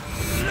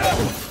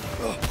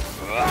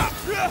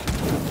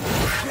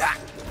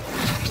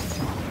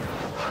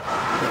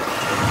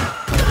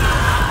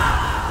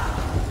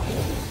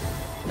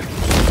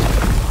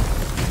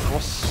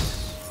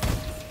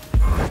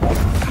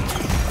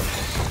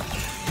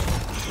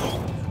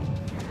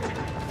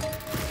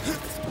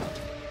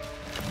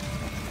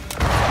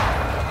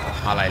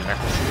 Ah lá, ele vai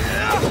conseguir.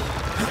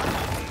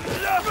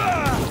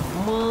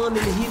 Mano,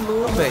 ele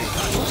rimou, velho.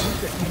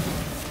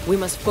 We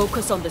must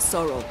focus on the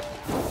sorrow.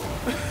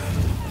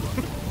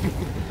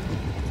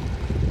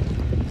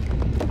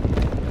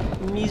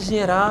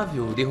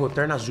 Miserável.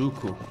 Derrotar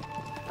Nezuko.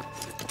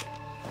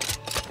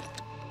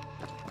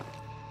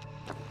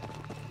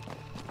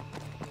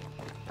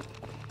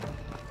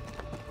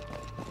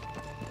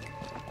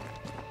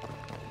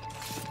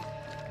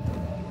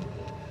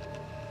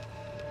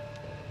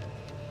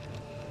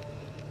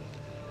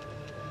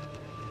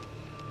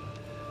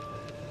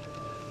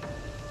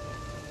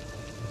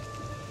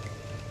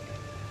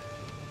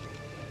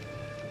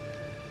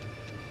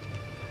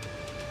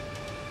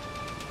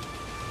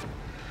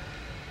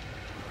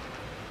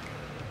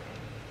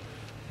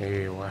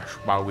 Eu acho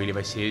que o bagulho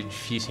vai ser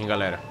difícil, hein,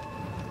 galera.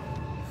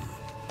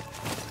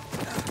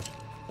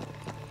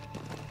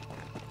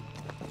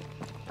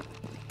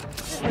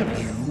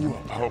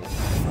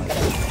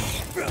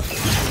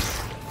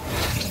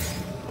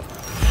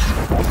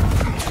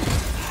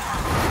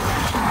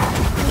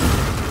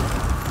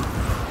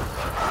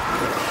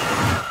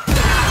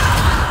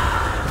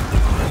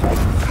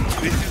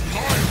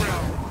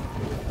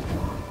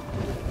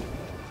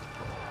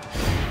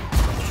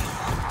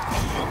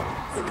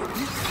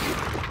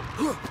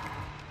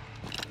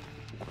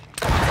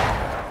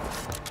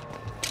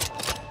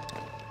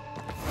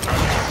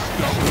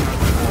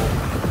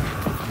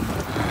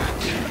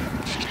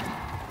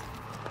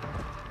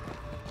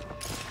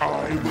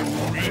 I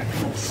will reap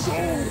your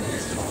soul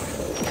this time.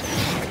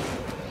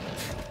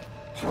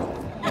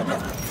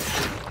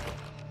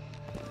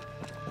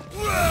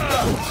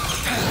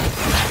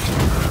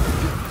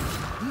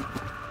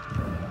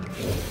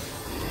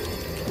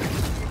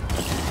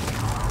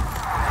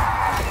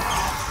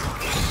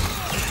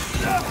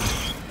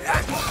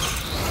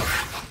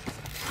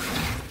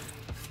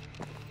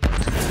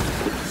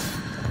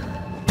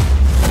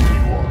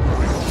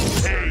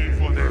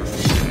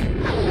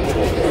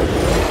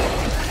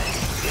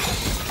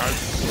 As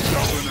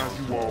stubborn as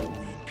you are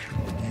weak.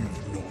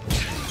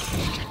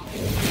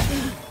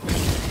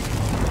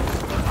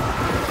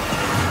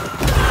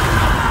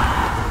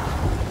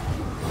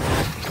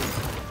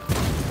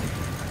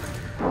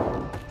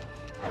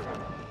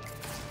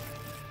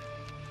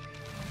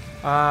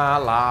 Ah,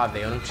 lá,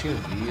 velho, eu não tinha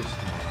visto.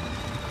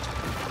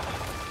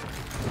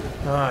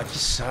 Ah, que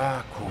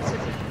saco.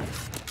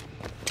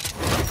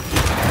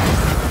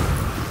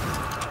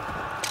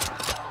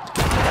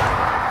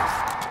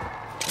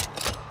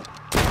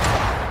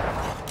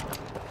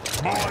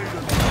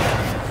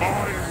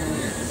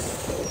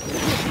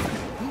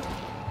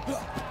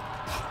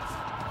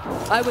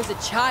 I was a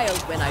child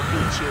when I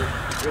beat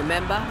you,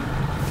 remember?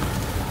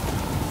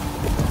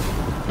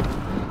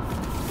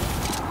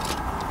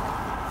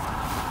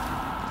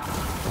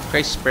 Ficar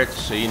esperto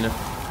isso aí, né?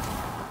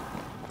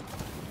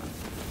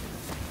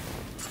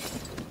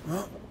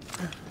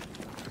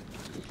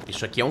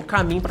 Isso aqui é um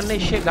caminho pra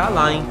nós chegar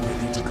lá, hein?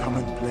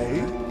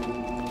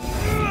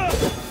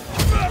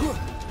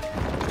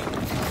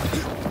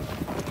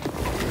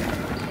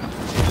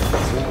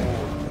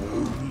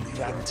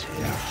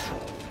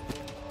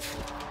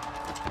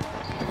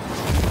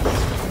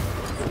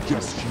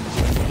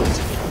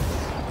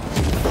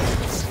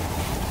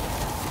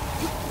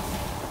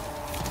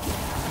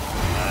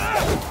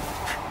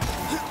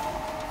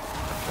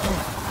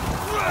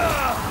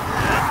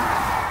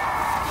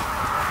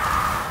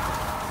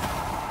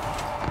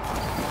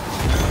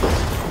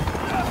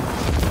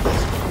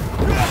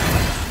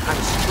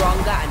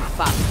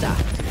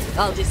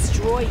 I'll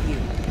destroy you.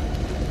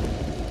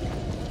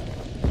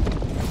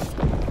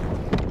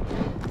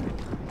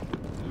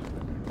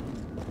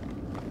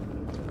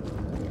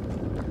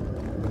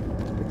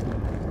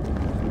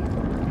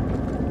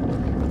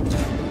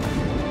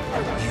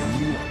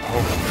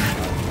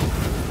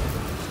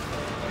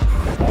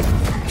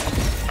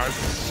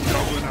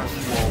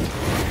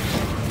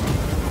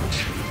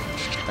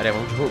 Pera aí,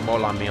 vamos derrubar o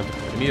lamento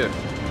primeiro.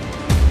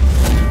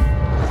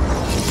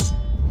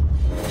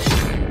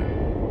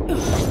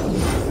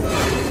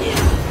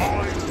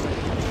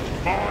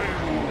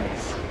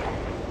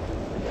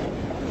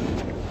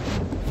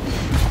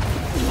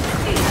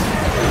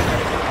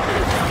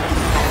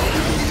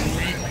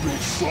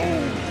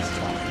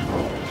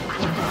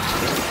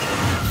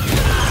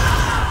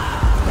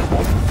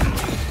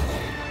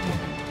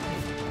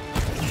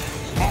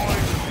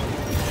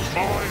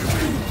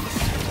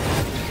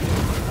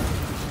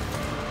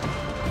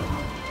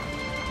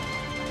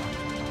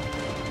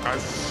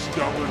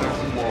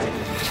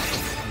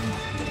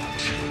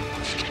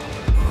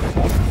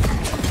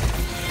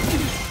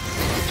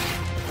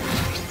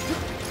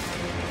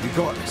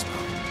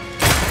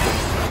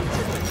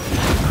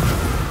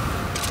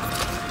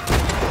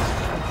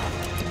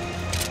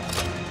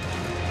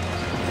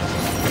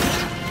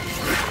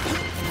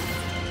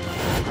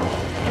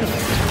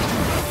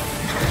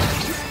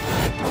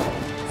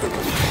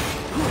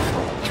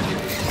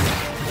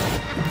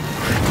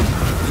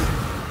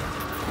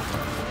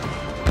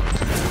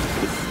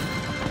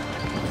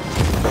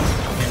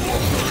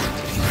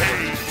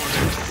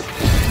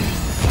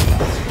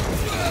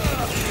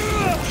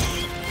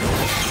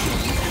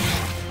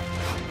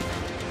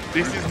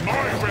 This is my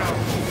realm.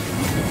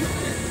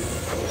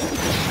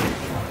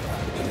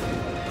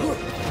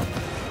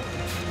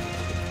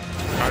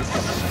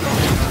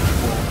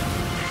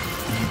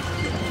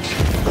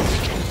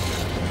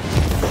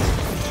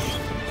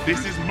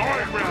 This is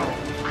my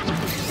realm.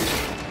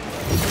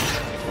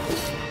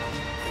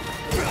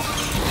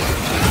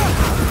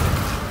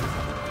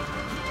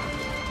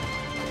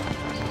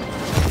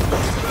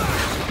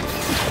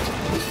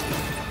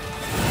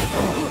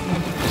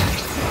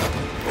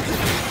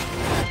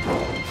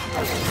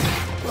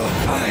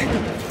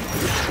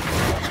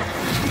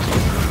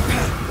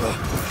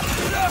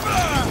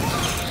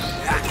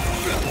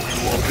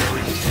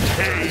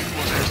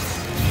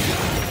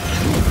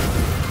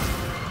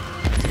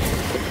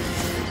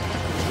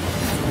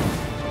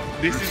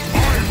 This is my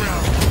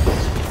realm.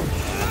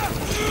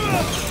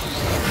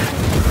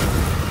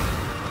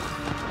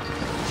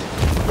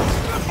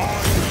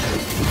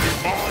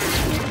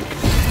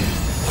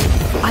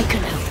 I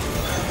can help.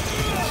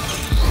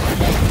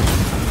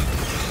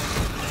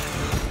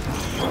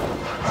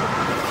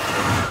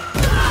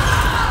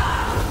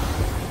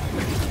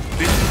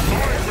 This is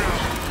my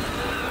realm.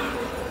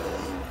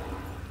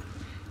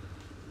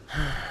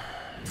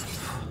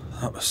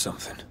 That was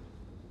something.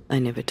 I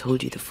never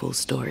told you the full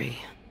story.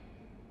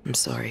 I'm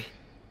sorry.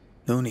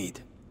 No need.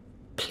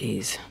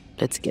 Please,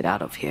 let's get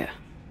out of here.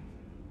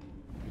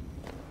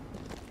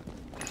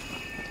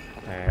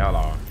 É, olha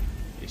lá, ó.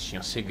 Eles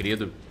tinham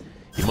segredo.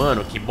 E,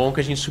 mano, que bom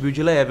que a gente subiu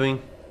de level, hein?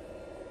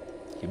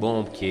 Que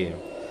bom, porque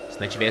se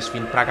nós tivesse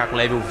vindo pra cá com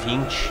level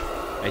 20,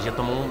 nós já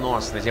tomamos um...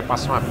 Nossa, nós ia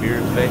passar um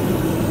aperto, velho.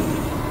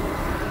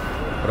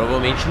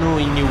 Provavelmente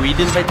em New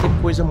Eden vai ter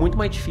coisa muito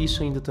mais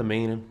difícil ainda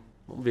também, né?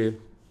 Vamos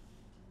ver.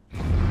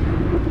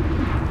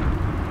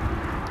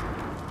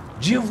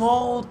 De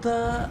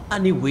volta a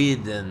New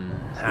Eden.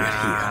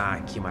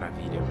 Ah, que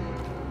maravilha.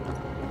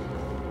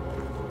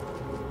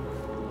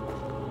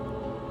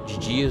 De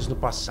dias no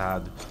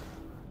passado.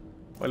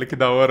 Olha que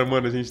da hora,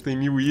 mano. A gente tem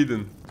New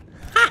Eden.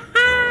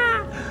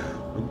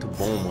 Muito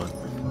bom,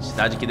 mano. A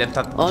cidade aqui deve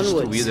estar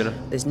destruída, né?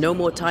 There's no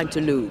more time to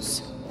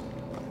lose.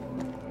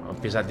 O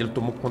pesadelo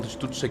tomou conta de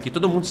tudo isso aqui.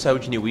 Todo mundo saiu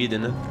de New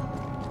Eden, né?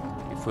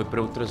 E foi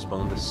para outras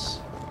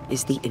bandas.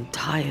 Is the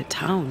entire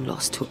town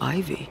lost to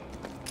Ivy?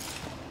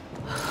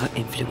 Her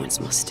influence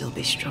must still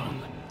be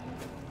strong.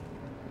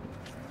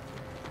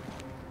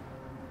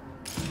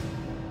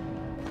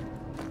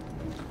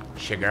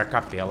 Chegar à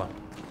capela.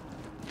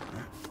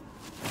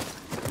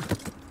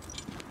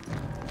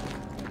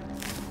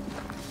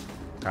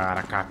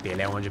 Cara, a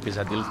capela é onde o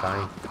pesadelo tá,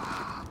 hein?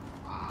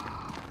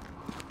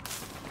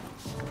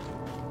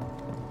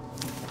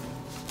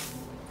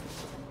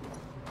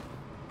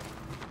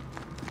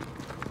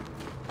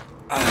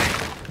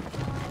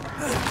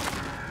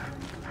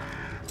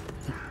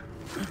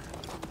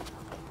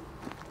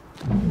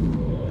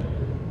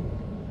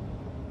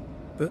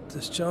 But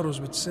as Charles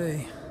would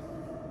say,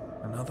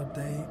 another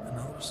day,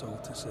 another soul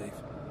to save.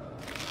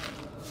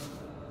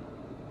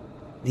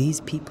 These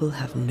people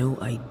have no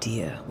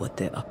idea what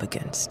they're up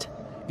against.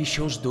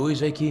 Vixe, os dois,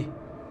 velho, aqui.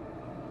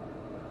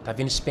 Tá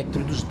vendo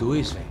espectro dos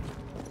dois, velho.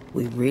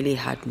 We really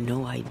had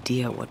no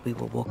idea what we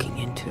were walking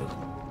into.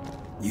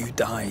 You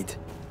died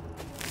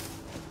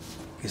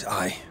because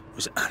I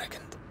was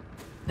arrogant.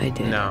 I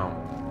did. Não.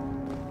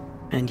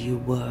 And you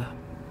were.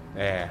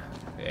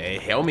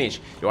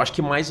 Realmente. Eu acho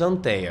que mais a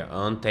Anteia. A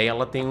Anteia,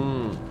 ela tem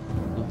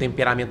um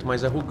temperamento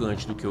mais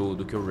arrogante do que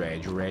o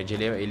Red. O Red,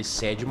 ele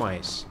cede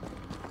mais.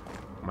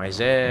 Mas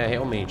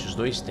realmente, os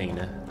dois têm,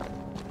 né?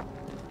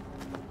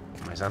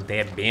 Mas a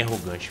Anteia é bem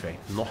arrogante, velho.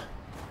 Nó.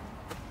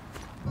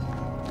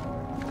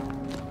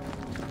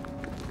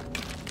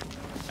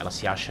 Ela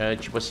se acha,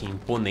 tipo assim,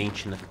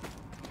 imponente, né?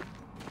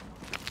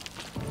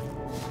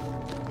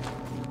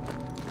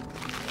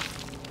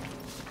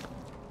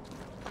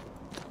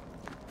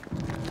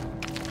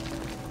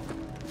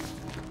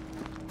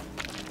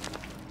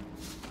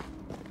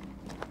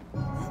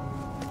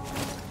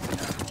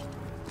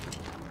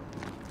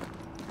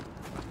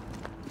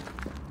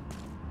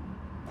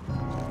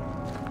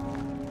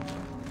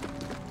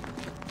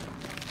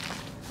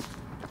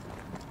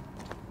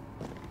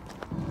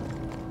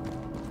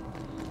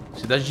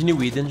 Cidade de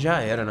New Eden já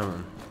era, né,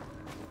 mano?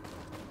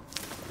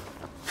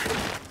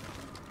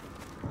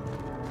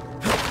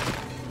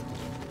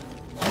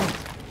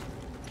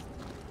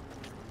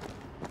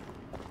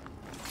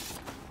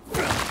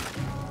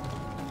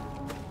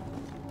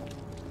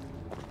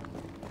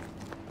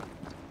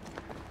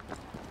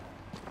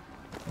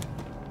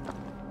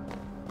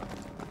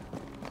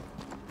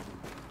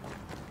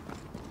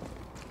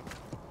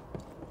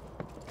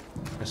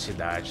 A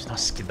cidade.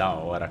 Nossa, que da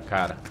hora,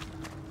 cara.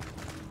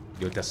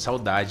 Deu até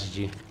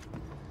saudade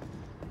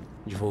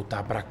de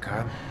voltar pra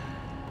cá.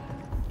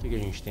 O que a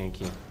gente tem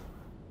aqui?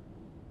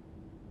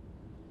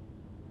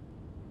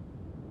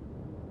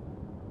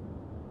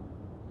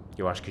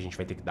 Eu acho que a gente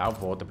vai ter que dar a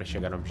volta pra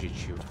chegar no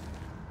objetivo.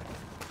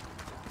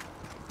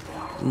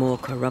 More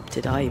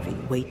corrupted ivy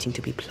waiting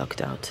to be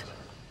plucked out.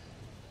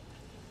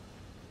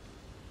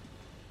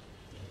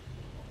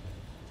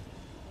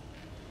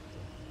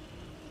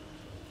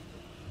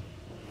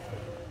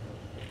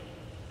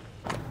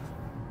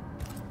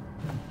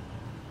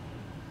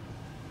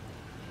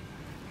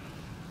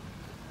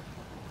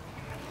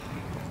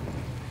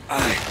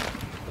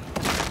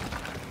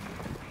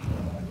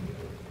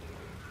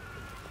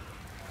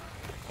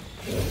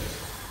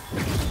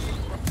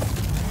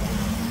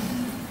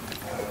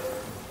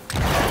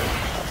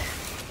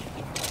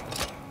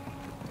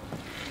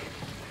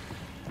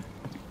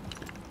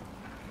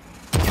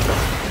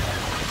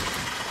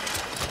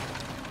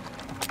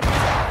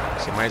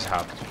 Mais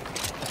rápido.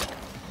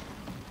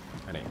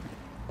 Pera aí.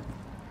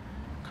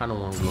 Ficar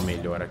num ângulo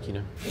melhor aqui,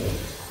 né?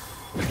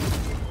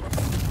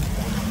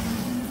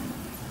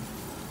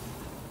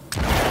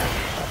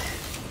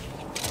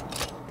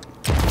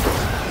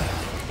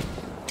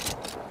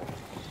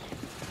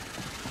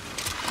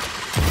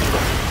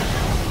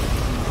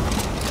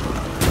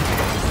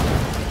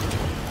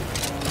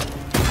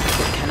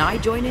 Can I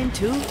join in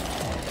too?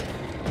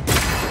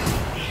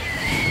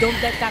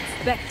 Don't let that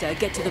specter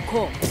get to the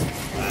corpse.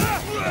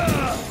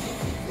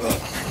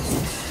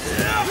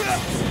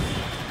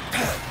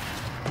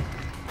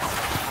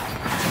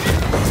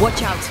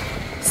 Watch out.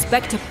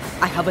 Spectre,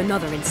 I have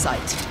another in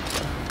sight.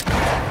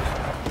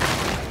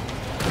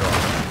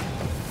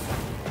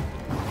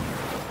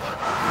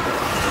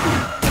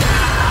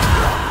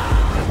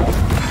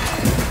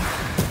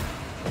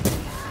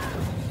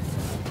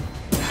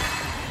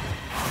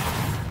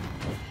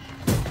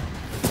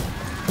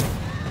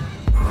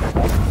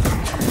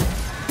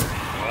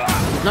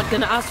 Not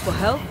gonna ask for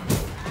help?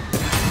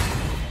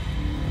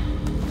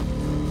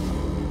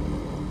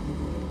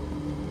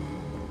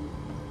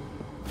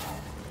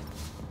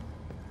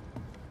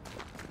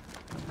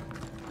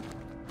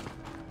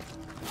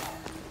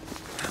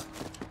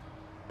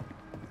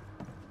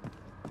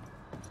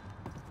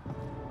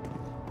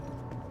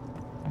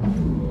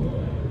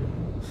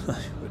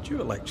 Would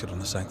you a lecture on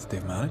the sanctity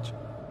of marriage?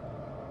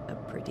 A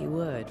pretty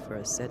word for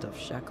a set of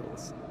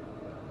shackles.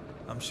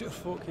 I'm sure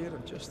folk here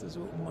are just as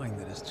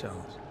open-minded as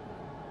Charles.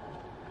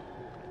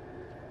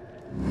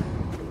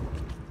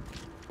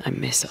 I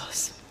miss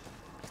us.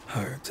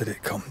 How did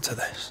it come to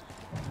this?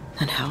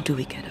 And how do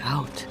we get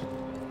out?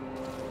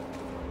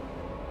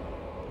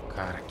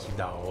 Cara, que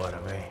da hora,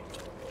 velho.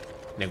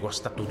 O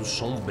negócio tá todo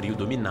sombrio,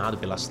 dominado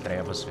pelas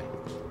trevas, velho.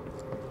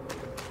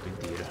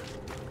 Doideira.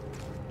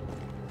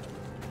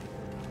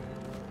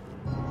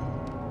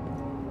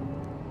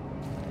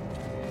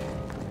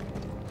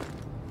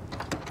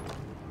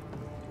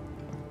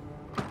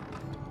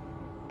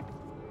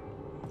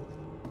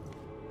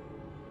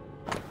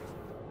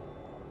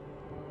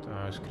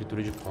 Tá,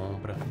 escritura de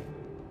compra.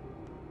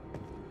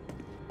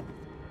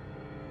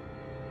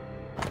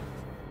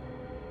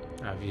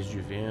 Aviso de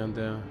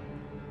venda.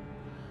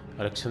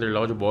 Alexander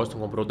Law de Boston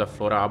comprou da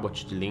Flora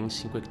Abbott de Lynn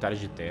 5 hectares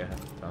de terra.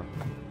 Tá.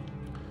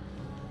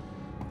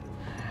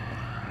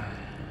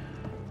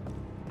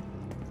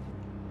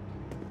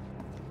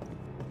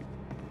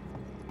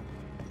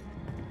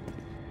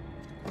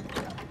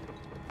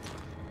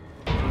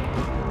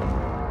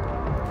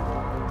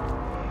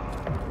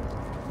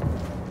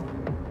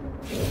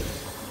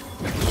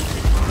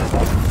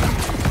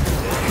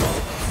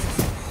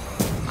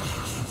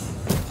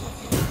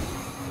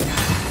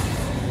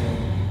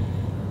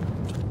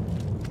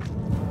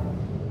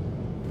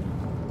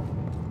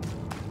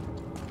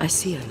 I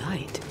see a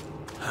light.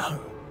 How?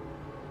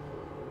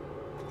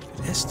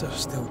 Could Esther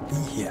still be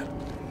here?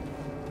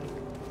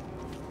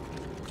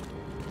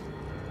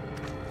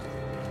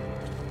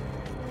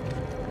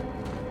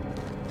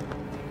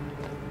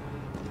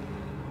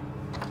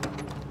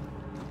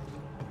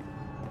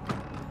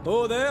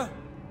 Oh, there?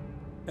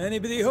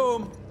 Anybody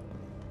home?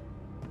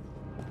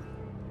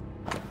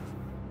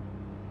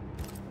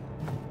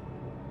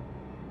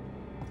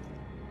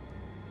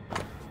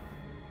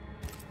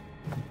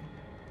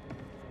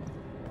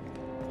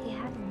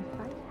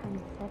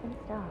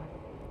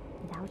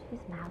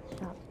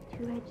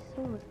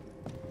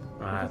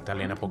 Ah, tá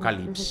lendo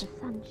Apocalipse.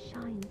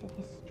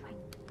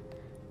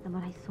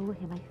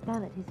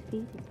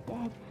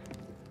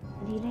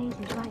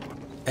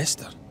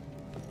 Esther?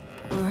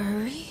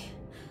 Rory?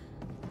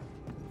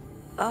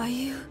 Are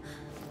you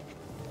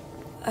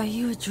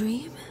a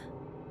dream?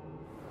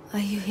 Are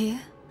you here?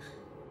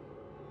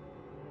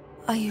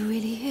 Are you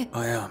really here?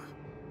 I am.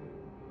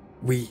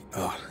 We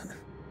are.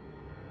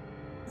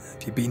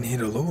 Have you been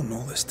here alone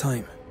all this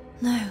time?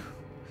 No,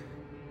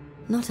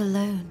 not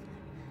alone.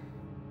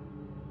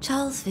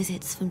 Charles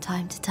visits from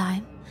time to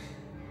time.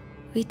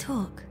 We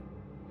talk.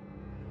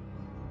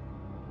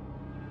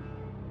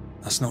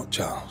 That's not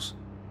Charles.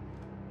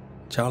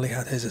 Charlie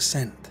had his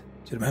ascent.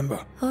 Do you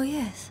remember? Oh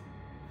yes,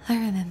 I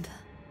remember.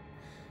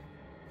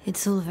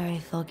 It's all very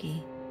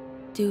foggy.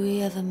 Do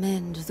we ever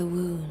mend the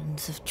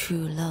wounds of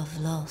true love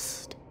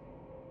lost?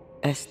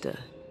 Esther,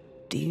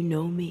 do you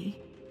know me?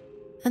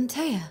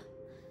 Antea?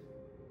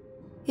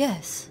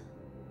 Yes,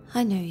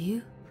 I know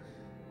you.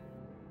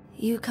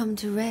 You come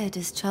to Red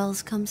as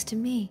Charles comes to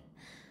me.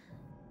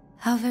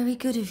 How very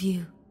good of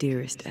you.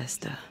 Dearest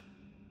Esther,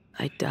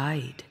 I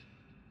died.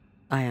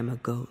 I am a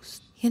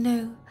ghost. You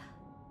know,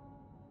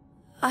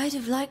 I'd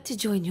have liked to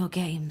join your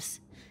games.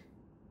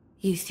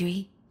 You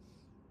three.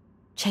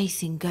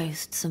 Chasing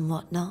ghosts and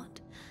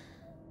whatnot.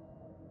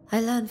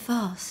 I learn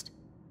fast.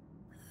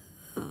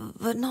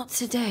 But not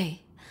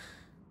today.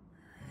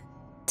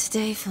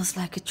 Today feels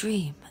like a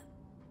dream.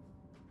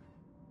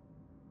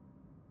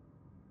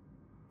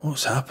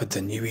 What's happened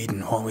in New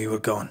Eden while we were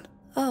gone?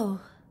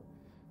 Oh,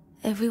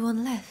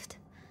 everyone left.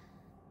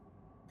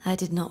 I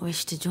did not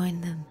wish to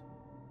join them.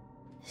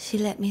 She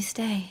let me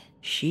stay.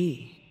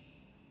 She?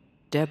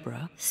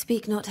 Deborah?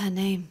 Speak not her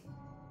name.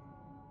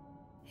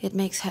 It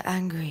makes her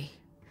angry.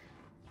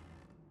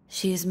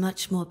 She is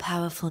much more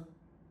powerful.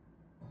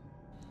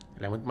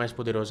 Ela é muito mais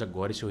poderosa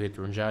agora e seu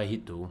retorno já a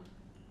irritou.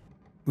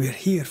 We're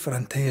here for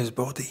Antea's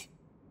body.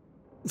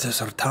 This is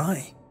her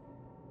tie.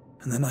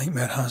 And the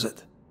nightmare has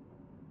it.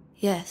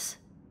 Yes.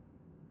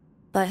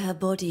 By her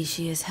body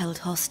she is held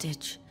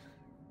hostage.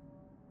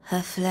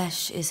 Her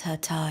flesh is her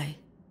tie.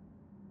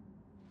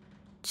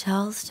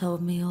 Charles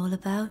told me all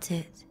about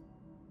it.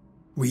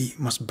 We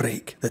must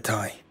break the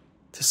tie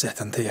to set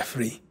Antea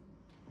free.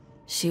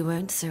 She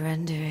won't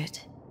surrender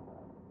it.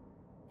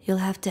 You'll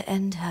have to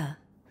end her.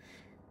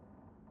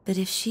 But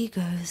if she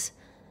goes,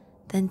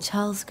 then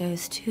Charles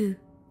goes too.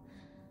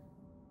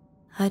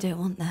 I don't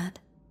want that.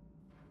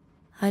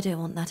 I don't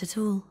want that at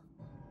all.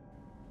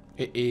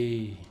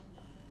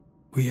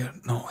 We're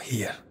not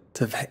here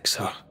to vex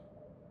her,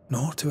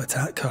 nor to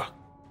attack her.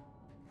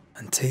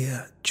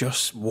 Antea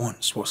just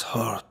wants what's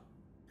hers.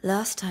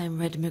 Last time,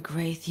 Red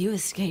McWraith, you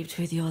escaped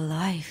with your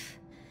life.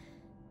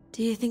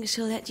 Do you think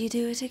she'll let you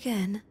do it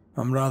again?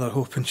 I'm rather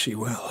hoping she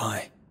will,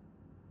 aye.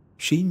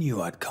 She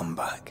knew I'd come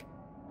back.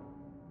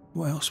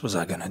 What else was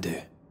I gonna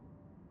do?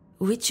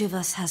 Which of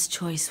us has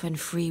choice when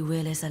free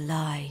will is a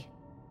lie?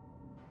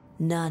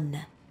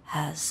 None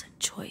has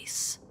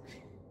choice.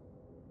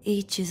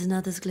 Each is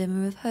another's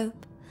glimmer of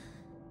hope,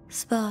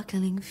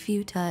 sparkling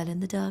futile in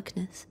the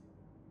darkness.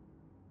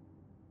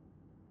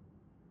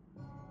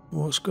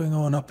 What's going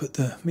on up at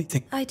the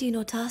meeting? I do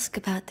not ask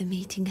about the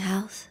meeting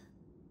house,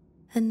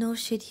 and nor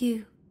should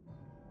you.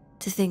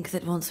 To think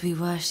that once we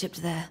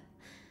worshipped there,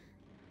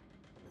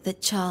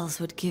 that Charles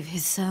would give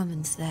his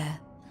sermons there,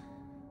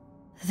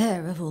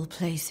 There of all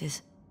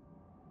places.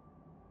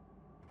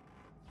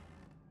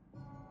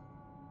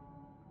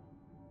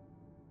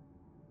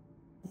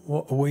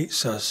 What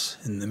awaits us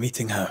in the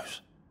meeting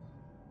house?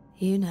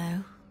 You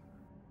know.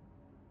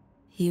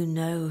 You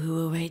know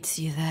who awaits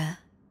you there.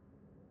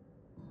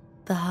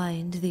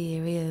 Behind the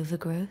eerie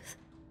overgrowth.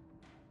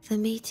 The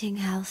meeting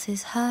house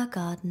is her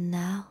garden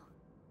now.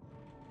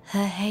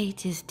 Her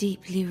hate is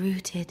deeply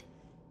rooted.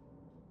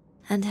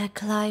 And her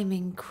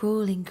climbing,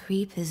 crawling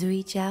creepers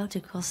reach out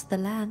across the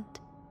land.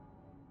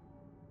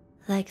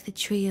 Like the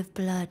tree of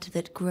blood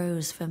that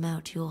grows from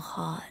out your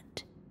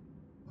heart.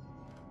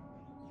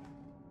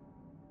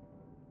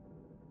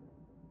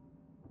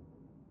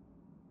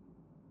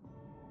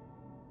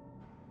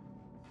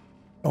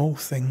 All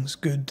things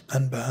good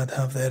and bad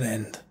have their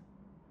end.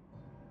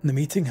 The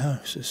meeting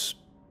house is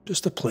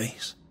just a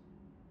place.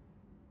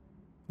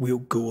 We'll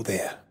go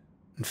there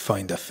and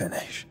find a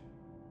finish.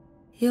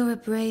 You're a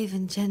brave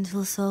and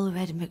gentle soul,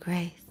 Red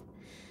McGrath.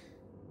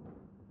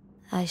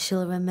 I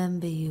shall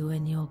remember you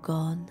when you're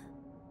gone.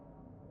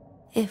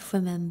 If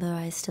remember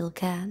I still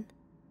can.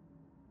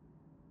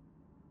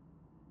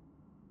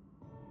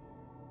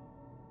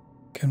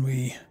 Can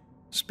we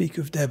speak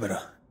of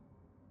Deborah?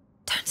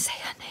 Don't say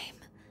her name.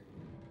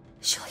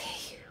 She'll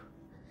hear you.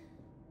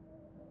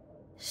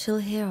 She'll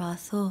hear our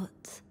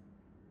thoughts.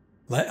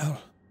 Let her.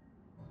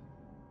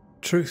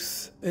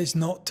 Truth is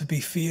not to be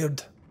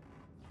feared.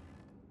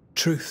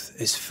 Truth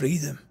is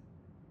freedom.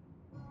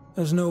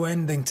 There's no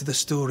ending to the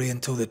story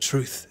until the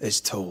truth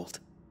is told.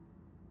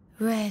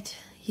 Red,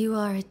 you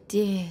are a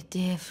dear,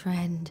 dear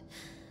friend.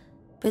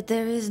 But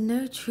there is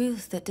no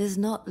truth that does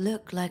not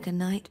look like a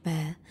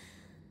nightmare.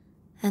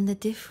 And the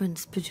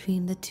difference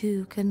between the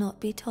two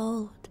cannot be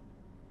told.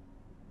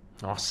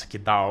 Nossa, que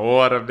da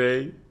hora,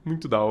 véi.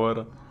 Muito da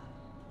hora.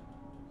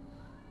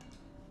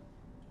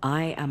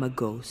 I am a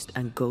ghost,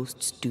 and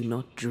ghosts do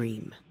not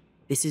dream.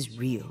 This is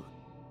real.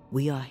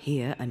 We are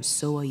here, and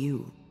so are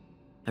you.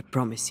 I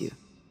promise you.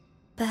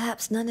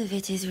 Perhaps none of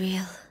it is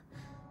real.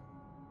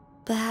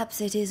 Perhaps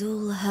it is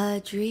all her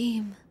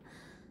dream.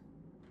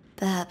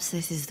 Perhaps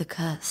this is the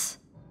curse.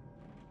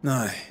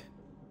 Aye.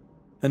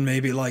 And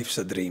maybe life's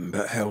a dream,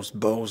 but hell's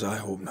balls, I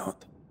hope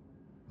not.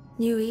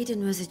 New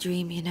Eden was a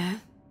dream, you know.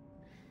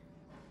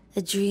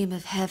 A dream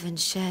of heaven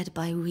shared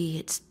by we,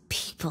 its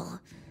people.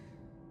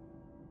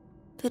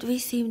 But we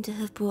seem to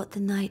have brought the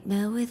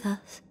nightmare with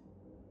us.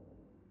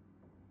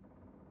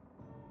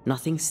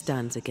 Nothing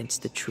stands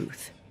against the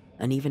truth,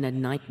 and even a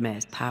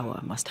nightmare's power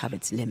must have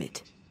its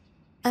limit.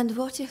 And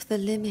what if the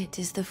limit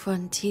is the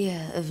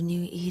frontier of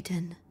New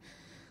Eden?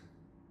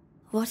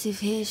 What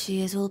if here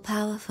she is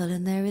all-powerful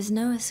and there is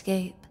no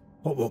escape?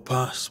 What will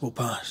pass, will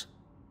pass.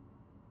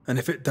 And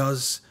if it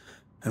does,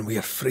 and we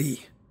are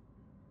free,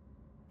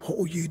 what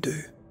will you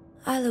do?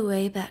 I'll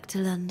away back to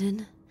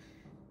London.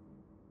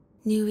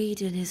 New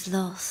Eden is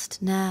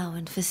lost now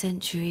and for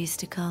centuries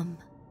to come.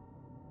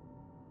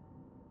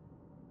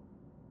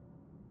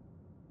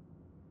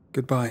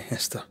 Goodbye,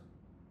 Esther.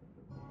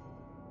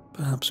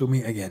 Perhaps we'll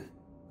meet again.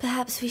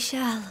 Perhaps we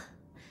shall.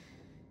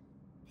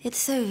 It's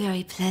so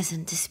very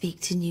pleasant to speak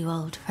to new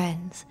old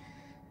friends.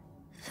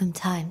 From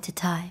time to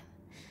time.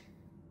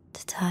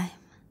 To time.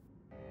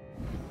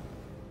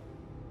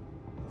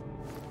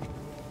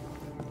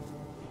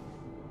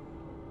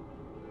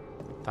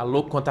 Tá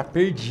louco quando tá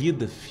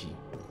perdida, fi.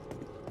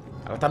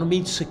 Ela tá no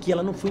meio disso aqui,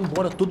 ela não foi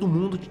embora. Todo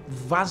mundo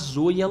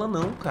vazou e ela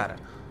não, cara.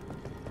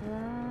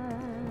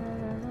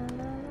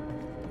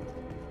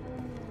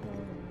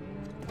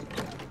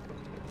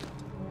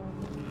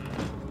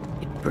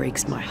 It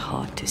breaks my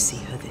heart to see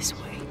her this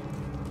way.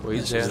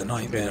 Pois é. This is the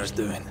nightmare's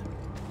doing.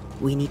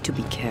 We need to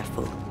be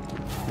careful.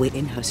 We're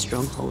in her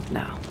stronghold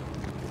now.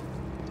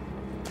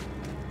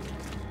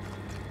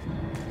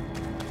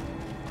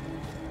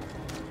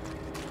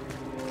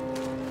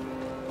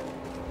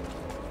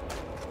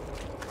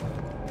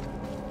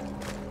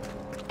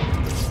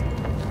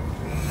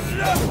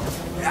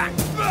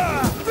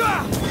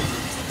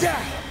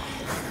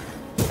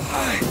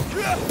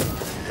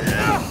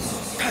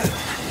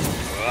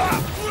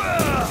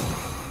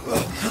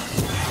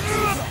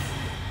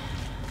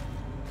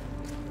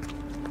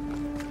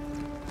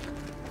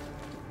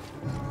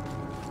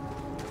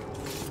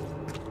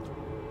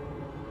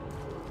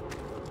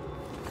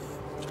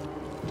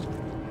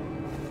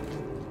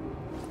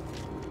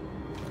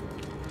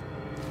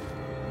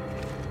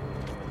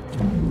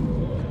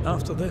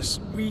 After this,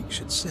 we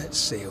should set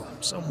sail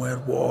somewhere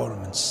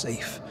warm and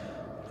safe.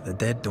 The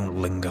dead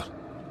don't linger.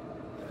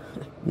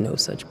 No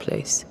such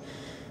place.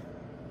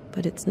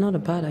 But it's not a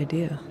bad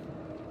idea.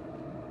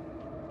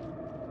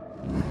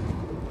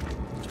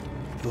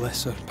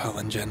 Lesser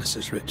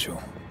palingenesis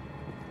ritual.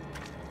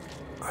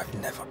 I've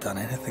never done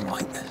anything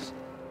like this.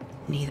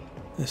 Neither.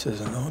 This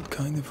is an odd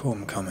kind of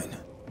homecoming.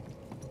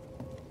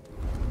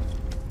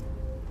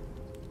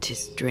 'Tis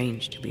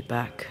strange to be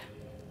back.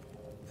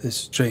 It's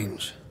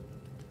strange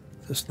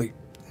to sleep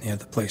near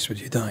the place where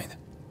you died.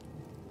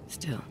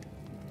 Still,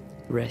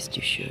 rest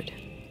you should.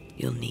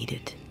 You'll need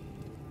it.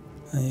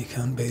 And you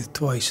can't bathe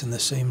twice in the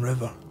same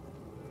river.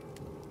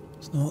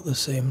 It's not the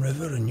same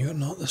river and you're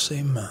not the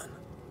same man.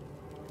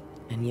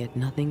 And yet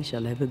nothing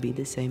shall ever be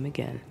the same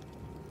again.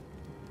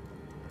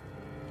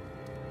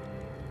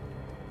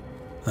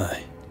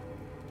 Aye.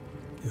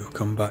 You'll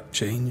come back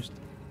changed.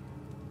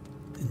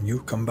 And you'll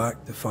come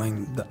back to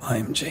find that I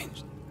am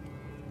changed.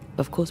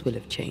 Of course we'll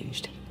have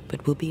changed,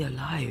 but we'll be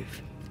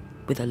alive,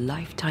 with a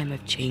lifetime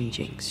of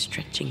changing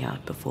stretching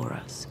out before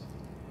us.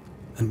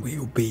 And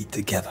we'll be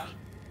together.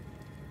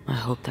 I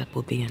hope that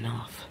will be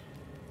enough.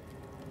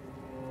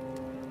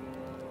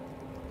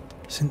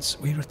 Since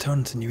we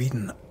returned to New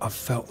Eden, I've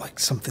felt like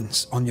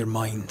something's on your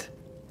mind.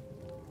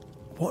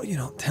 What are you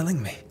not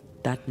telling me?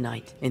 That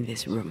night in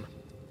this room,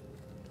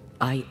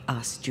 I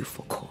asked you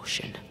for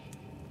caution.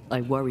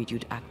 I worried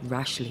you'd act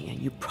rashly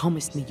and you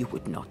promised me you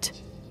would not.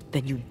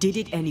 Then you did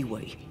it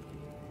anyway.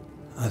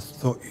 I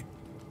thought you'd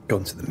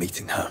gone to the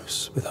meeting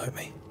house without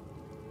me.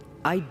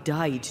 I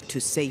died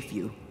to save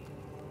you.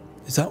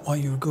 Is that why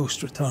your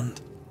ghost returned?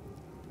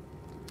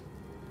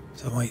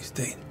 Is that why you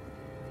stayed?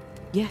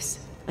 Yes,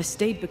 I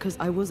stayed because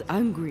I was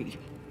angry.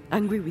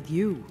 Angry with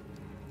you.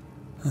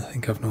 I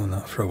think I've known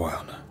that for a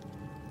while now.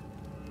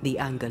 The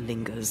anger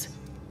lingers.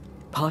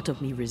 Part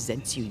of me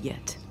resents you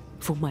yet.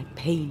 For my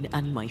pain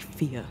and my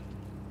fear.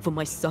 For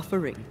my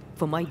suffering.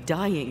 For my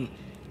dying.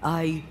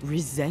 I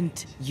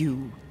resent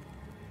you.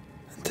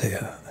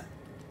 Antea,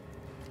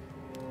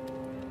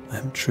 I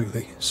am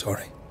truly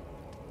sorry.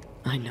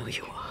 I know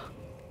you are.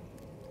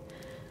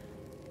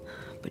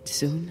 But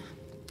soon,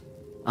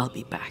 I'll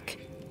be back.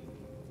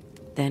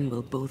 Then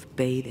we'll both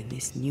bathe in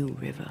this new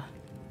river.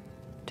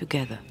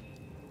 Together.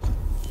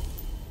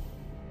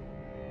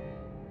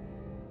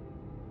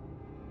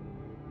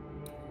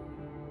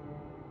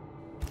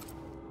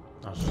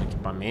 Nossos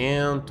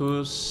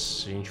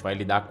equipamentos. A gente vai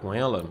lidar com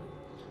ela.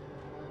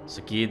 Isso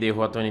aqui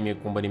derrota o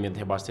inimigo com banimento,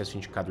 reabastece o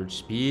indicador de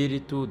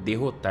espírito.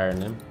 Derrotar,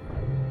 né?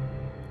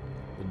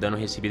 O dano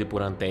recebido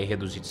por Anté é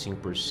reduzido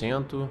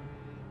 5%.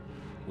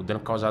 O dano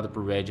causado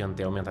por Red e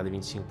Anté é aumentado em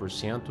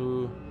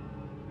 25%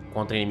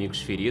 contra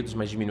inimigos feridos,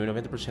 mas diminui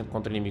 90%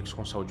 contra inimigos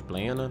com saúde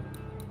plena.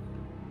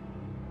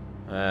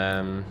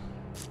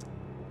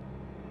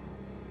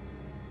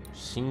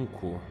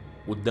 5.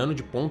 O dano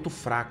de ponto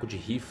fraco de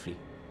rifle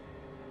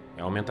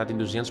é aumentado em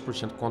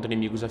 200% contra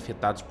inimigos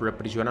afetados por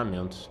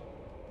aprisionamentos.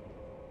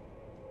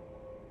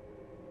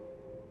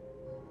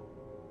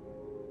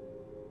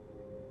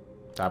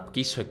 Tá, porque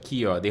isso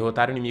aqui, ó,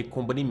 derrotar o inimigo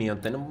com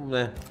banimento,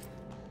 né?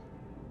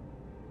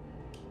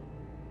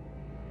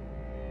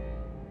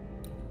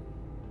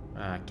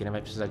 Ah, aqui não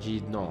vai precisar de...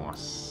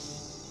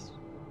 Nossa.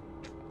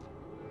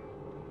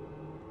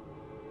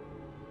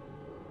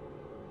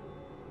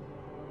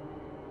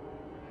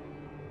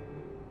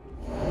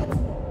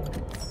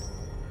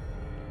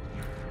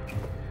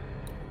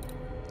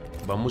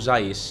 Vamos usar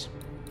esse.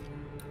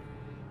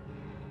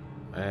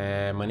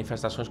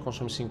 Manifestações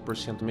consomem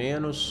 5%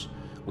 menos.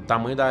 O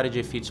tamanho da área de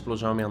efeito de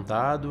explosão é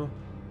aumentado.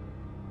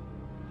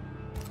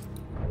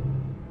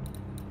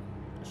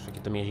 Isso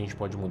aqui também a gente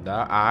pode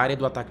mudar. A área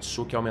do ataque de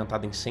soco é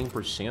aumentada em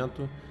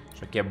 100%.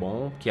 Isso aqui é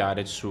bom, porque a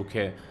área de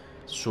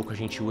soco a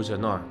gente usa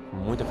com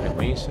muita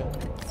frequência.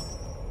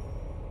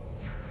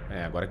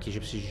 Agora aqui já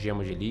precisa de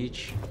gema de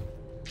elite.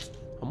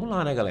 Vamos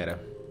lá, né,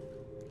 galera?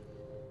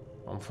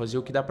 Vamos fazer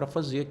o que dá pra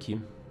fazer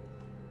aqui.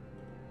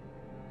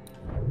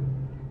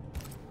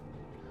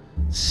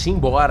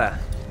 Simbora!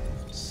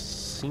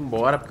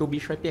 Simbora, porque o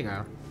bicho vai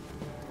pegar.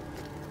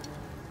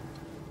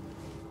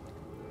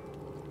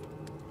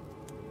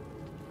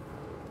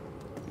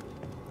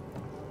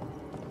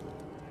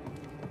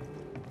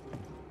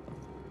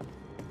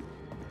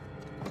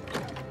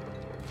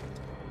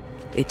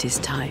 It is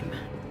time.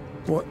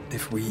 What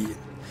if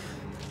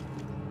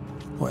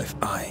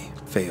I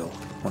fail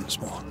once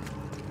more?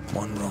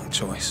 One wrong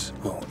choice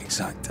will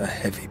exact a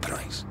heavy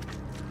price.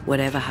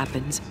 Whatever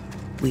happens,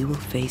 we will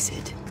face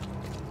it.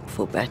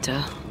 For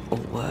better or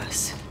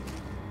worse.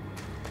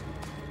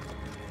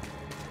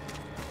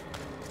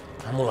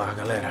 Vamos lá,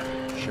 galera.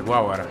 Chegou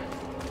a hora.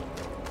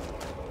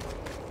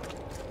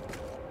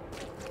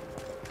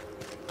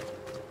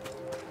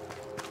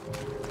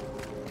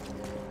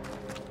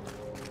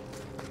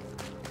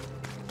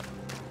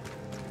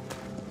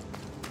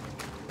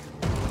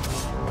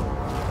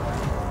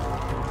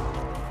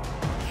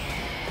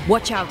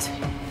 Watch out!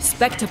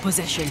 Spectre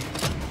possession.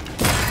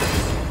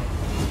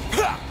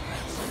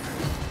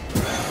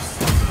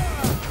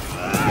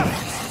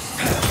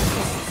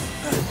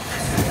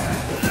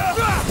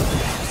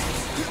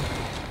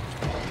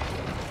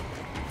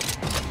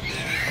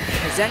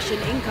 Possession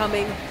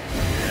incoming.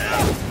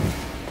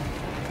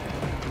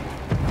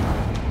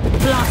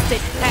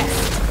 Blasted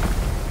pest.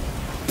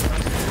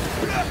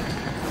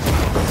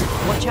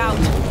 Watch out.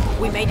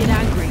 We made it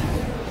angry.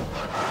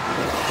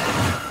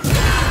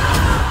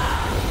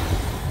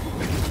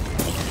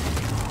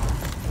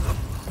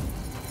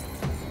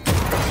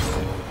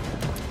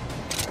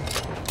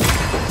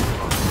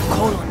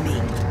 Call on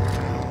me.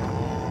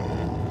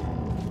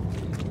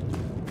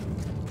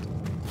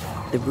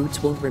 The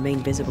roots won't remain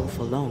visible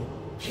for long.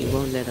 She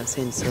won't let us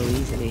in so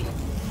easily.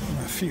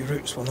 A few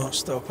roots will not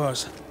stop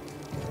us.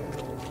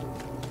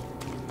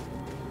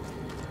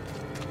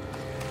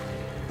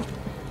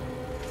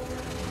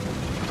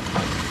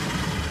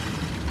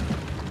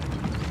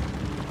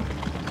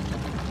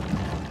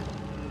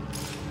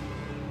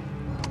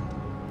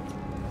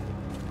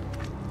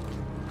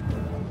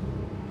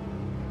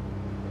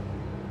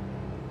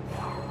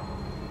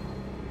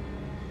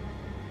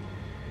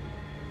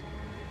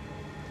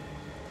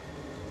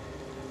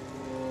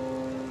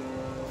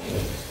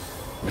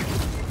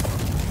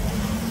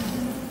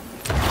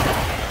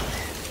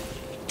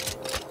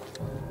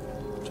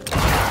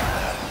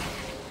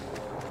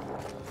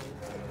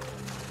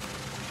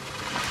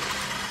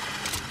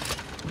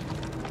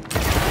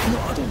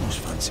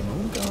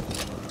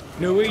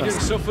 New Eden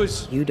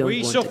suffers. You don't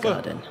we want suffer. a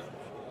garden.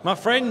 My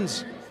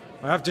friends,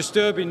 I have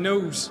disturbing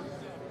news.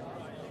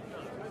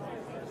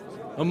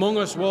 Among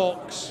us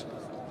walks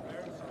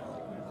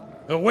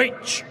a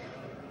witch.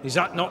 Is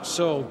that not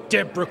so,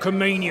 Deborah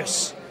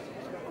Comenius?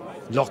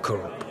 Lock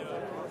her up.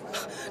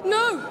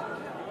 No!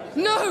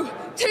 No!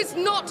 'Tis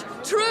not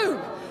true!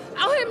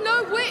 I am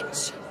no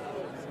witch!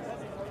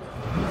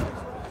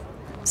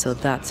 So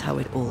that's how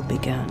it all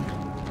began.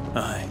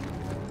 Aye.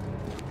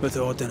 With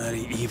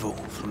ordinary evil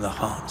from the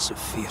hearts of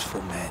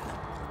fearful men.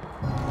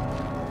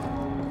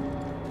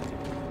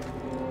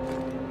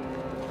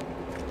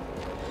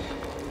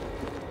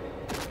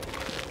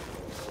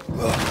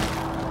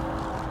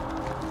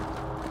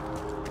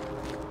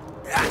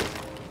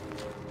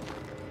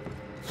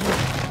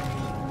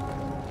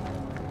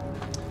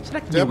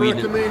 Deborah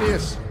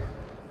Comenius,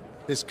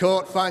 this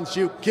court finds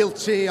you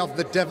guilty of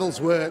the devil's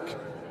work.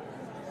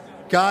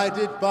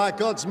 Guided by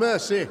God's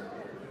mercy,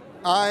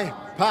 I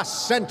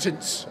pass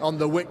sentence on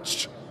the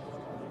witch.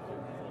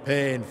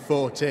 Pain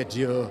forte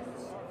Dieu.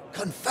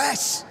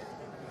 Confess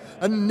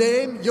and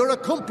name your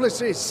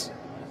accomplices,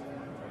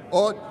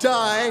 or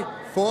die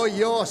for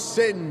your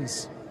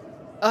sins.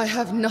 I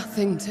have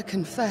nothing to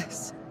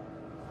confess.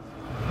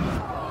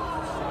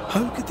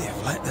 How could they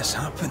have let this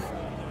happen?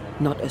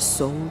 Not a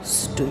soul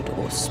stood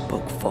or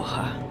spoke for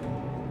her.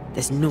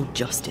 There's no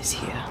justice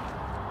here.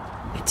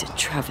 It's a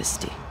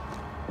travesty.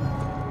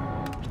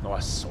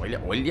 Nossa,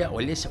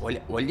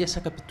 olha essa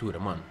captura,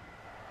 mano.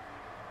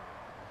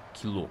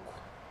 Que louco.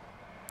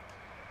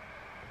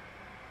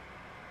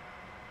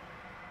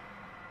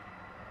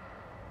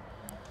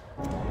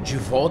 De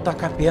volta à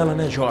capela,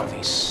 né,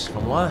 jovens?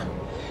 Vamos lá?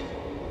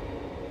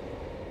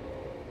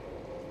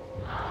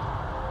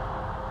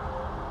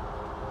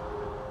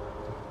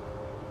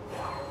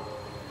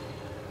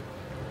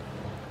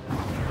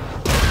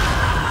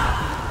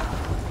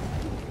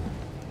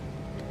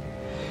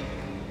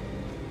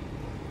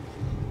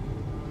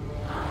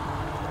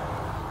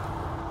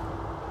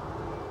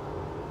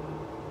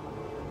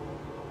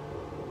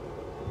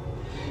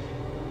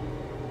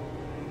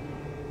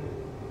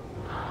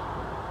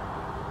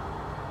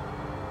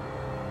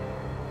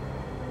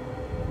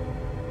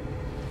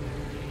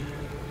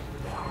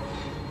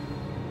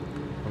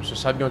 Você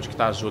sabe onde que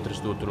tá as outras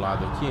do outro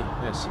lado aqui?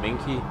 É, se bem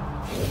que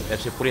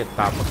deve ser por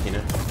etapa aqui,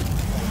 né?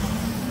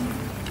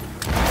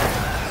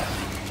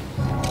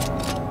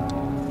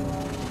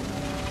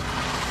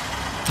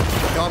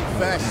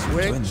 Confess,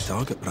 witch.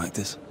 Target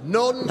practice.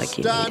 None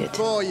stand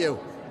for you.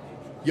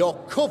 Your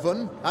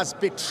coven has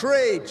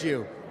betrayed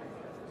you.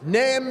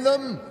 Name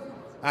them,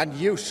 and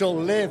you shall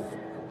live.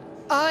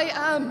 I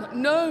am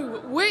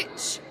no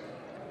witch.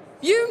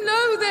 You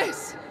know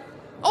this.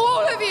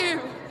 All of you.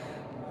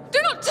 Do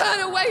not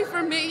turn away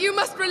from me. You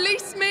must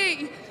release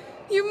me.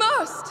 You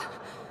must.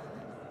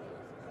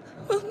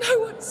 Will no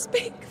one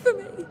speak for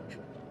me?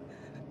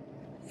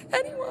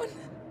 Anyone?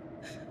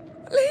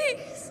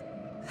 Please.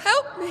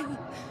 Help me.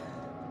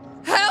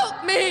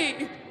 Help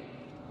me.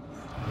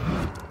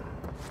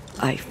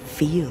 I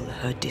feel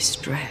her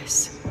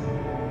distress,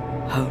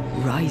 her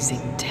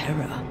rising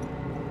terror,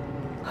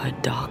 her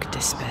dark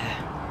despair.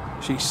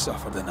 She's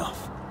suffered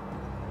enough.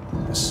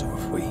 So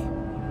have we.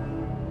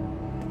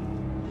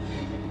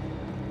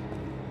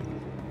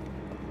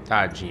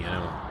 Tadinha, né,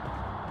 mano?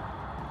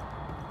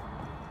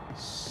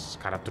 Esse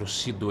cara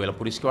trucidou ela,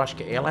 por isso que eu acho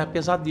que ela é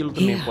pesadelo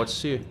também, Here, pode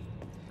ser.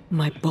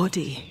 My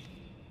body,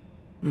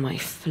 my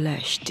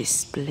flesh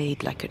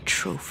displayed like a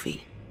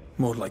trophy.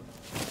 More like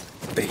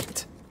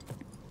bait.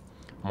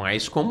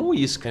 Mais como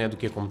isca, né, do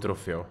que como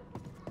troféu.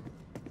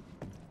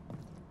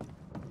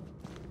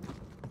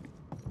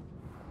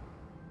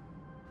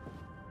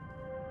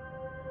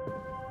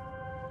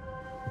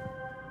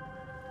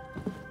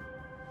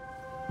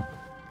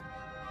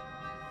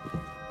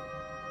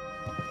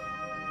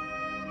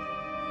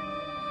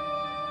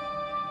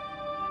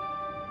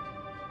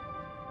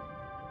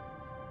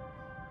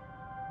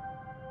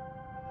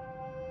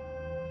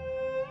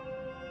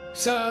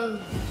 So,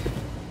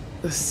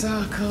 the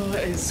circle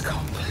is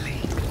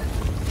complete.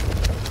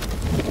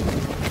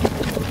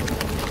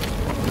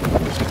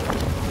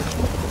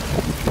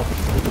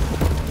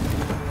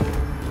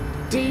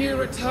 Do you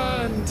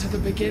return to the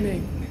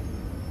beginning?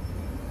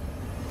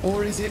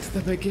 Or is it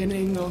the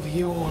beginning of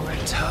your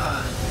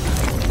return?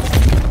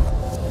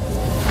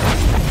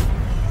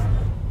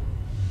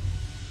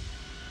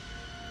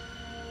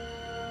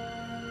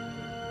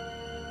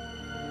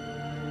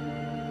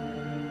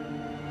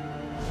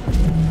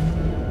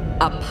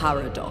 A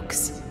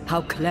paradox.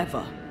 How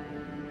clever.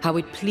 How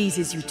it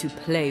pleases you to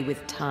play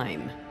with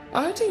time.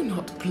 I do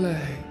not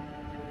play.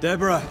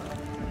 Deborah,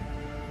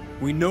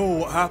 we know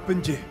what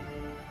happened to you.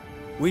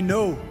 We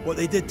know what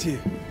they did to you.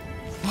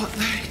 What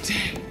they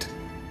did.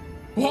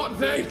 What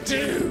they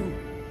do.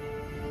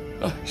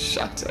 I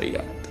shatter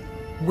yet.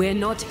 We're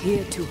not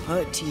here to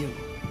hurt you.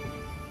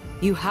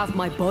 You have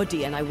my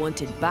body and I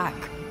want it back,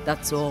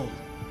 that's all.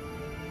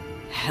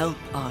 Help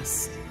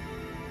us,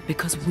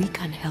 because we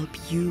can help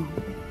you.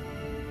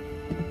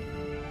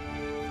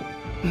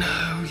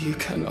 No, you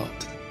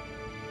cannot.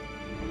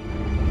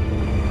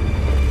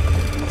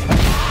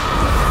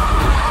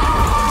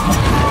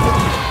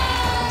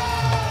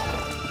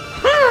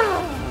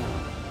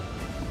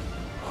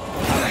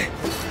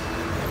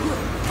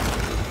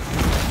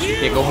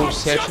 Pegou o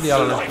moveset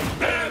dela, né?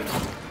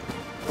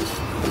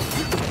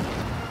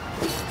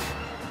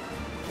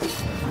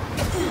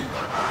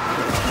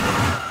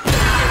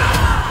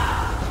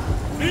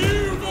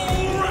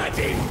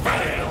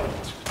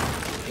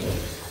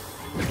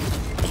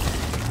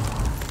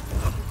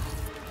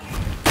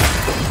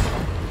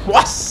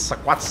 Nossa,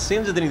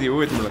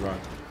 438, meu negócio.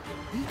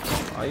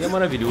 Aí é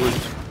maravilhoso.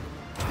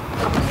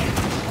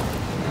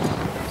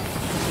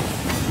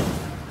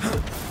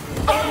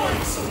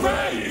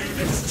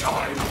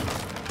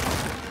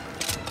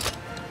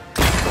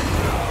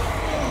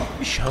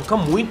 Ixi, arranca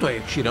muito aí,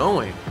 tirão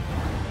aí.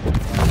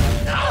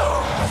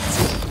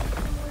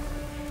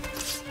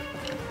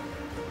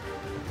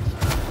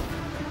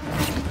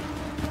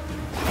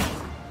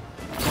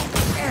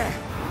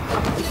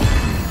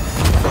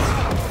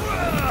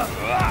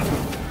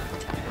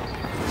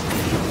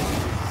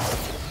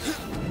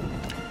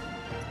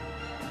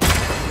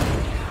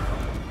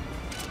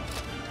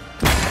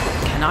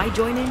 Can I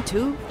join in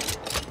too?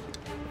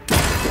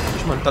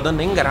 Ixi, mano, tá dando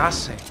nem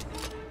graça, hein?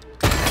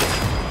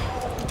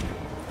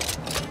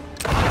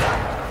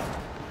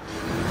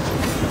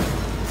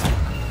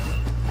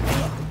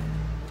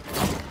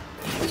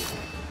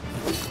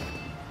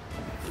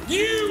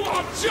 You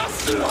are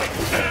just like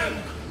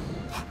them!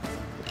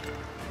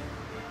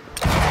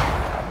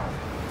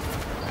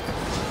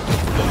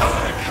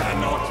 I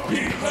cannot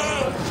be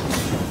hurt!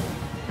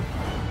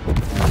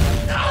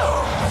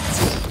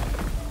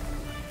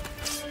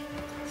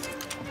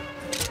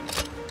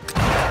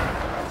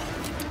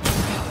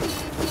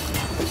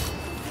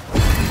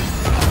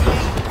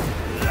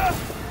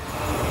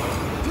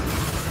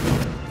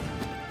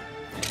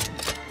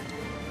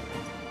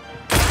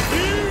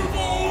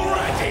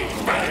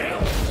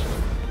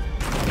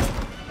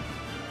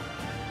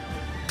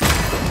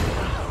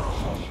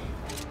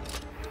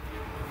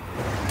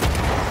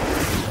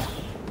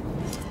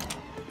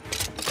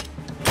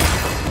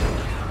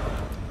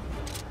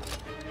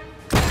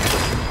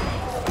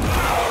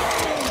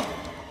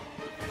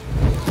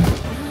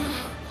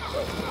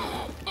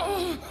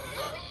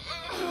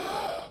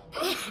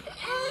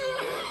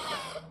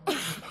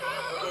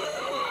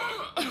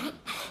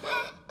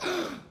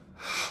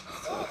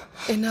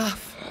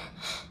 Enough.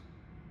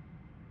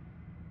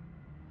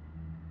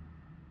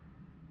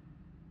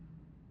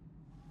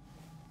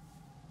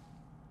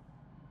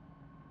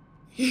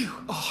 You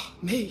are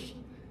me,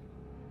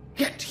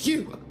 yet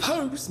you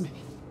oppose me.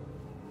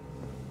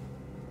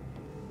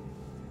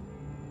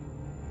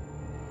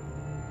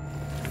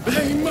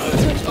 They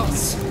murdered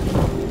us.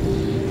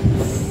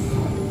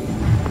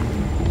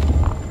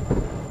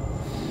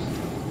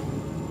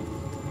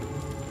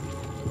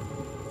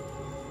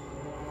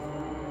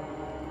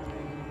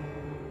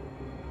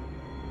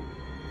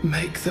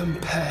 Make them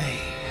pay.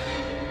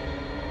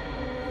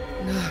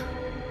 No.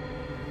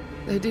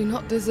 They do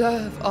not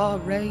deserve our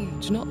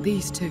rage, not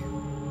these two.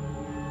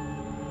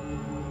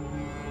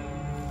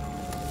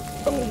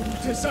 All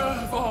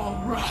deserve our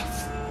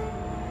wrath.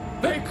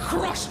 They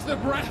crushed the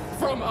breath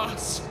from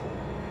us.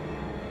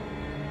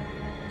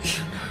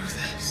 You know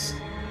this.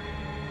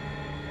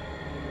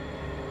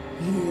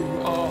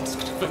 You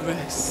asked for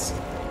this.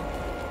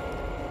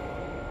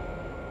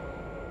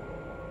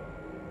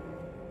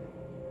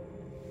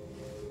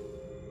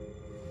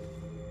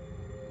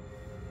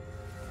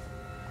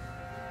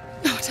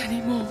 Not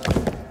anymore.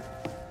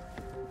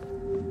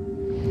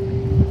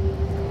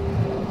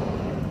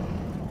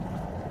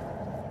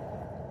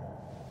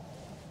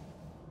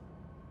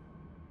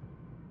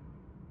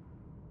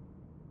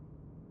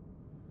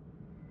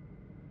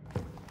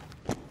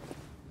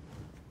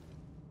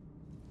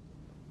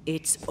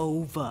 It's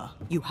over.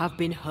 You have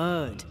been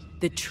heard.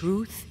 The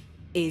truth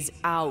is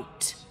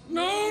out.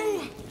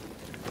 No!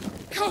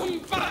 Come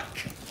back!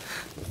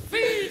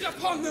 Feed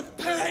upon the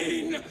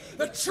pain,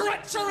 the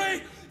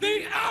treachery,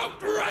 the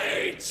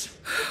outrage!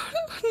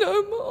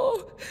 No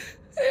more.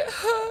 It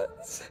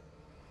hurts.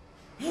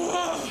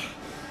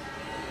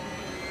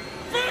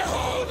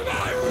 Behold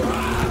my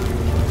wrath!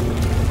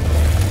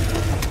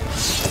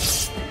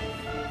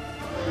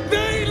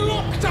 They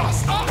locked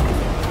us up!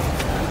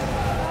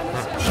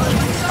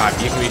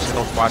 Sabia que isso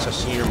não fácil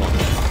assim, irmão.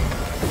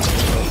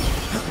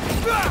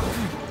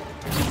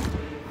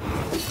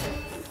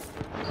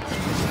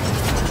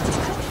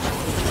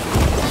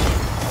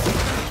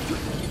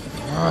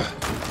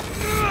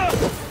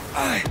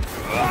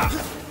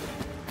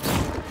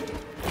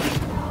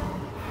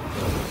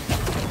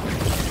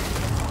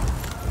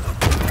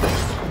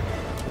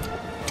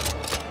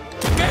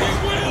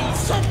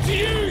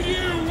 Subdue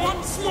you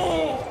once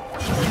more!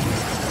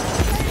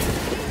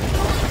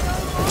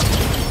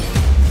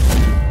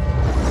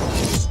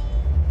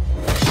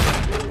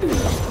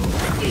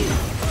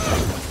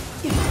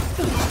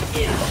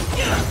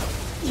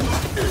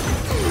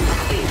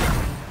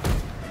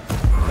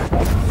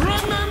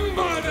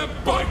 Remember the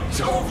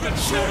bite of the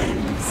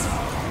chains!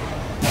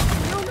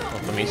 Eu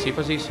também sei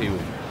fazer isso aí,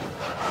 hoje.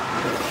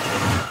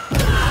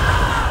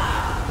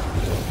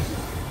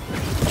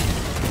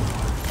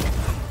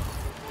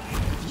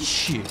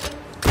 Ixi!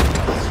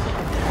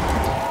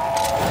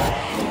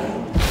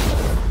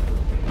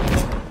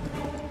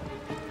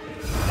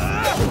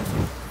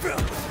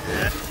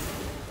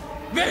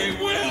 They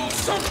will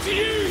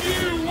subdue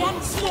you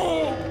once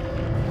more!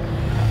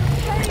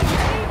 They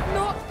need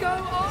not go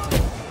on!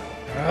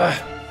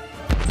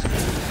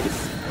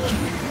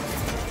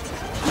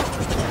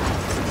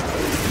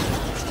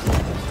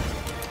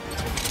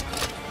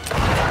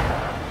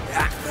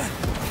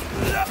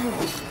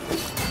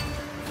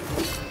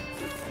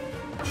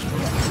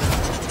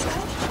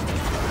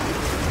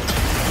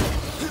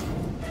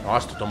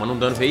 Nossa, tô tomando um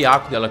dano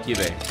veiaco dela aqui,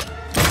 velho.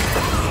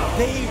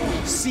 They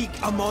seek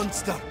a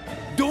monster.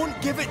 Don't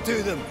give it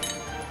to them.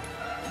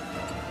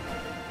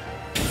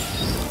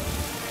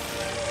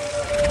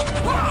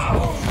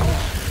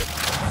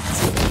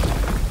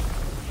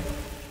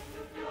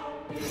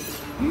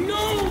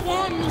 No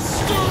one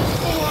stood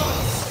for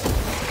us!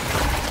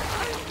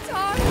 I'm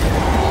tired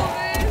of all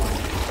this!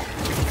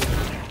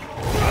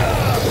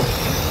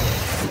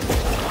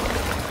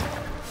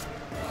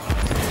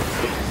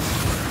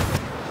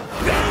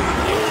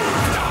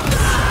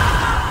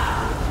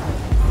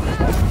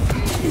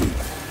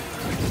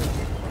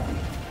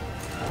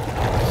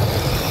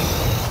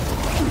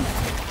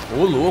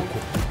 Ô, louco.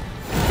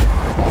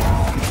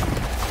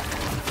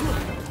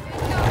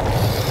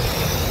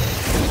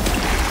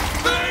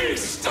 They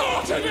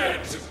started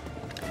it!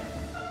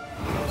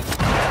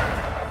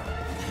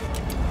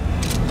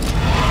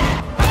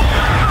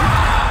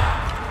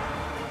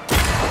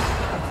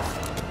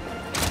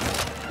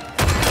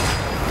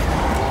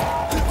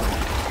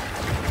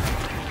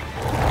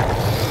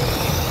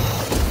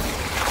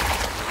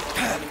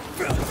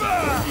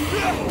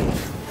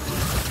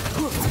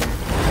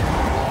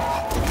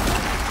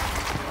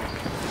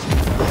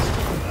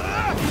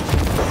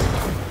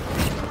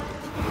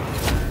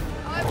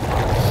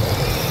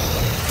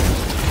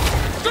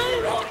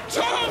 Do not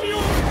turn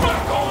your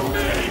back on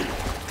me!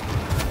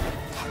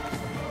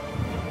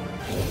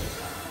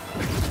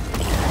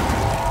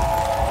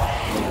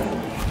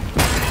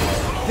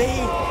 They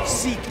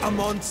seek a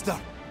monster.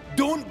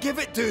 Don't give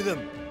it to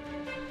them.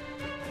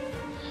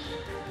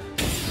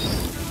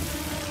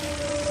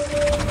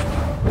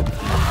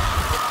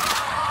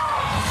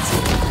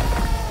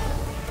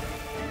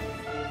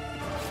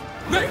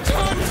 They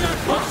turned their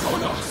back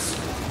on us!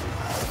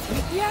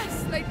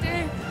 Yes, they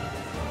did!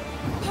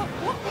 But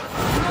what?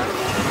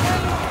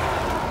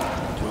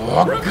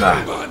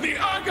 Remember the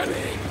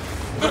agony!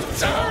 The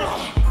terror!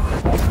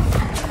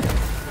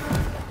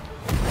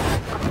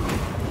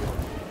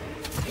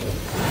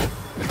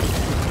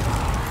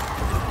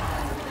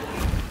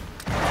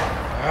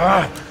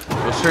 Ah,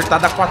 vou acertar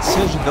dá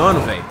 400 de dano,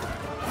 velho.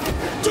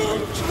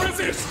 Don't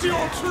resist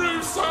your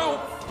true self!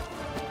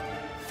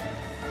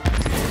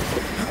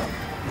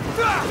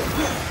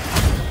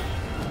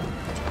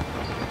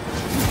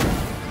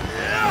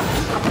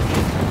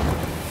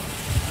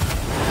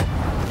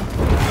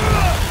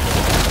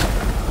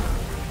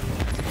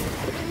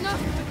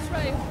 Enough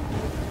betrayal!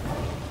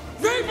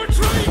 They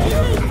betrayed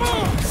you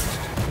first!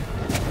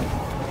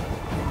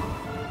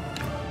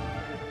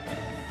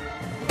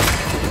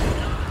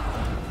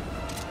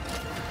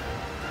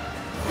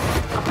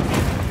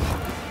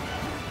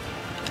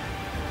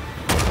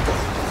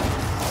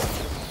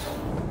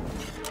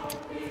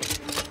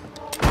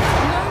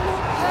 No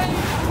more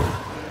pain!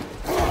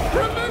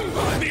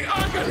 Remember the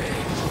agony!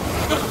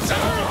 The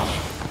terror!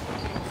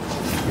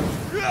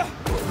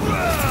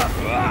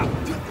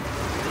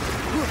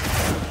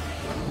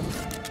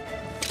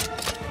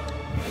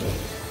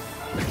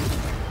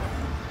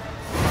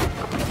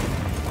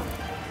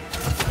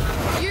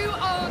 You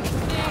aren't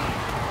me!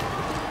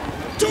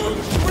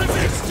 Don't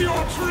resist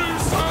your true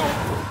self!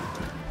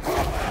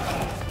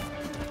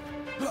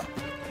 No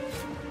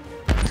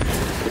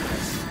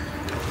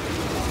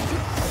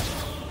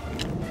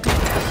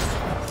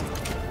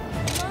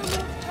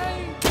more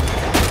pain!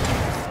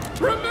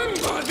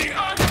 Remember the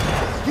agony!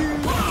 You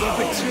were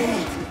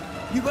betrayed.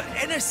 You were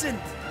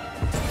innocent.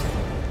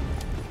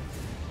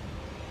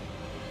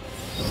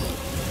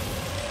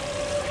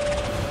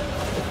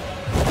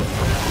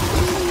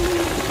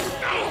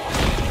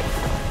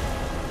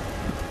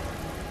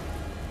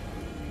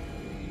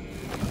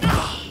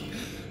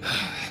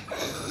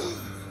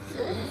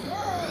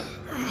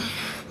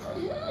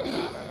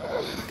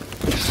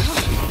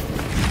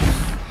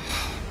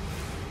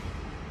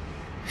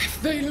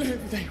 If they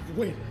live, they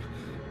win.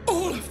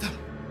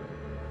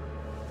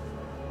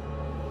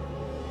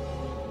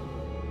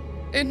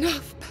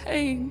 enough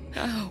pain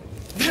now.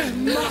 There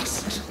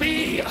must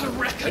be a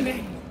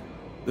reckoning.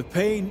 The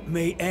pain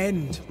may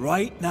end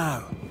right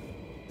now.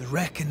 The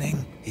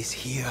reckoning is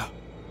here.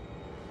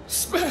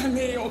 Spare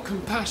me your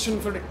compassion,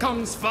 for it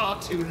comes far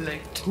too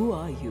late. Who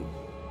are you?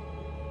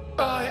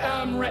 I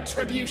am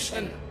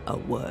retribution. A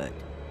word,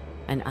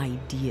 an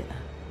idea.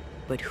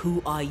 But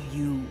who are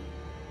you?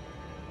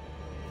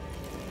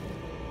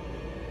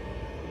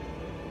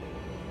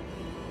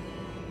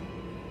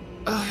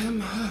 I am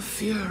her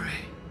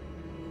fury.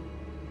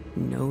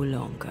 No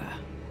longer.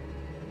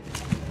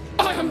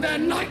 I am their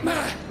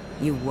nightmare!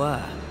 You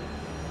were.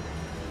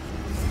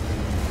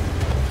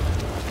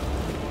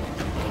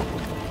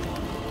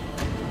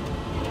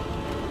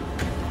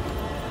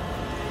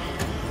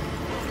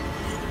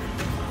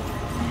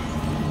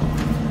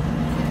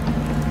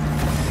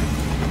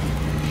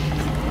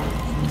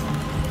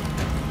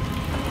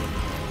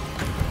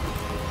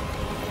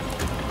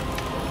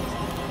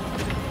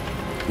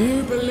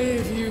 You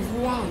believe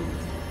you've won?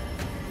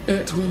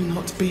 It will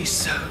not be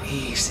so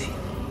easy.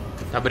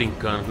 Tá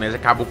brincando, né? Ele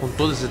acabou com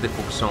todas as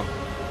defocção.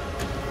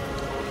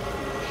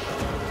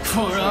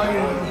 For I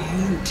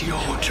end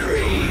your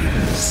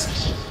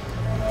dreams.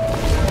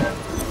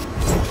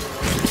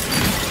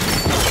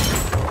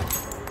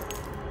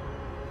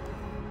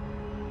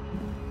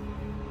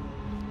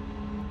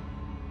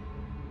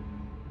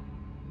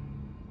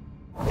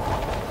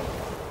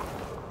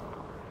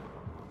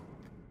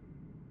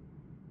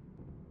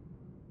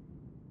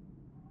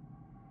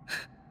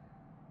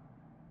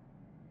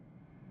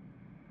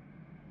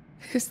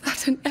 Is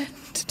that an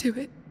end to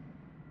it?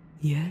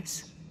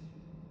 Yes.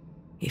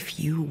 If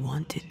you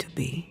want it to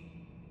be.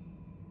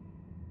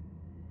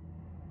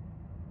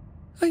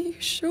 Are you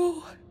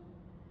sure?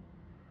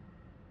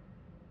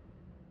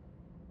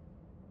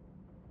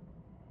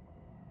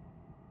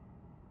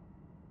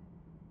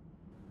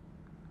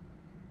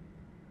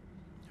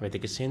 Vai ter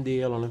que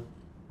acender ela, né?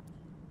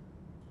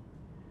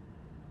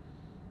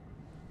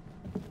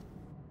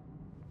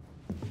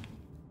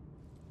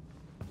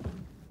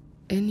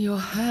 In your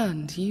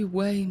hand you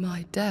weigh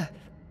my death,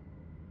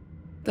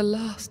 the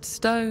last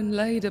stone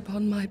laid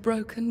upon my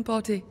broken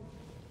body.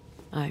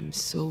 I'm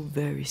so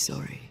very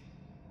sorry.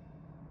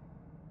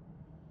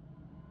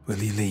 Will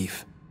you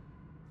leave?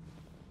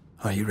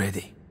 Are you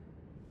ready?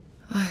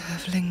 I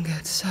have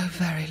lingered so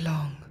very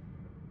long.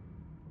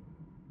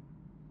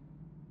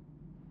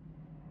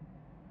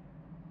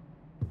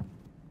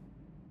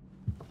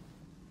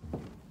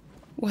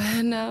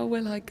 Where now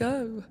will I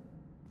go?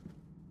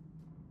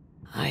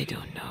 I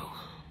don't know.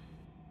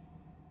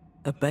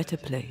 A better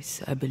place,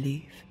 I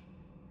believe.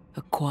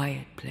 A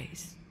quiet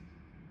place.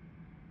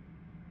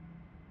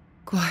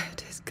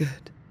 Quiet is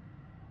good.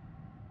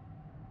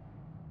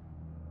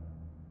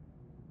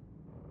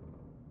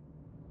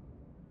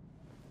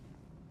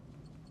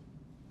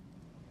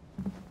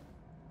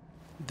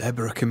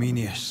 Deborah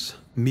Comenius,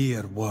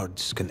 mere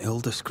words can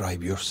ill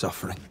describe your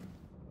suffering.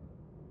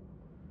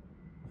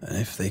 And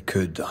if they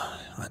could,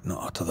 I'd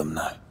not utter them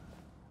now.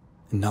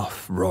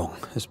 Enough wrong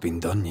has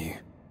been done you.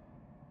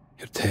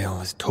 Your tale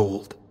is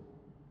told,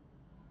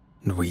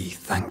 and we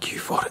thank you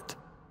for it.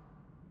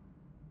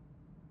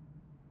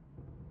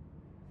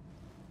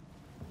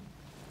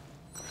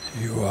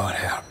 You are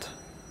hurt,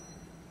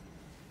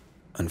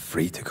 and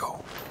free to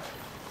go.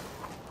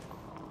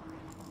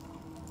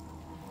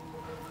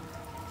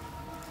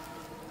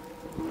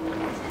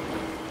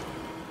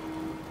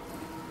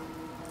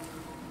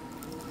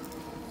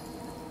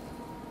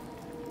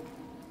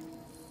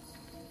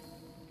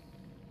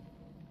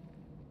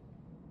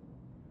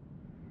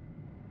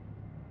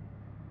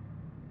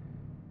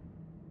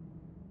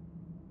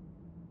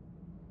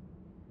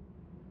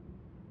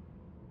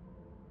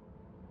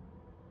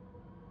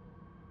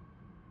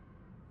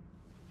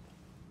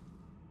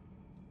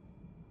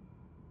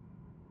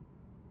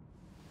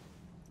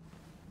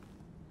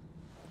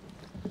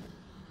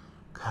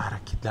 Cara,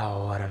 que da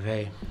hora,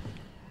 velho.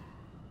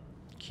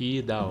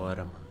 Que da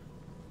hora, mano.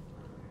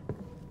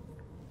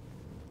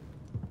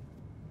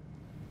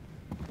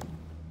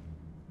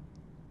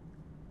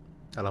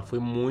 Ela foi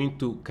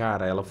muito...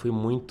 Cara, ela foi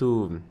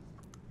muito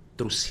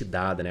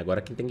trucidada, né?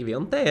 Agora quem tem que ver é a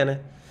Anteia,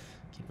 né?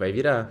 Que vai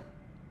virar.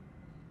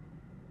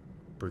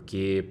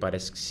 Porque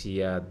parece que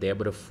se a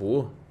Débora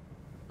for,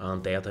 a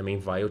Anteia também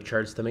vai, o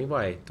Charles também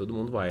vai. Todo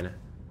mundo vai, né?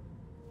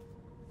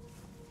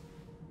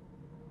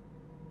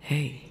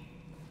 Hey.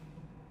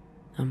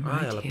 I'm Ah,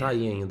 right ela here. tá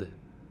aí ainda.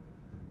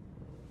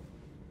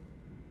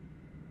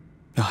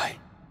 Aye,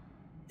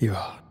 you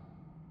are.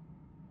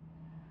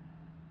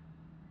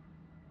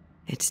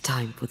 It's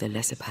time for the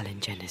lesser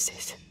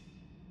palingenesis.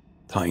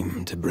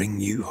 Time to bring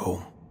you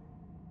home.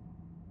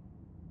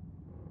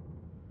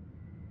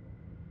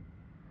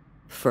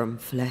 From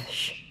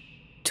flesh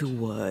to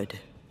word.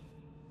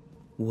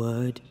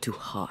 Word to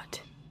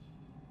heart.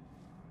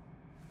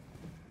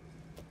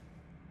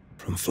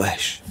 From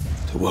flesh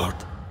to word.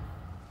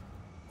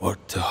 Word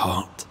to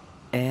heart.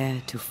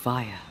 Air to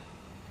fire.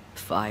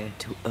 Fire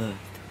to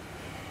earth.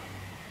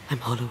 I'm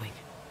hollowing.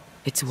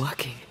 It's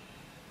working.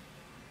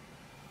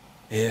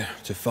 Air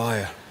to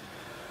fire.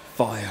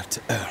 fire to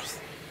earth.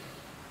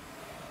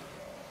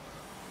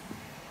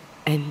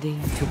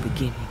 Ending to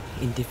beginning,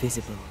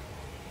 indivisible.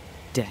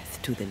 Death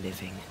to the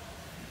living.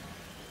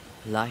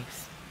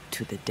 Life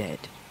to the dead.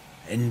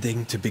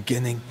 Ending to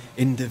beginning,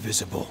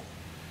 indivisible.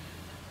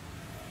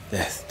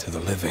 Death to the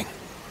living.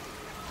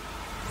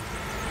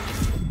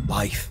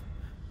 Life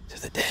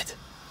to the dead.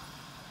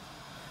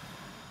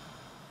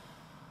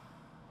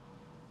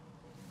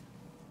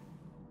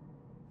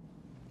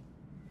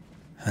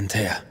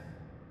 Antea.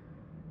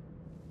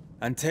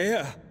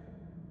 Antea!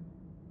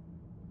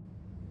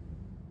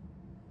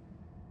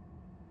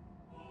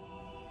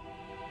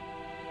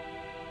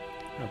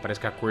 Parece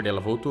que a cor dela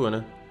voltou,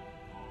 né?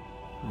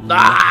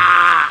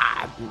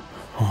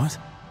 What?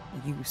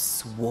 You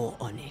swore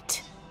on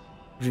it,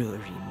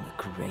 Rory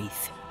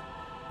McGrath.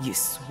 You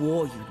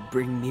swore you'd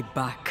bring me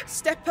back.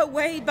 Step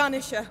away,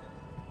 Banisher.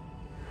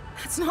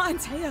 That's not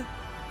Antea.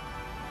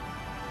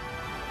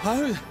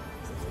 How?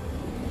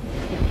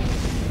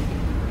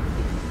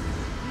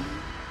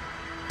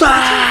 At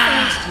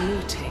our first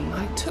meeting,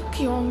 I took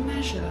your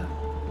measure.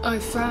 I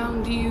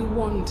found you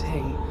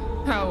wanting.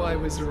 How I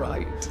was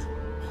right.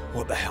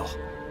 What the hell?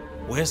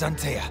 Where's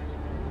Antea?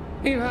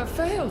 You have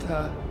failed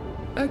her.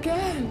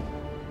 Again.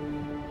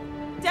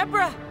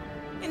 Deborah,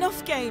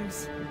 enough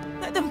games.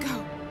 Let them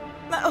go.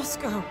 Let us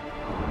go.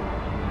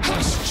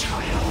 Hush,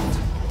 child.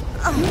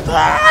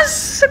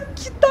 Nossa,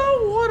 que da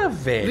hora,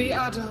 velho. The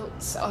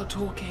adults are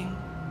talking.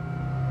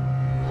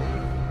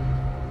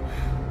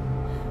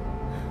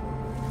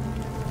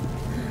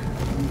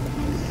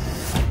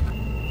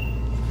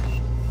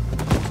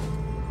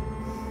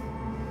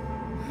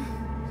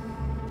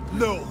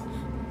 No!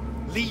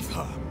 Leave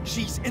her.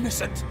 She's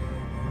innocent.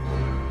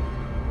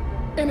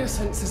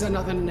 Innocence is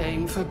another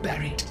name for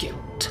buried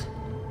guilt.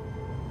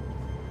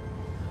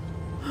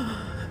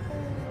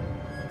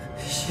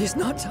 She's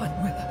not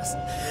done with us.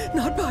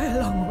 Not by a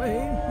long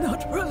way.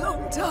 Not for a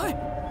long time.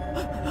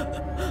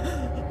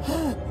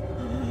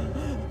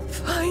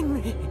 Find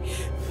me.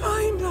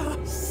 Find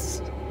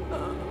us.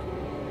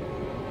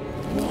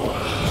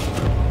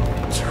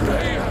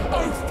 Traitor,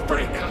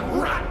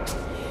 oathbreaker, rat!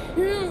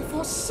 You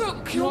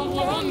forsook your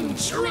one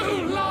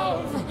true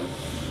love!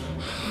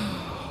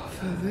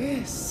 For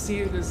this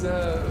you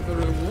deserve a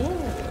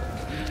reward.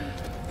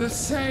 The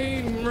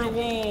same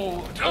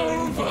reward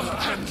over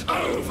and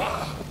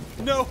over!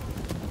 No!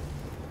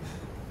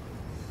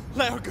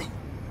 Let her go.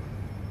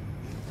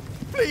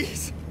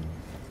 Please!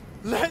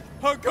 Let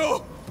her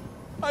go!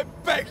 I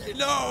beg you,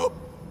 no!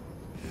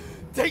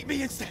 Take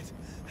me instead!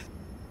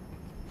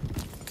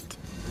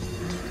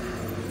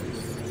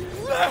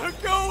 Let her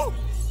go!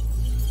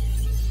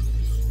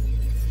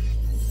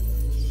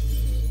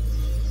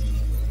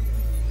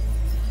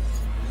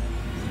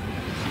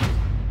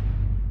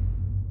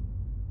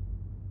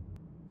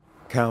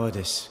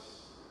 Cowardice,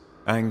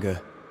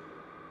 anger,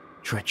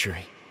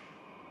 treachery.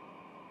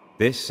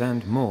 This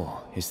and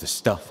more is the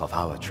stuff of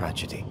our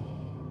tragedy.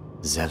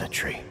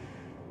 Zealotry,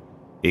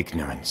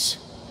 ignorance,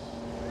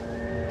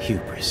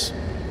 hubris.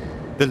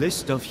 The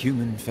list of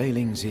human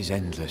failings is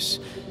endless,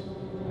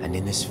 and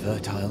in this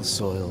fertile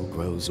soil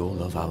grows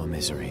all of our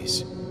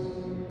miseries.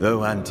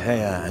 Though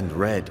Antea and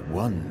Red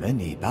won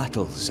many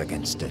battles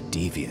against a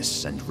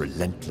devious and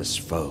relentless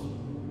foe,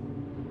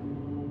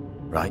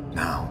 right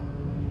now,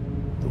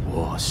 the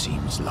war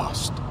seems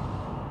lost,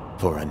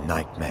 for a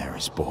nightmare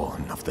is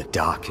born of the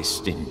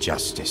darkest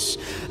injustice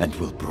and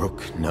will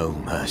brook no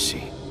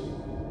mercy.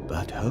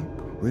 But hope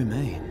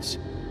remains.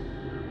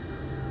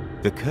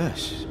 The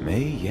curse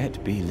may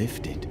yet be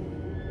lifted.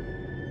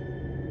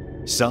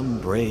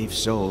 Some brave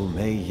soul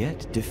may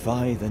yet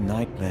defy the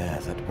nightmare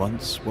that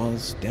once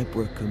was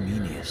Deborah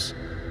Comenius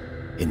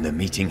in the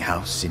meeting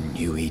house in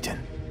New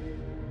Eden.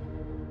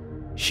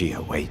 She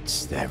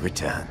awaits their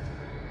return.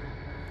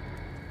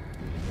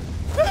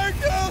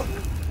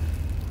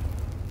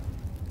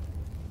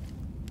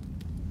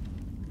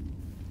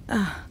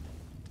 Ah,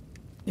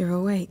 you're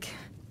awake.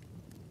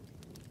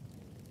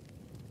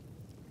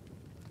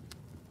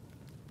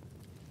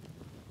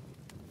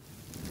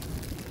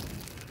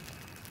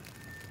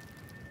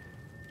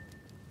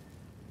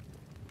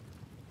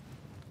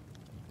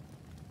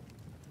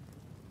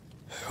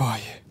 Who are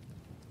you?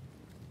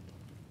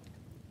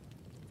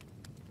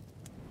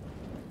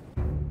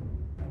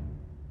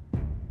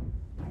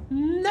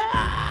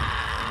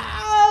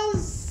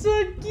 Nossa,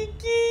 que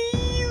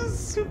é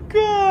isso,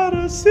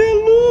 cara? Você é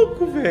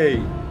louco,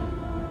 velho.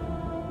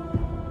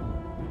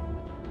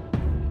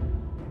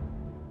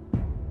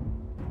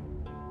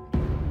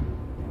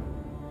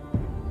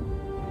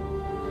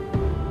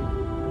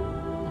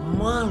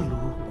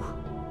 Maluco.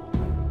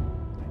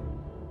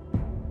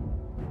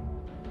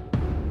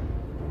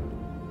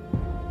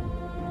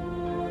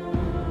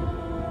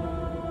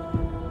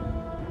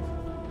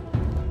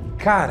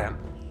 Cara,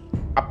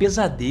 a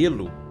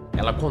Pesadelo,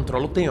 ela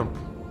controla o tempo.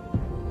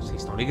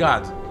 Vocês estão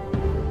ligados,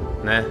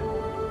 né?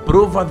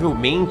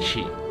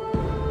 Provavelmente...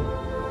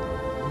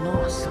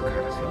 Nossa,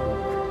 cara, você é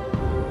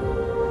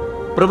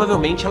louco.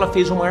 Provavelmente ela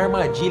fez uma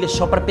armadilha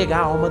só pra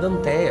pegar a alma da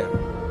Antea,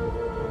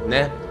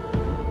 né?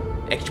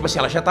 É que, tipo assim,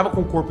 ela já tava com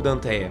o corpo da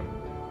Anteia.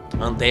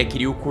 A Anteia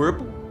queria o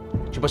corpo.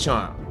 Tipo assim,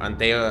 ó, a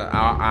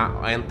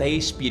Anteia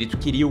espírito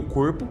queria o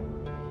corpo.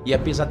 E a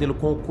Pesadelo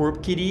com o corpo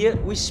queria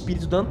o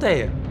espírito da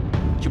Anteia.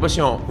 Tipo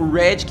assim, ó, o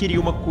Red queria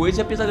uma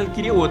coisa e a Pesadelo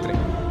queria outra.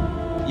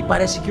 E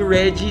parece que o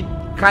Red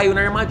caiu na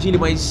armadilha,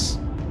 mas...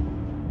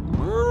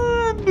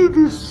 Mano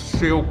do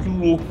céu, que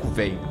louco,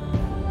 velho.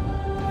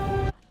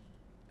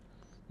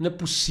 Não é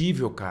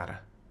possível,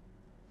 cara.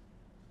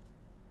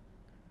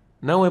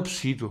 Não é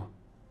possível.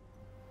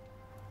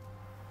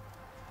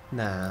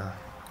 Não.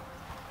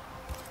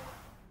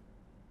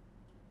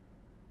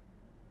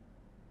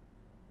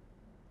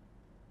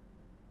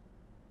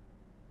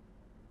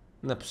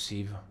 Não é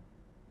possível.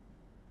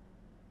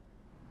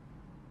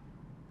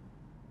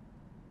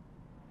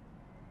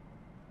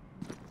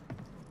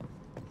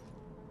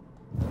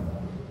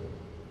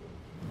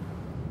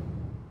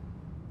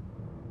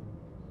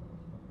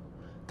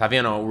 Tá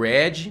vendo, ó? O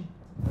Red,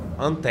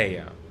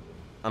 Anteia.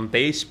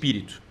 Anteia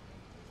espírito.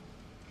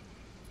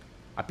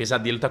 A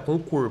Pesadelo tá com o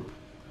corpo.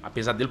 A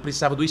Pesadelo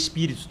precisava do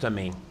espírito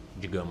também,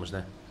 digamos,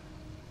 né?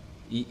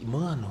 E,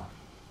 mano...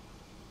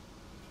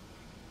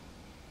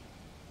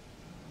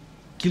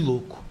 Que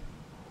louco.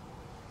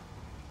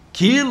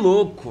 Que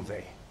louco,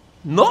 velho.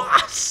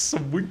 Nossa,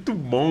 muito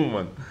bom,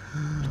 mano.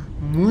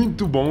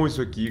 Muito bom isso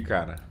aqui,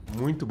 cara.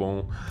 Muito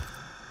bom.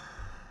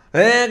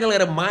 É,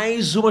 galera,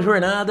 mais uma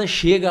jornada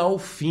chega ao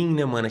fim,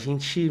 né, mano? A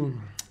gente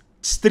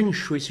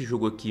destrinchou esse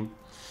jogo aqui.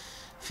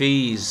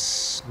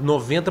 Fez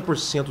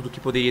 90% do que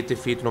poderia ter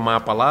feito no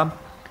mapa lá.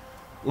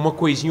 Uma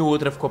coisinha ou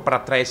outra ficou pra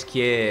trás que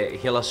é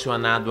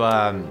relacionado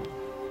a...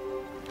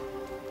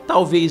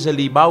 Talvez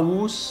ali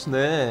baús,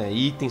 né?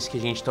 Itens que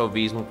a gente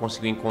talvez não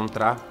conseguiu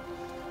encontrar.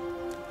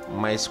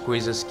 Mas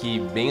coisas que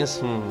bem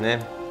assim, né?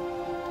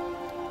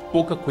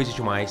 Pouca coisa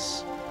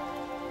demais.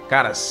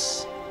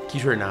 Caras, que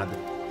jornada.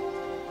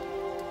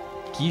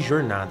 Que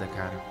jornada,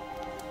 cara.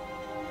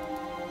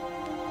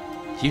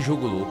 Que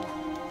jogo louco.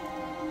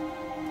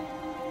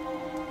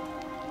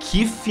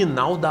 Que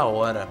final da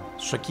hora.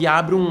 Isso aqui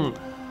abre um...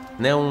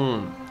 né?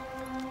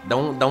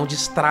 Dá um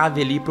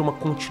destrave ali pra uma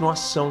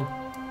continuação,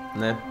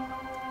 né?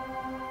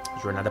 A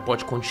jornada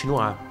pode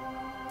continuar.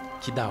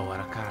 Que da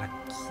hora, cara.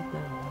 Que da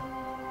hora.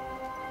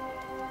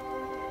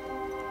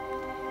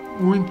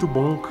 Muito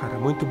bom, cara.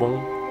 Muito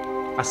bom.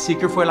 A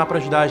Seeker foi lá pra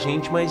ajudar a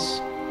gente,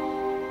 mas...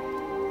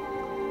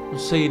 Não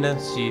sei, né?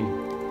 Se...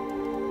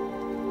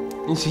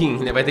 Enfim,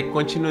 né? Vai ter que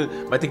continuar...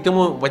 Vai ter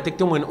que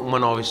ter uma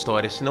nova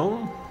história,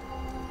 senão...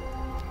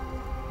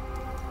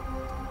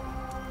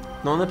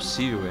 Não é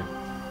possível, velho.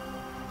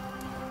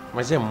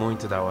 Mas é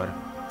muito da hora.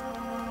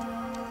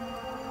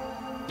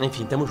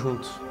 Enfim, tamo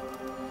junto.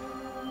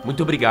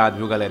 Muito obrigado,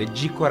 viu, galera?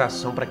 De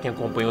coração pra quem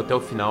acompanhou até o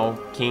final.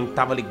 Quem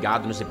tava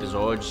ligado nos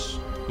episódios,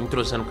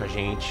 entrosando com a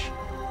gente.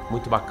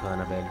 Muito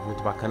bacana, velho.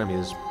 Muito bacana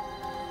mesmo.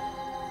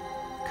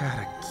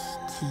 Cara,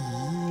 que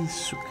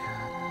isso,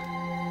 cara?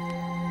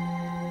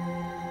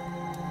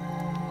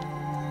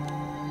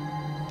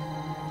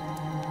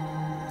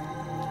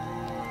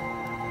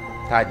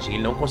 Tadinho,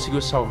 ele não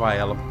conseguiu salvar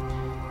ela.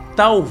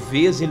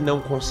 Talvez ele não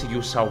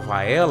conseguiu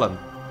salvar ela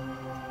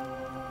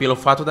pelo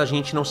fato da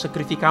gente não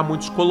sacrificar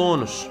muitos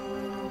colonos.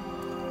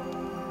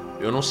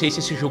 Eu não sei se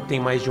esse jogo tem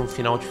mais de um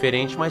final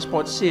diferente, mas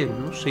pode ser,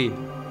 não sei.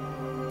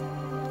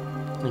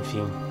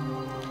 Enfim.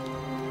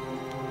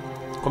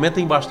 Comenta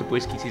aí embaixo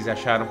depois o que vocês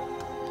acharam.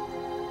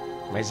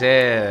 Mas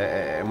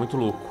é muito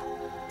louco.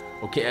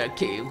 O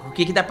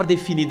que dá pra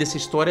definir dessa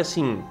história,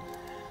 assim...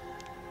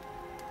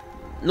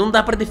 Não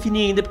dá pra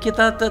definir ainda, porque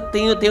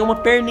tem uma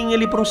perninha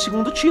ali pra um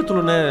segundo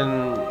título, né?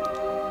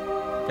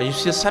 A gente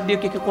precisa saber o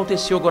que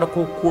aconteceu agora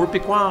com o corpo e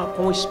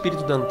com o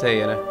espírito da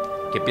Anteia, né?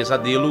 Que a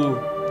Pesadelo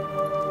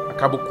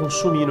acabou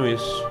consumindo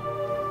isso.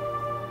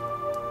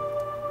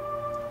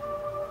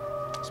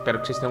 Espero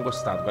que vocês tenham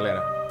gostado,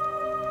 galera.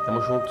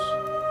 Tamo juntos.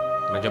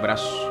 Grande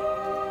abraço.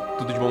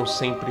 Tudo de bom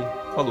sempre.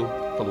 Falou,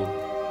 falou.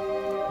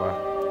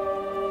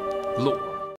 Falou.